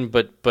start in,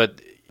 but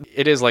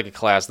it is like a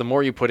class. The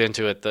more you put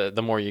into it,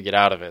 the more you get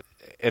out of it.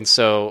 And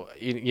so,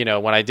 you know,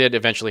 when I did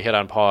eventually hit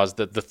on pause,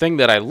 the thing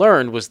that I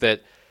learned was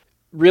that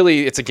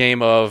really it's a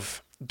game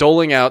of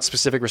doling out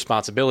specific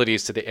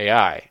responsibilities to the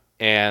AI,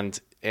 and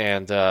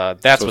that's So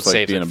what it's like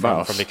saves being it a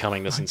boss. from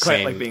becoming this Quite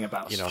insane, like being a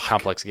boss. you know,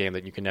 complex game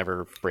that you can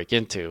never break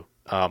into.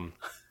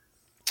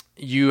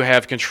 You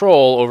have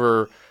control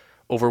over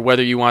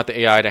whether you want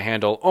the AI to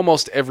handle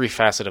almost every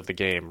facet of the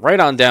game, right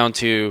on down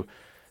to,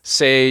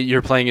 say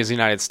you're playing as the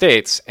United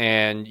States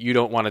and you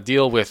don't want to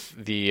deal with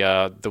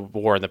the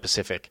war in the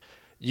Pacific.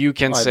 You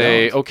can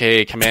say,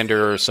 okay,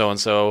 Commander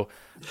so-and-so,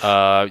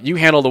 you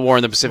handle the war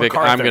in the Pacific.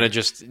 MacArthur. I'm going to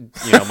just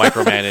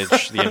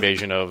micromanage the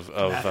invasion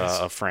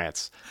of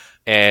France.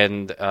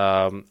 And,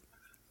 the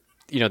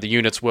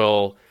units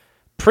will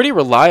pretty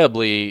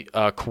reliably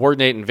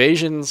coordinate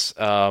invasions,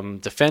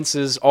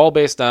 defenses, all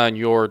based on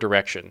your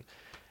direction.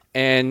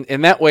 And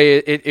in that way,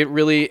 it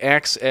really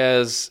acts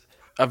as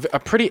a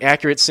pretty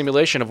accurate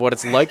simulation of what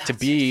it's like to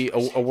be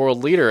a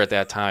world leader at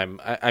that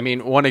time. I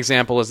mean, one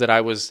example is that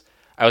I was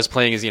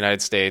playing as the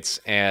United States,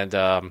 and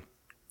it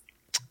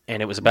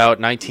was about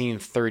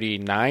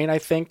 1939, I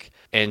think,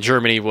 and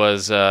Germany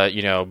was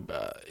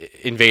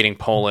invading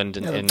Poland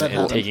and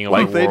taking over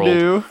Like the they world.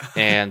 do.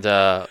 And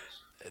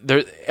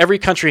every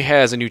country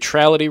has a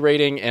neutrality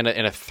rating and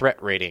a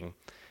threat rating.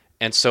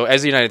 And so,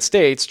 as the United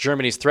States,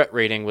 Germany's threat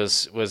rating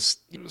was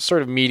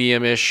sort of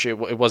medium-ish. It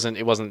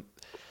wasn't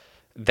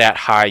that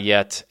high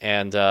yet,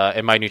 and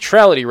my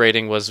neutrality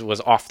rating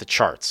was off the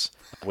charts,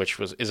 which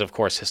is of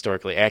course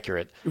historically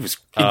accurate. It was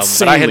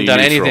But I hadn't done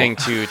neutral. anything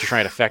to try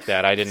and affect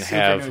that. I didn't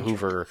have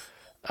Hoover,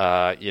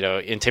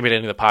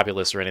 intimidating the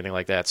populace or anything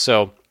like that.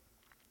 So,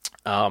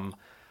 I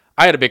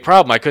had a big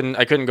problem. I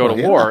couldn't go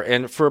to war,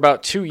 and for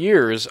about 2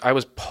 years, I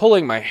was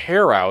pulling my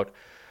hair out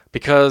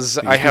because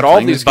I had all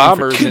playing these this game for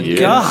bombers 2 and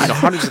years.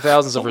 hundreds of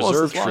thousands of Almost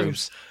reserve as long.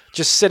 troops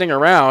just sitting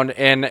around,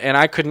 and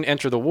I couldn't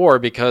enter the war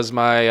because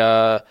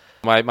my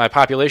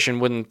population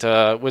wouldn't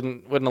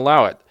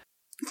allow it.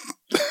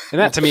 And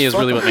that to me is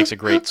really what makes a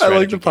great I strategy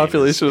like the game,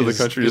 population of the is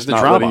country the just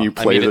not drama. letting you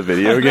I play mean, the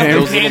video those game.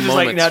 little Kansas is like,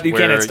 moments no, you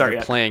can't where start you're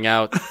yet. playing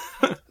out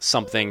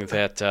something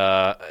that,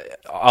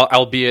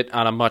 albeit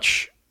on a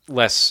much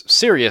less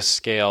serious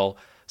scale,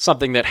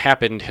 something that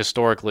happened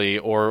historically,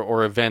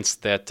 or events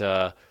that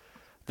are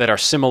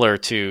similar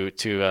to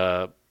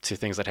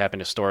things that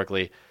happened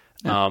historically.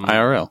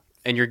 IRL.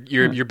 And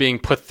you're being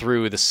put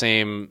through the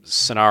same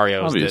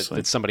scenarios Obviously.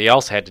 that somebody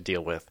else had to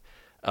deal with.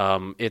 It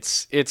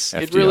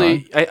FDR.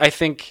 really, I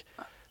think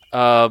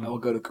I will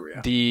go to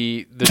Korea.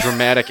 the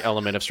dramatic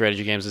element of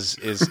strategy games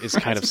is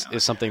kind of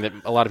is something that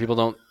a lot of people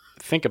don't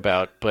think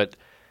about, but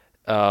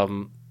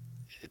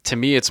to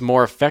me it's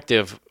more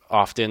effective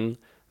often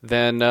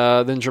than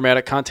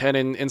dramatic content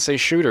in say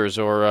shooters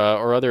or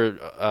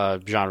other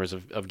genres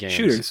of games.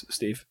 Shooters,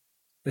 Steve.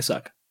 They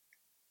suck.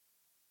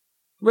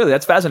 Really,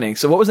 that's fascinating.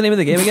 So what was the name of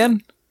the game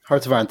again?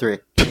 Hearts of Iron 3.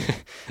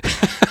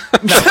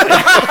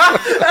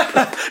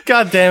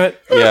 God damn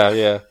it.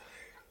 Yeah.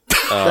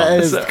 That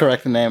is the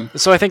correct name.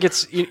 So I think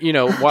it's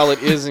while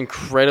it is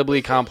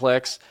incredibly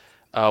complex,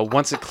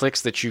 once it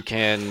clicks that you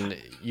can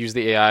use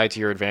the AI to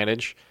your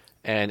advantage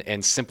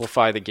and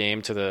simplify the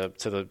game to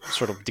the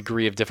sort of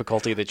degree of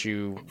difficulty that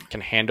you can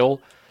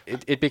handle,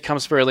 it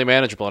becomes fairly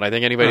manageable. And I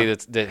think anybody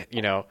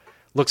that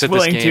looks at this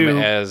Willing game to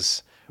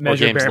as or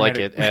measure games like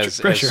barometric it as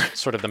pressure.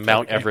 sort of the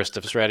Mount Everest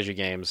of strategy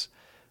games,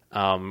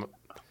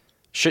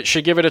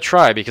 should give it a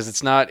try, because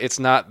it's not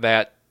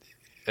that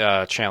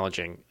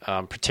challenging,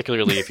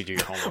 particularly if you do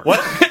your homework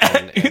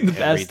and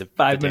past read the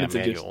 5 damn minutes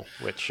of just- manual,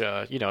 which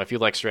if you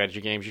like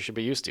strategy games, you should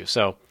be used to.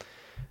 So,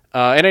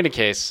 in any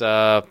case,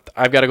 I've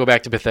got to go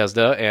back to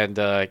Bethesda and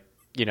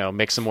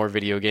make some more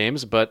video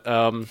games. But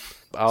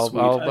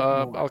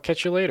I'll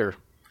catch you later.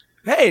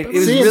 Hey, it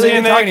was See you, really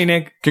Nick. good talking to you,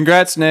 Nick.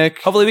 Congrats,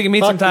 Nick. Hopefully we can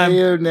meet Fuck sometime.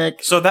 you,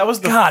 Nick. So that was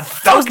the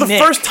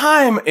Nick. first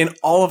time in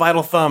all of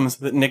Idle Thumbs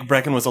that Nick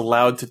Brecken was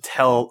allowed to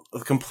tell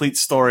a complete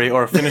story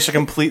or finish a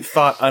complete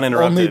thought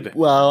uninterrupted.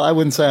 Well, I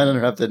wouldn't say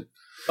uninterrupted.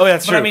 Oh, yeah,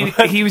 that's But true. I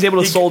mean, he was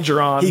able to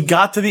soldier on. He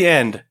got to the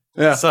end.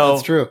 Yeah, So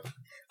That's true.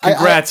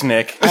 congrats,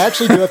 Nick. I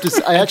actually do have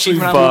to. I actually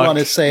do Fuck want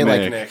to say,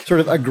 Nick. like, sort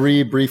of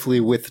agree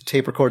briefly with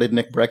tape-recorded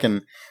Nick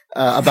Brecken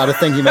about a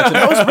thing he mentioned.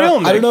 That was real,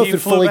 Nick. I don't know He if it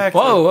flew fully. back.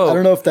 Whoa. I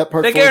don't know if that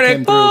part Nick fully Eric,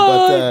 came through,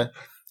 but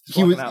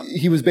walking out.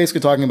 he was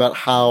basically talking about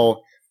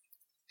how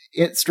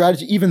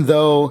strategy, even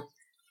though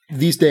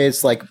these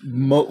days, like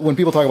when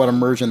people talk about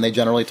immersion, they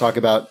generally talk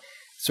about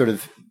sort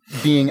of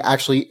being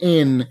actually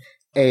in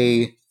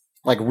a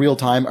like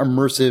real-time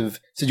immersive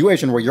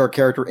situation where you're a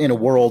character in a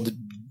world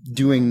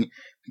doing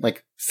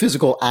like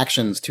physical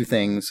actions to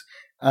things.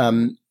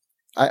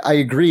 I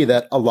agree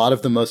that a lot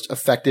of the most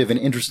effective and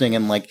interesting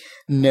and like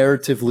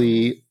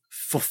narratively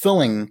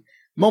fulfilling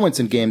moments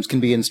in games can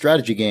be in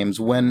strategy games,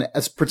 when,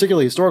 as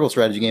particularly historical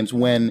strategy games,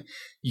 when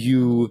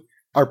you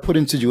are put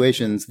in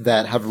situations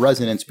that have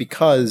resonance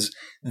because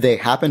they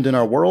happened in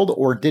our world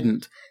or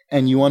didn't.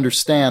 And you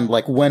understand,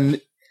 like,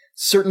 when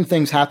certain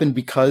things happen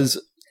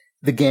because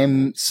the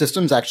game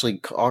systems actually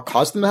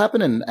cause them to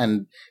happen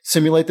and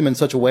simulate them in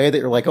such a way that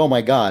you're like, oh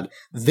my God,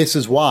 this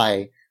is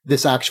why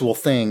this actual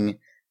thing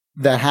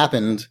that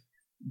happened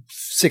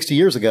 60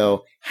 years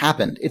ago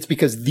happened. It's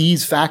because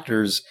these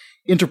factors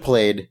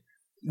interplayed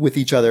with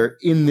each other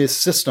in this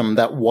system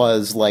that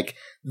was like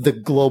the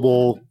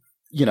global,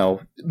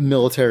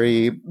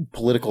 military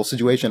political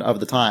situation of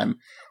the time.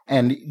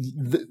 And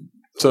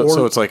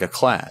so it's like a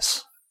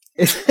class.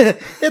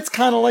 it's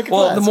kind of like a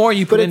well, class, the more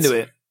you but put it's- into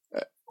it.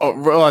 Oh,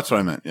 well, that's what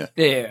I meant. Yeah.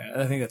 Yeah,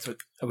 I think that's what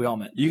we all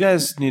meant. You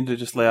guys need to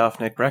just lay off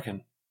Nick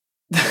Brecken.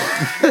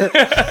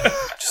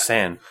 Just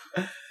saying.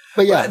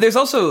 But yeah, There's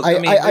also, I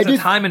there's do- a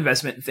time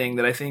investment thing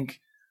that I think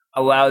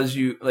allows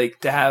you like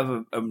to have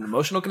an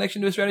emotional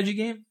connection to a strategy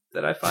game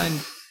that I find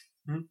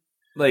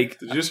like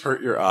Did you just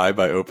hurt your eye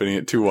by opening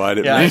it too wide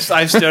at Yeah, me?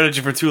 I stared at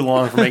you for too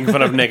long for making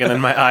fun of Nick, and then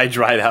my eye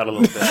dried out a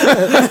little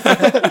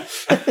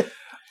bit.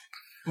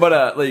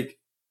 But like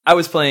I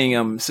was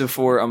playing Civ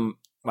 4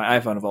 my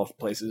iPhone of all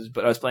places,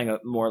 but I was playing a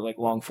more like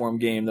long form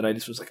game that I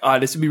just was like,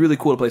 this would be really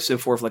cool to play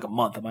Civ 4 for like a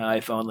month on my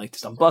iPhone, like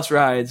just on bus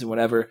rides and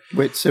whatever.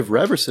 wait, Civ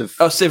Rev or Civ?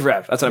 Oh, Civ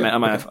Rev. That's what I meant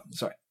on my okay. iPhone.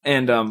 Sorry.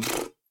 And I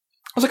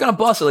was like on a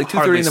bus at like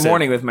 2:30 in the Civ.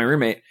 morning with my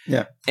roommate.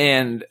 Yeah.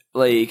 And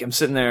like I'm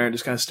sitting there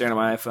just kind of staring at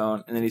my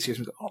iPhone, and then he hears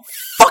me go, "Oh,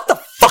 fuck the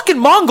fucking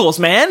Mongols,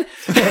 man!"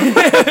 And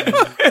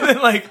then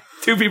like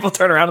two people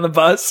turn around on the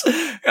bus,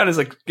 and there's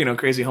like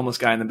crazy homeless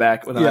guy in the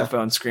back with an Yeah.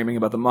 iPhone screaming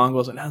about the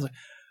Mongols, and I was like,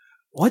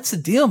 "What's the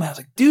deal, man?" I was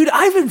like, "Dude,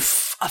 I've been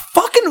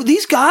fucking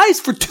these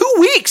guys for 2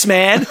 weeks,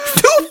 man, 2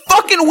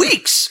 fucking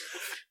weeks."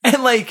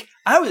 And like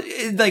I was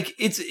like,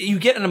 you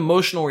get an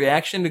emotional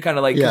reaction to kind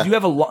of like 'cause Yeah. you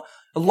have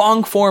a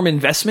long form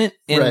investment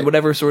in Right.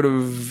 whatever sort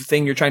of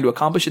thing you're trying to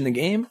accomplish in the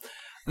game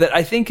that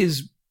I think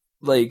is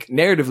like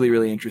narratively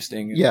really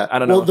interesting. Yeah. I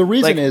don't know. Well, the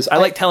reason Like, is I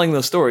like telling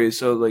those stories,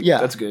 so like Yeah.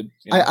 that's good.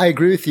 I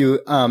agree with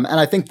you. And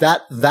I think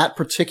that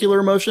particular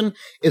emotion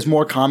is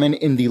more common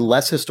in the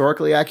less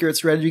historically accurate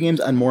strategy games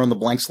and more in the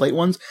blank slate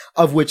ones,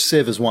 of which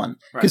Civ is one.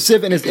 Because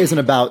Civ isn't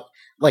about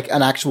like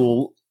an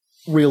actual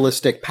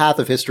realistic path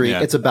of history.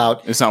 Yeah. It's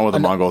about It's not what the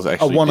Mongols a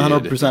actually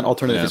 100%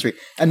 alternative Yeah. history.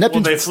 And Well,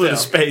 Neptune's they flew to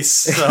space,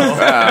 so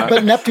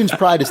but Neptune's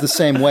Pride is the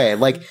same way.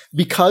 Like,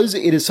 because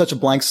it is such a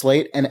blank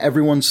slate and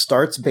everyone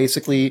starts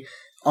basically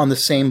on the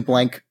same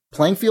blank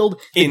playing field,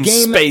 In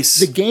space.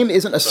 the game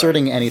isn't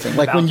asserting anything.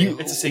 Like when you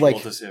it's a sequel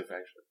like to Civ,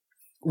 actually.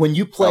 when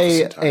you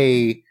play Opposite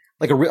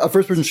time. a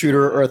first person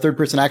shooter or a third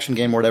person action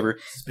game or whatever,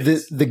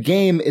 the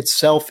game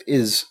itself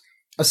is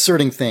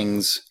asserting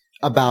things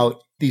about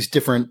these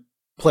different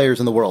players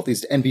in the world,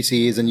 these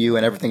NPCs and you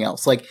and everything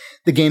else. Like,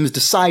 the game is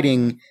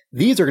deciding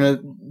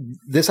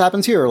this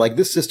happens here, like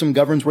this system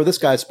governs where this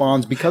guy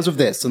spawns because of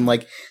this, and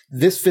like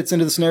this fits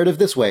into this narrative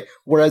this way.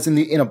 Whereas in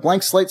a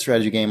blank slate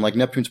strategy game like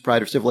Neptune's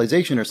Pride or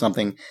Civilization or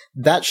something,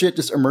 that shit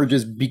just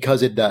emerges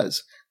because it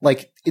does.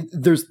 Like,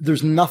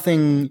 there's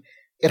nothing,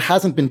 it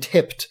hasn't been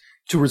tipped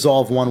to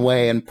resolve one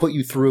way and put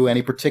you through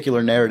any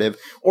particular narrative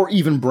or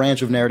even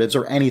branch of narratives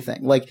or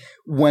anything. Like,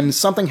 when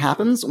something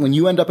happens, when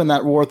you end up in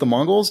that war with the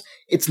Mongols,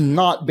 it's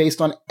not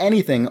based on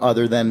anything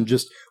other than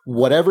just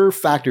whatever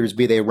factors,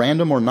 be they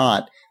random or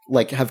not,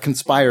 like, have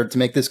conspired to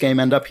make this game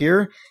end up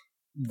here.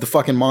 The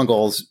fucking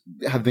Mongols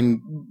have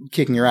been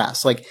kicking your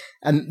ass. Like,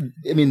 and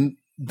I mean,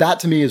 that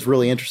to me is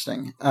really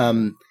interesting.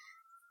 And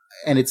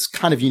it's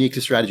kind of unique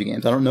to strategy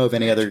games. I don't know of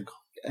any other,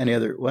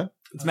 what?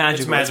 It's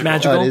magical. It's It's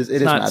magical. magical. It is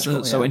It's not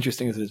magical, so yeah.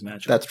 interesting as it is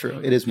magical. That's true.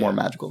 It is more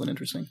magical than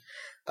interesting.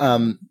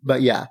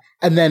 But yeah.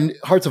 And then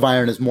Hearts of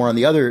Iron is more on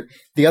the other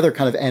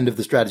kind of end of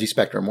the strategy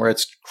spectrum, where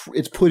it's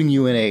putting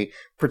you in a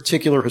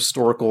particular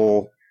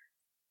historical,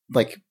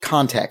 like,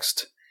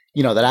 context,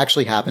 that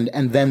actually happened,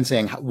 and then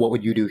saying, what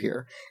would you do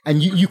here?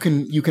 And you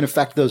can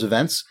affect those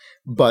events,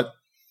 but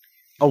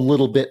a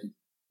little bit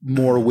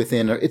more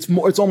within. It's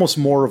almost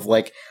more of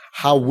like,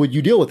 how would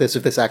you deal with this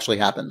if this actually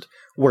happened?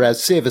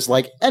 Whereas Civ is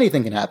like,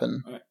 anything can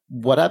happen.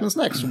 What happens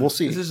next? We'll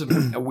see. This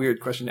is a weird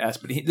question to ask,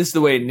 but this is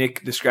the way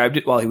Nick described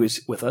it while he was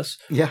with us.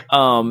 Yeah.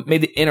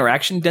 Made the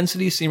interaction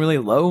density seem really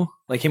low,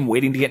 like him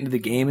waiting to get into the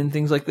game and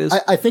things like this.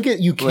 I think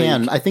you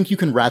can. I think you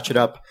can ratchet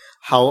up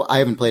how I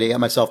haven't played it yet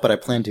myself, but I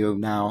plan to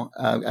now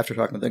after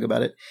talking to Nick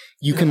about it.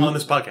 You can on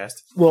this podcast.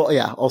 Well,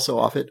 yeah, also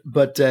off it,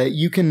 but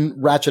you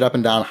can ratchet up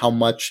and down how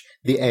much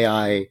the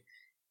AI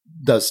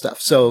does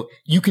stuff. So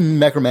you can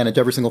micromanage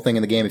every single thing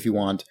in the game if you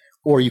want,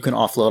 or you can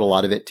offload a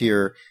lot of it to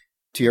your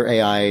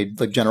AI,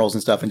 like generals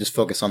and stuff, and just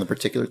focus on the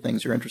particular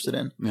things you're interested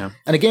in. Yeah.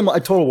 And a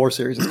Total War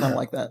series is kind of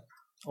like that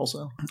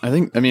also. I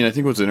think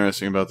what's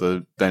interesting about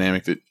the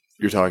dynamic that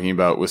you're talking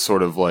about was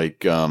sort of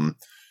like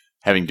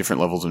having different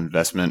levels of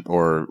investment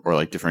or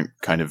like different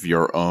kind of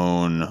your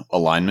own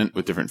alignment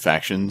with different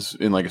factions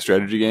in like a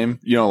strategy game.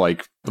 You know,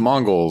 like the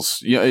Mongols,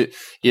 you know,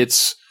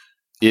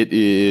 it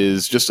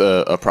is just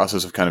a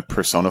process of kind of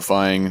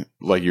personifying,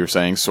 like you were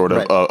saying, sort of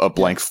Right. a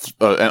blank,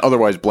 an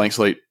otherwise blank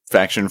slate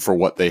faction for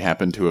what they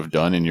happen to have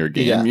done in your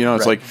game. Yeah, you know,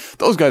 it's right. like,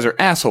 those guys are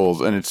assholes,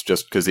 and it's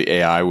just because the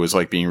AI was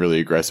like being really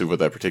aggressive with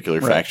that particular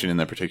Right. faction in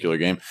that particular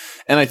game.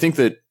 And I think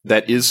that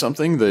is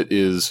something that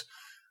is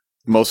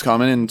most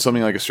common in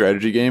something like a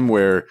strategy game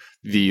where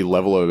the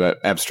level of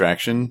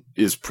abstraction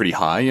is pretty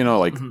high, you know,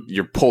 like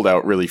you're pulled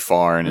out really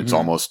far and it's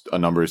almost a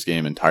numbers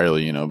game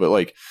entirely, you know, but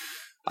like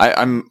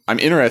I'm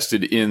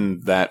interested in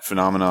that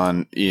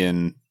phenomenon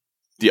in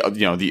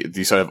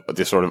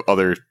the sort of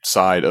other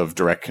side of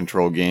direct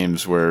control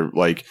games where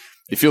like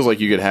it feels like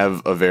you could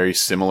have a very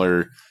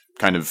similar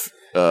kind of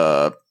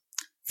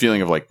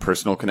feeling of like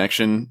personal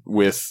connection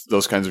with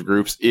those kinds of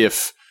groups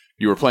if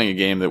you were playing a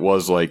game that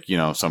was like, you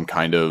know, some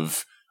kind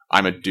of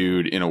I'm a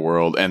dude in a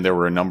world and there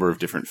were a number of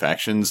different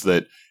factions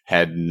that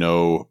had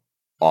no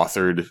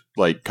authored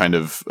like kind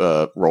of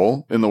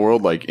role in the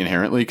world like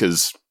inherently,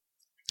 because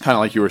kind of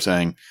like you were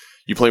saying,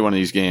 you play one of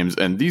these games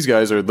and these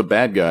guys are the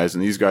bad guys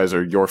and these guys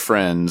are your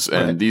friends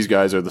and Right. these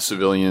guys are the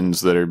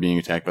civilians that are being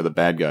attacked by the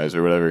bad guys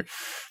or whatever.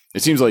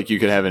 It seems like you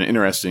could have an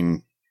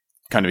interesting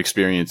kind of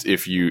experience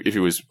if it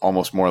was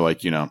almost more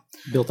like, you know,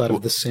 Built out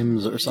of The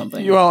Sims or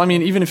something. well, I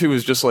mean, even if it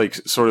was just like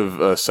sort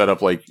of set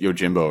up like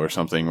Yojimbo or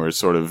something, where it's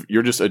sort of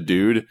you're just a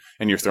dude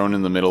and you're thrown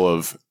in the middle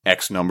of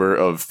X number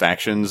of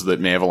factions that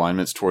may have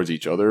alignments towards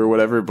each other or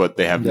whatever, but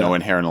they have no Yeah.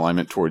 inherent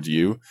alignment towards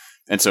you.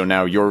 And so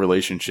now your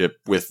relationship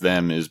with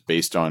them is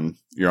based on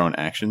your own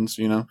actions,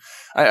 you know?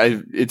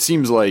 It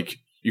seems like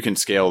you can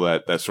scale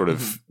that sort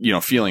of, you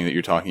know, feeling that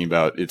you're talking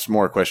about. It's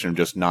more a question of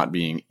just not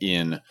being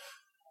in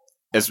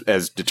as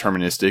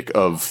deterministic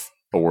of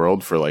a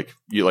world for like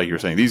you were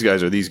saying, these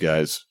guys are these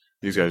guys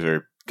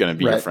are going to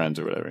be your Right. friends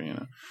or whatever, you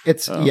know?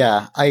 It's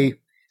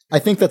I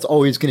think that's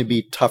always going to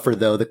be tougher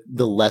though,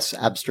 the less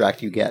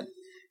abstract you get.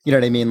 You know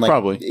what I mean? Like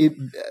Probably.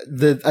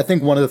 I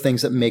think one of the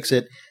things that makes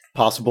it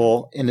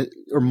possible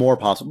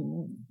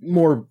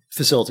more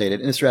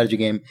facilitated in a strategy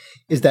game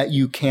is that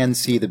you can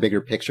see the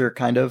bigger picture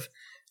kind of.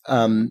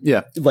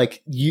 Yeah.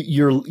 Like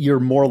you're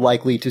more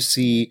likely to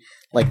see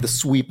like the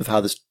sweep of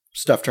how this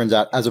stuff turns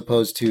out as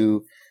opposed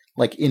to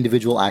like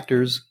individual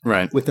actors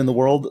Right. within the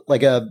world.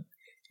 Like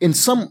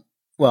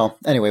well,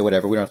 anyway,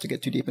 whatever. We don't have to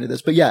get too deep into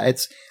this, but yeah,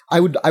 I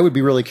would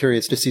be really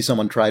curious to see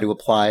someone try to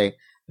apply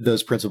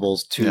those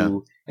principles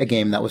to a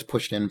game that was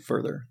pushed in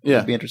further. Yeah.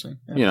 It'd be interesting.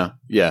 Yeah. You know,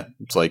 yeah.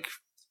 It's like,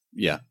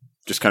 yeah,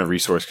 just kind of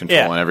resource control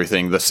Yeah. and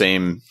everything. The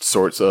same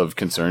sorts of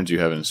concerns you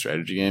have in a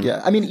strategy game.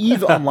 Yeah, I mean,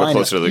 Eve Online.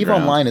 closer to the Eve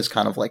ground. Online is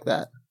kind of like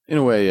that. In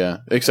a way, yeah.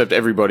 Except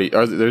everybody, there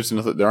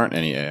aren't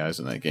any AIs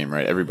in that game,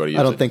 right? Everybody is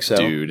I don't a think so.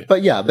 dude.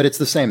 But yeah, but it's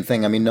the same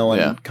thing. I mean, no one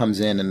Yeah.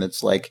 comes in and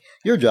it's like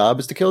your job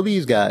is to kill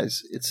these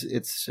guys. It's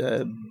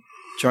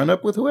join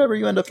up with whoever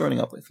you end up joining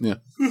up with. Yeah.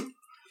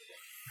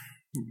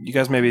 You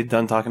guys may be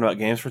done talking about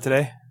games for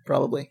today.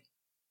 Probably.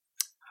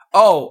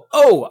 Oh,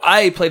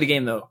 I played a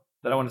game though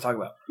that I want to talk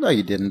about. No,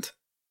 you didn't.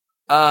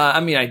 I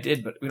mean, I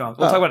did, but we don't.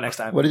 We'll talk about it next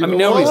time. What did you- I mean,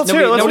 well, nobody's let's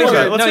hear it, let's nobody's hear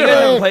it, heard it. let's No, hear you it.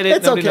 guys haven't played it.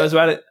 It's Nobody okay. knows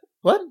about it.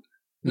 What?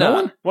 No.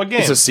 one? What game?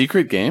 It's a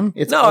secret game?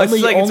 It's No, only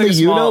it's like only a you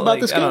small, know about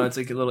like, this I don't know. game. It's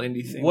like a little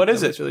indie thing. What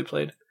is nobody's it? really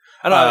played.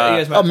 I don't know. You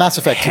guys might. Oh, Mass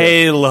Effect 2.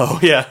 Halo.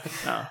 Yeah.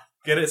 No.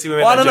 Get it? See, we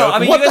Well, I don't know. I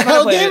mean, What you guys the might have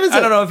hell played game it. is I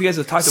it? don't know if you guys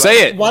have talked about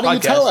Say it. it. Why don't you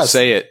tell us?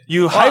 Say it.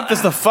 You hyped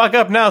us the fuck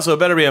up now, so it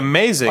better be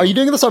amazing. Are you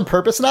doing this on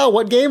purpose now?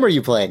 What game are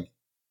you playing?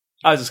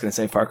 I was just gonna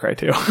say Far Cry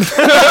 2.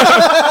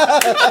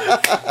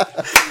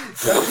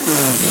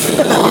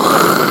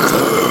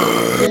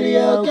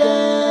 Video games.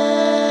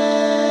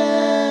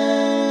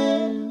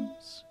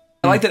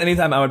 I like that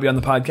anytime I would be on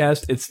the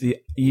podcast, it's the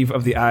eve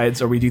of the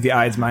Ides, or we do the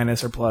Ides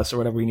minus or plus or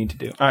whatever we need to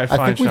do. All right, fine,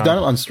 I think we've Sean. done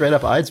it on straight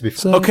up Ides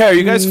before. Okay, are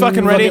you guys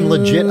fucking ready? Fucking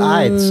legit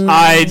Ides.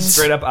 Ides.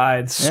 Straight up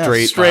Ides.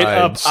 Yeah. Straight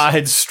up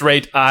Ides.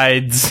 Straight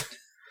Ides.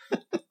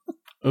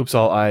 Oops,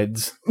 all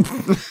Ides.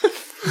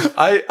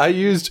 I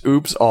used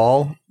Oops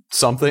All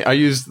something. I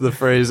used the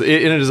phrase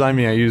in a design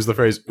meeting. I used the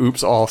phrase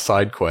 "oops, all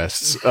side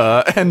quests,"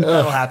 and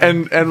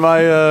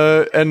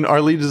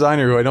our lead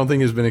designer, who I don't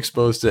think has been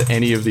exposed to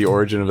any of the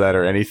origin of that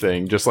or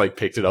anything, just like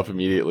picked it up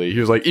immediately. He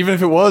was like, "Even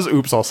if it was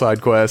oops, all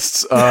side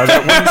quests, that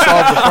wouldn't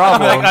solve the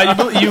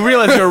problem." You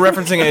realize you're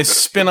referencing a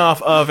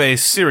spin-off of a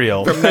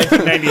serial From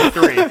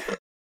 1993.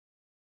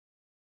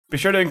 Be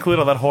sure to include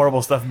all that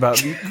horrible stuff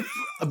about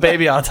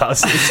baby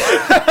autopsies.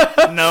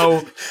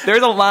 No.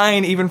 There's a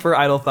line even for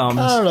Idle Thumbs.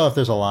 I don't know if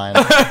there's a line.